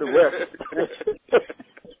 That's off the record.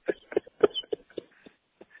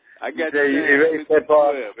 I got you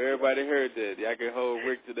 50-12. Everybody heard that. Y'all can hold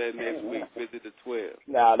Rick to that next week, 50-12.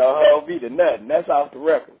 Nah, don't hold me to nothing. That's off the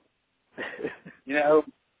record. You know,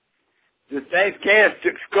 the Saints can't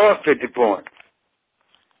score 50 points.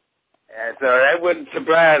 And so that wouldn't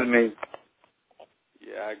surprise me.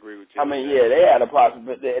 Yeah, I agree with you. I mean, yeah, they had a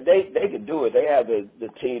possibility. They could do it. They have the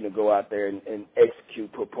team to go out there and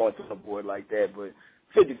execute, put points on the board like that. But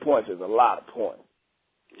 50 points is a lot of points.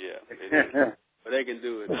 Yeah, it is. But they can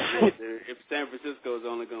do it. If San Francisco is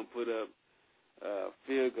only going to put up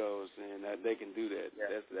field goals, and they can do that.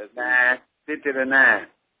 Yeah. That's 50-9.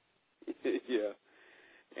 yeah.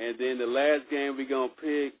 And then the last game we're going to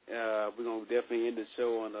pick, we're going to definitely end the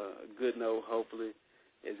show on a good note, hopefully.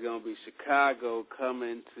 It's going to be Chicago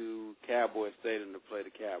coming to Cowboy Stadium to play the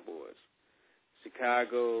Cowboys.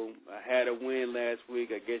 Chicago had a win last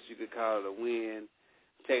week. I guess you could call it a win.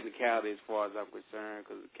 Technicality as far as I'm concerned,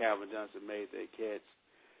 because Calvin Johnson made that catch.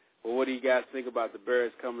 But what do you guys think about the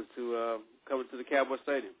Bears coming to the Cowboy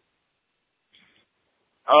Stadium?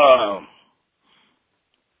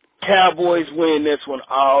 Cowboys win this one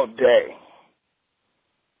all day.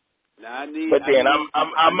 Now I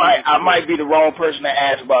might be the wrong person to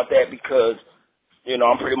ask about that because,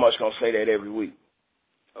 I'm pretty much gonna say that every week.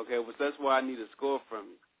 Okay, well that's why I need a score from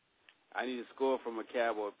you. I need a score from a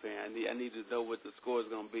Cowboy fan. I need to know what the score is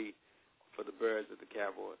gonna be for the Bears at the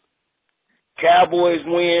Cowboys. Cowboys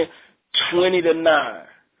win 20-9.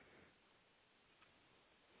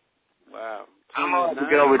 Wow. I'm going to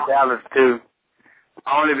go with Dallas too,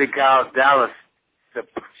 only because Dallas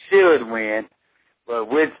should win.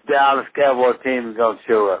 But which Dallas Cowboy team is going to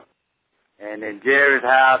show up? And in Jerry's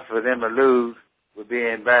house, for them to lose would be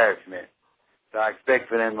an embarrassment. So I expect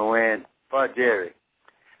for them to win for Jerry.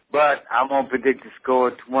 But I'm going to predict the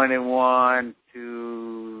score 21-10,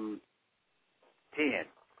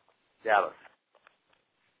 Dallas.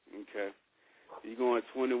 Okay. You're going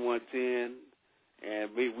 21-10.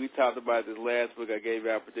 And we talked about this last week. I gave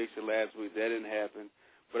you our prediction last week. That didn't happen.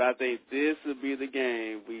 But I think this will be the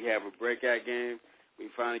game. We have a breakout game. We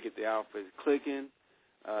finally get the offense clicking,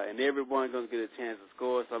 and everyone's going to get a chance to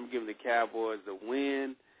score. So I'm giving the Cowboys the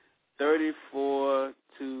win, 34-13.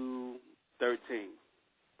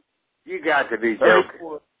 You got to be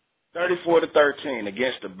joking. 34-13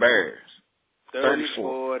 against the Bears.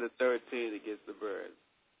 34-13 against the Bears.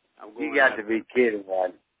 You got to be kidding,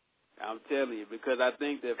 man. I'm telling you, because I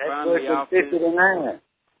think that that's finally the offense. 50-9.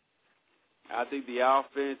 I think the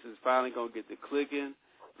offense is finally going to get the clicking.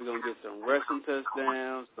 We're going to get some rushing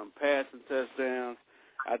touchdowns, some passing touchdowns.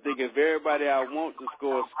 I think if everybody I want to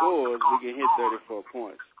score scores, we can hit 34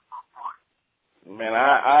 points. Man,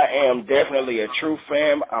 I am definitely a true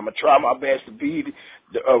fan. I'm going to try my best to be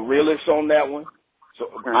a realist on that one. So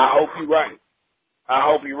I hope you're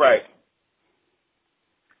right.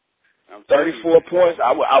 34 points,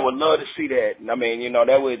 I would love to see that. I mean,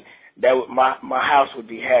 that would my house would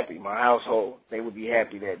be happy. My household, they would be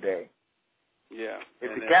happy that day. Yeah.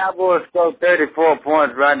 If the Cowboys score 34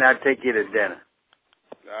 points right now, I'll take you to dinner.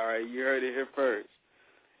 All right, you heard it here first.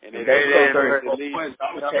 And if they score 34 points,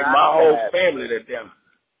 I'm going to take my whole family to dinner.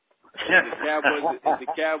 If the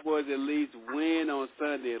Cowboys at least win on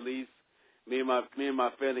Sunday, at least me and my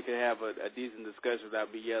family can have a decent discussion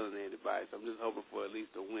without me yelling at anybody. So I'm just hoping for at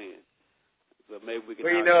least a win. So maybe we can.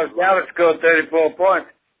 Well, if Dallas scored 34 points,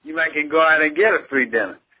 you might can go out and get a free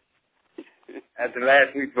dinner. After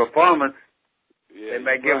last week's performance, yeah, they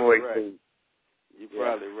may give away food. You're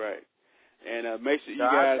probably right. And make sure you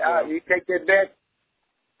guys. You take that bet?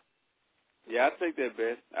 Yeah, I'll take that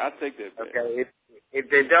bet. Okay, if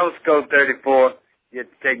they don't score 34, you have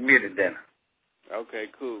to take me to dinner. Okay,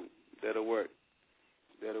 cool. That'll work.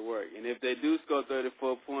 And if they do score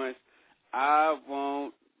 34 points, I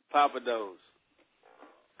want Papa Do's.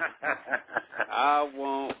 I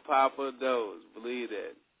want Papa Do's. Believe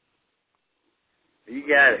that. You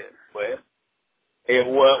got it. Well,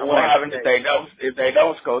 what happens if they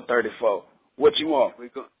don't score 34? What you want? We're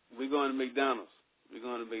going to McDonald's.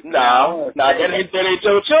 No, that ain't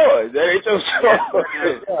your choice. That ain't your choice.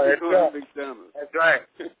 That's right.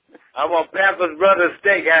 I want Papa's Brothers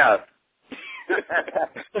Steakhouse.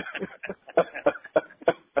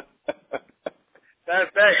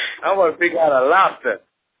 That's right. I want to pick out a lobster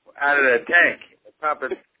out of the tank.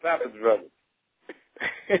 Papa's Brothers.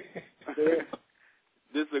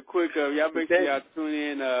 Just a quick, y'all make sure y'all tune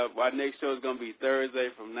in. Our next show is going to be Thursday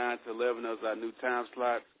from 9 to 11. Those are our new time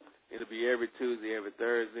slots. It'll be every Tuesday, every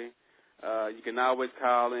Thursday. You can always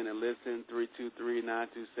call in and listen,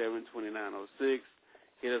 323-927-2906.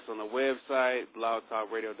 Hit us on the website,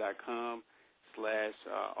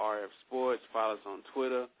 blogtalkradio.com/RF Sports. Follow us on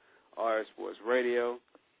Twitter, RF Sports Radio.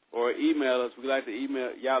 Or email us. We'd like to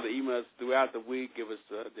email y'all to email us throughout the week. Give us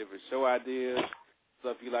different show ideas,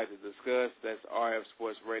 stuff you'd like to discuss. That's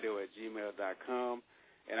rfsportsradio@gmail.com.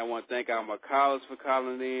 And I want to thank all my callers for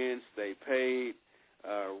calling in. Stay paid.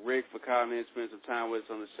 Rick for calling in, spend some time with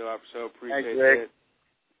us on the show. I sure appreciate that.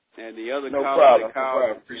 And the other callers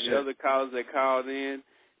that called in,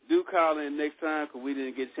 do call in next time because we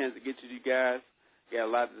didn't get a chance to get to you guys. Got a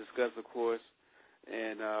lot to discuss, of course.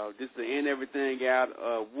 And just to end everything out,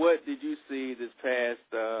 what did you see this past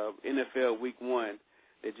NFL Week 1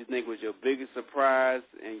 that you think was your biggest surprise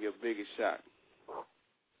and your biggest shock?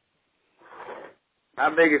 My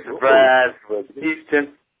biggest surprise was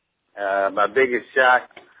Houston. My biggest shock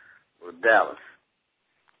was Dallas.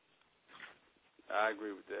 I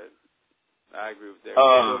agree with that. What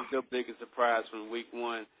was your biggest surprise from Week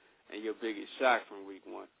 1 and your biggest shock from Week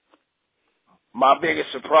 1? My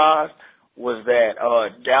biggest surprise was that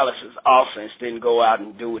Dallas's offense didn't go out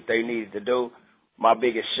and do what they needed to do. My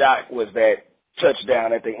biggest shock was that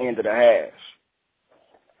touchdown at the end of the half.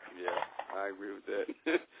 Yeah, I agree with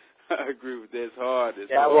that. I agree with that. It's hard.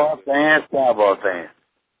 Cowboy fans.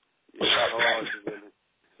 Yeah,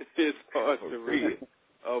 it's hard to really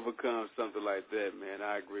overcome something like that, man.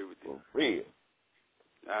 I agree with you. Real.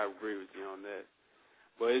 I agree with you on that.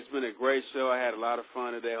 But it's been a great show. I had a lot of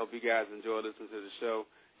fun today. I hope you guys enjoyed listening to the show.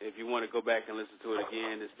 If you want to go back and listen to it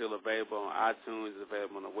again, it's still available on iTunes. It's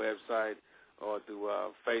available on the website or through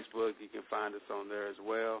Facebook. You can find us on there as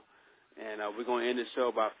well. And we're going to end the show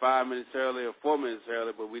about 5 minutes early or 4 minutes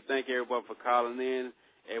early, but we thank everyone for calling in,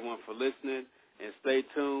 everyone for listening, and stay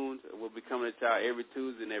tuned. We'll be coming to y'all every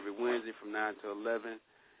Tuesday and every Wednesday from 9 to 11.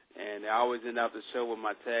 And I always end out the show with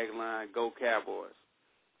my tagline, Go Cowboys.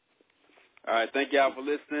 All right, thank y'all for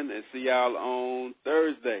listening, and see y'all on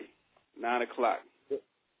Thursday, 9 o'clock.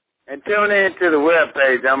 And tune in to the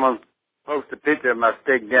webpage. I'm going to post a picture of my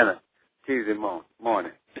steak dinner Tuesday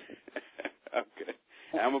morning. Okay.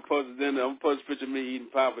 I'm going to post a picture of me eating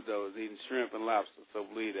papados, eating shrimp and lobster, so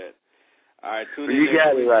believe that. All right, tune in you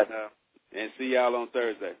got it right now, and see y'all on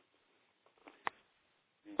Thursday.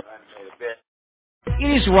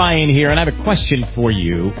 It is Ryan here, and I have a question for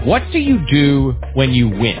you. What do you do when you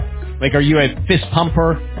win? Like, are you a fist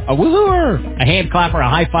pumper, a woo-hooer, a hand clapper, a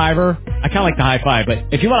high-fiver? I kind of like the high-five, but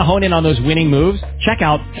if you want to hone in on those winning moves, check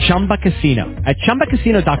out Chumba Casino. At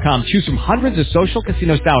ChumbaCasino.com, choose from hundreds of social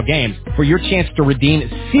casino-style games for your chance to redeem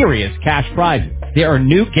serious cash prizes. There are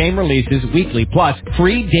new game releases weekly, plus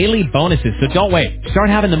free daily bonuses, so don't wait. Start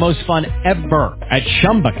having the most fun ever at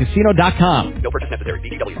ChumbaCasino.com. No purchase necessary.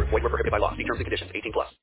 VGW. Void where prohibited by law. See terms and conditions. 18+.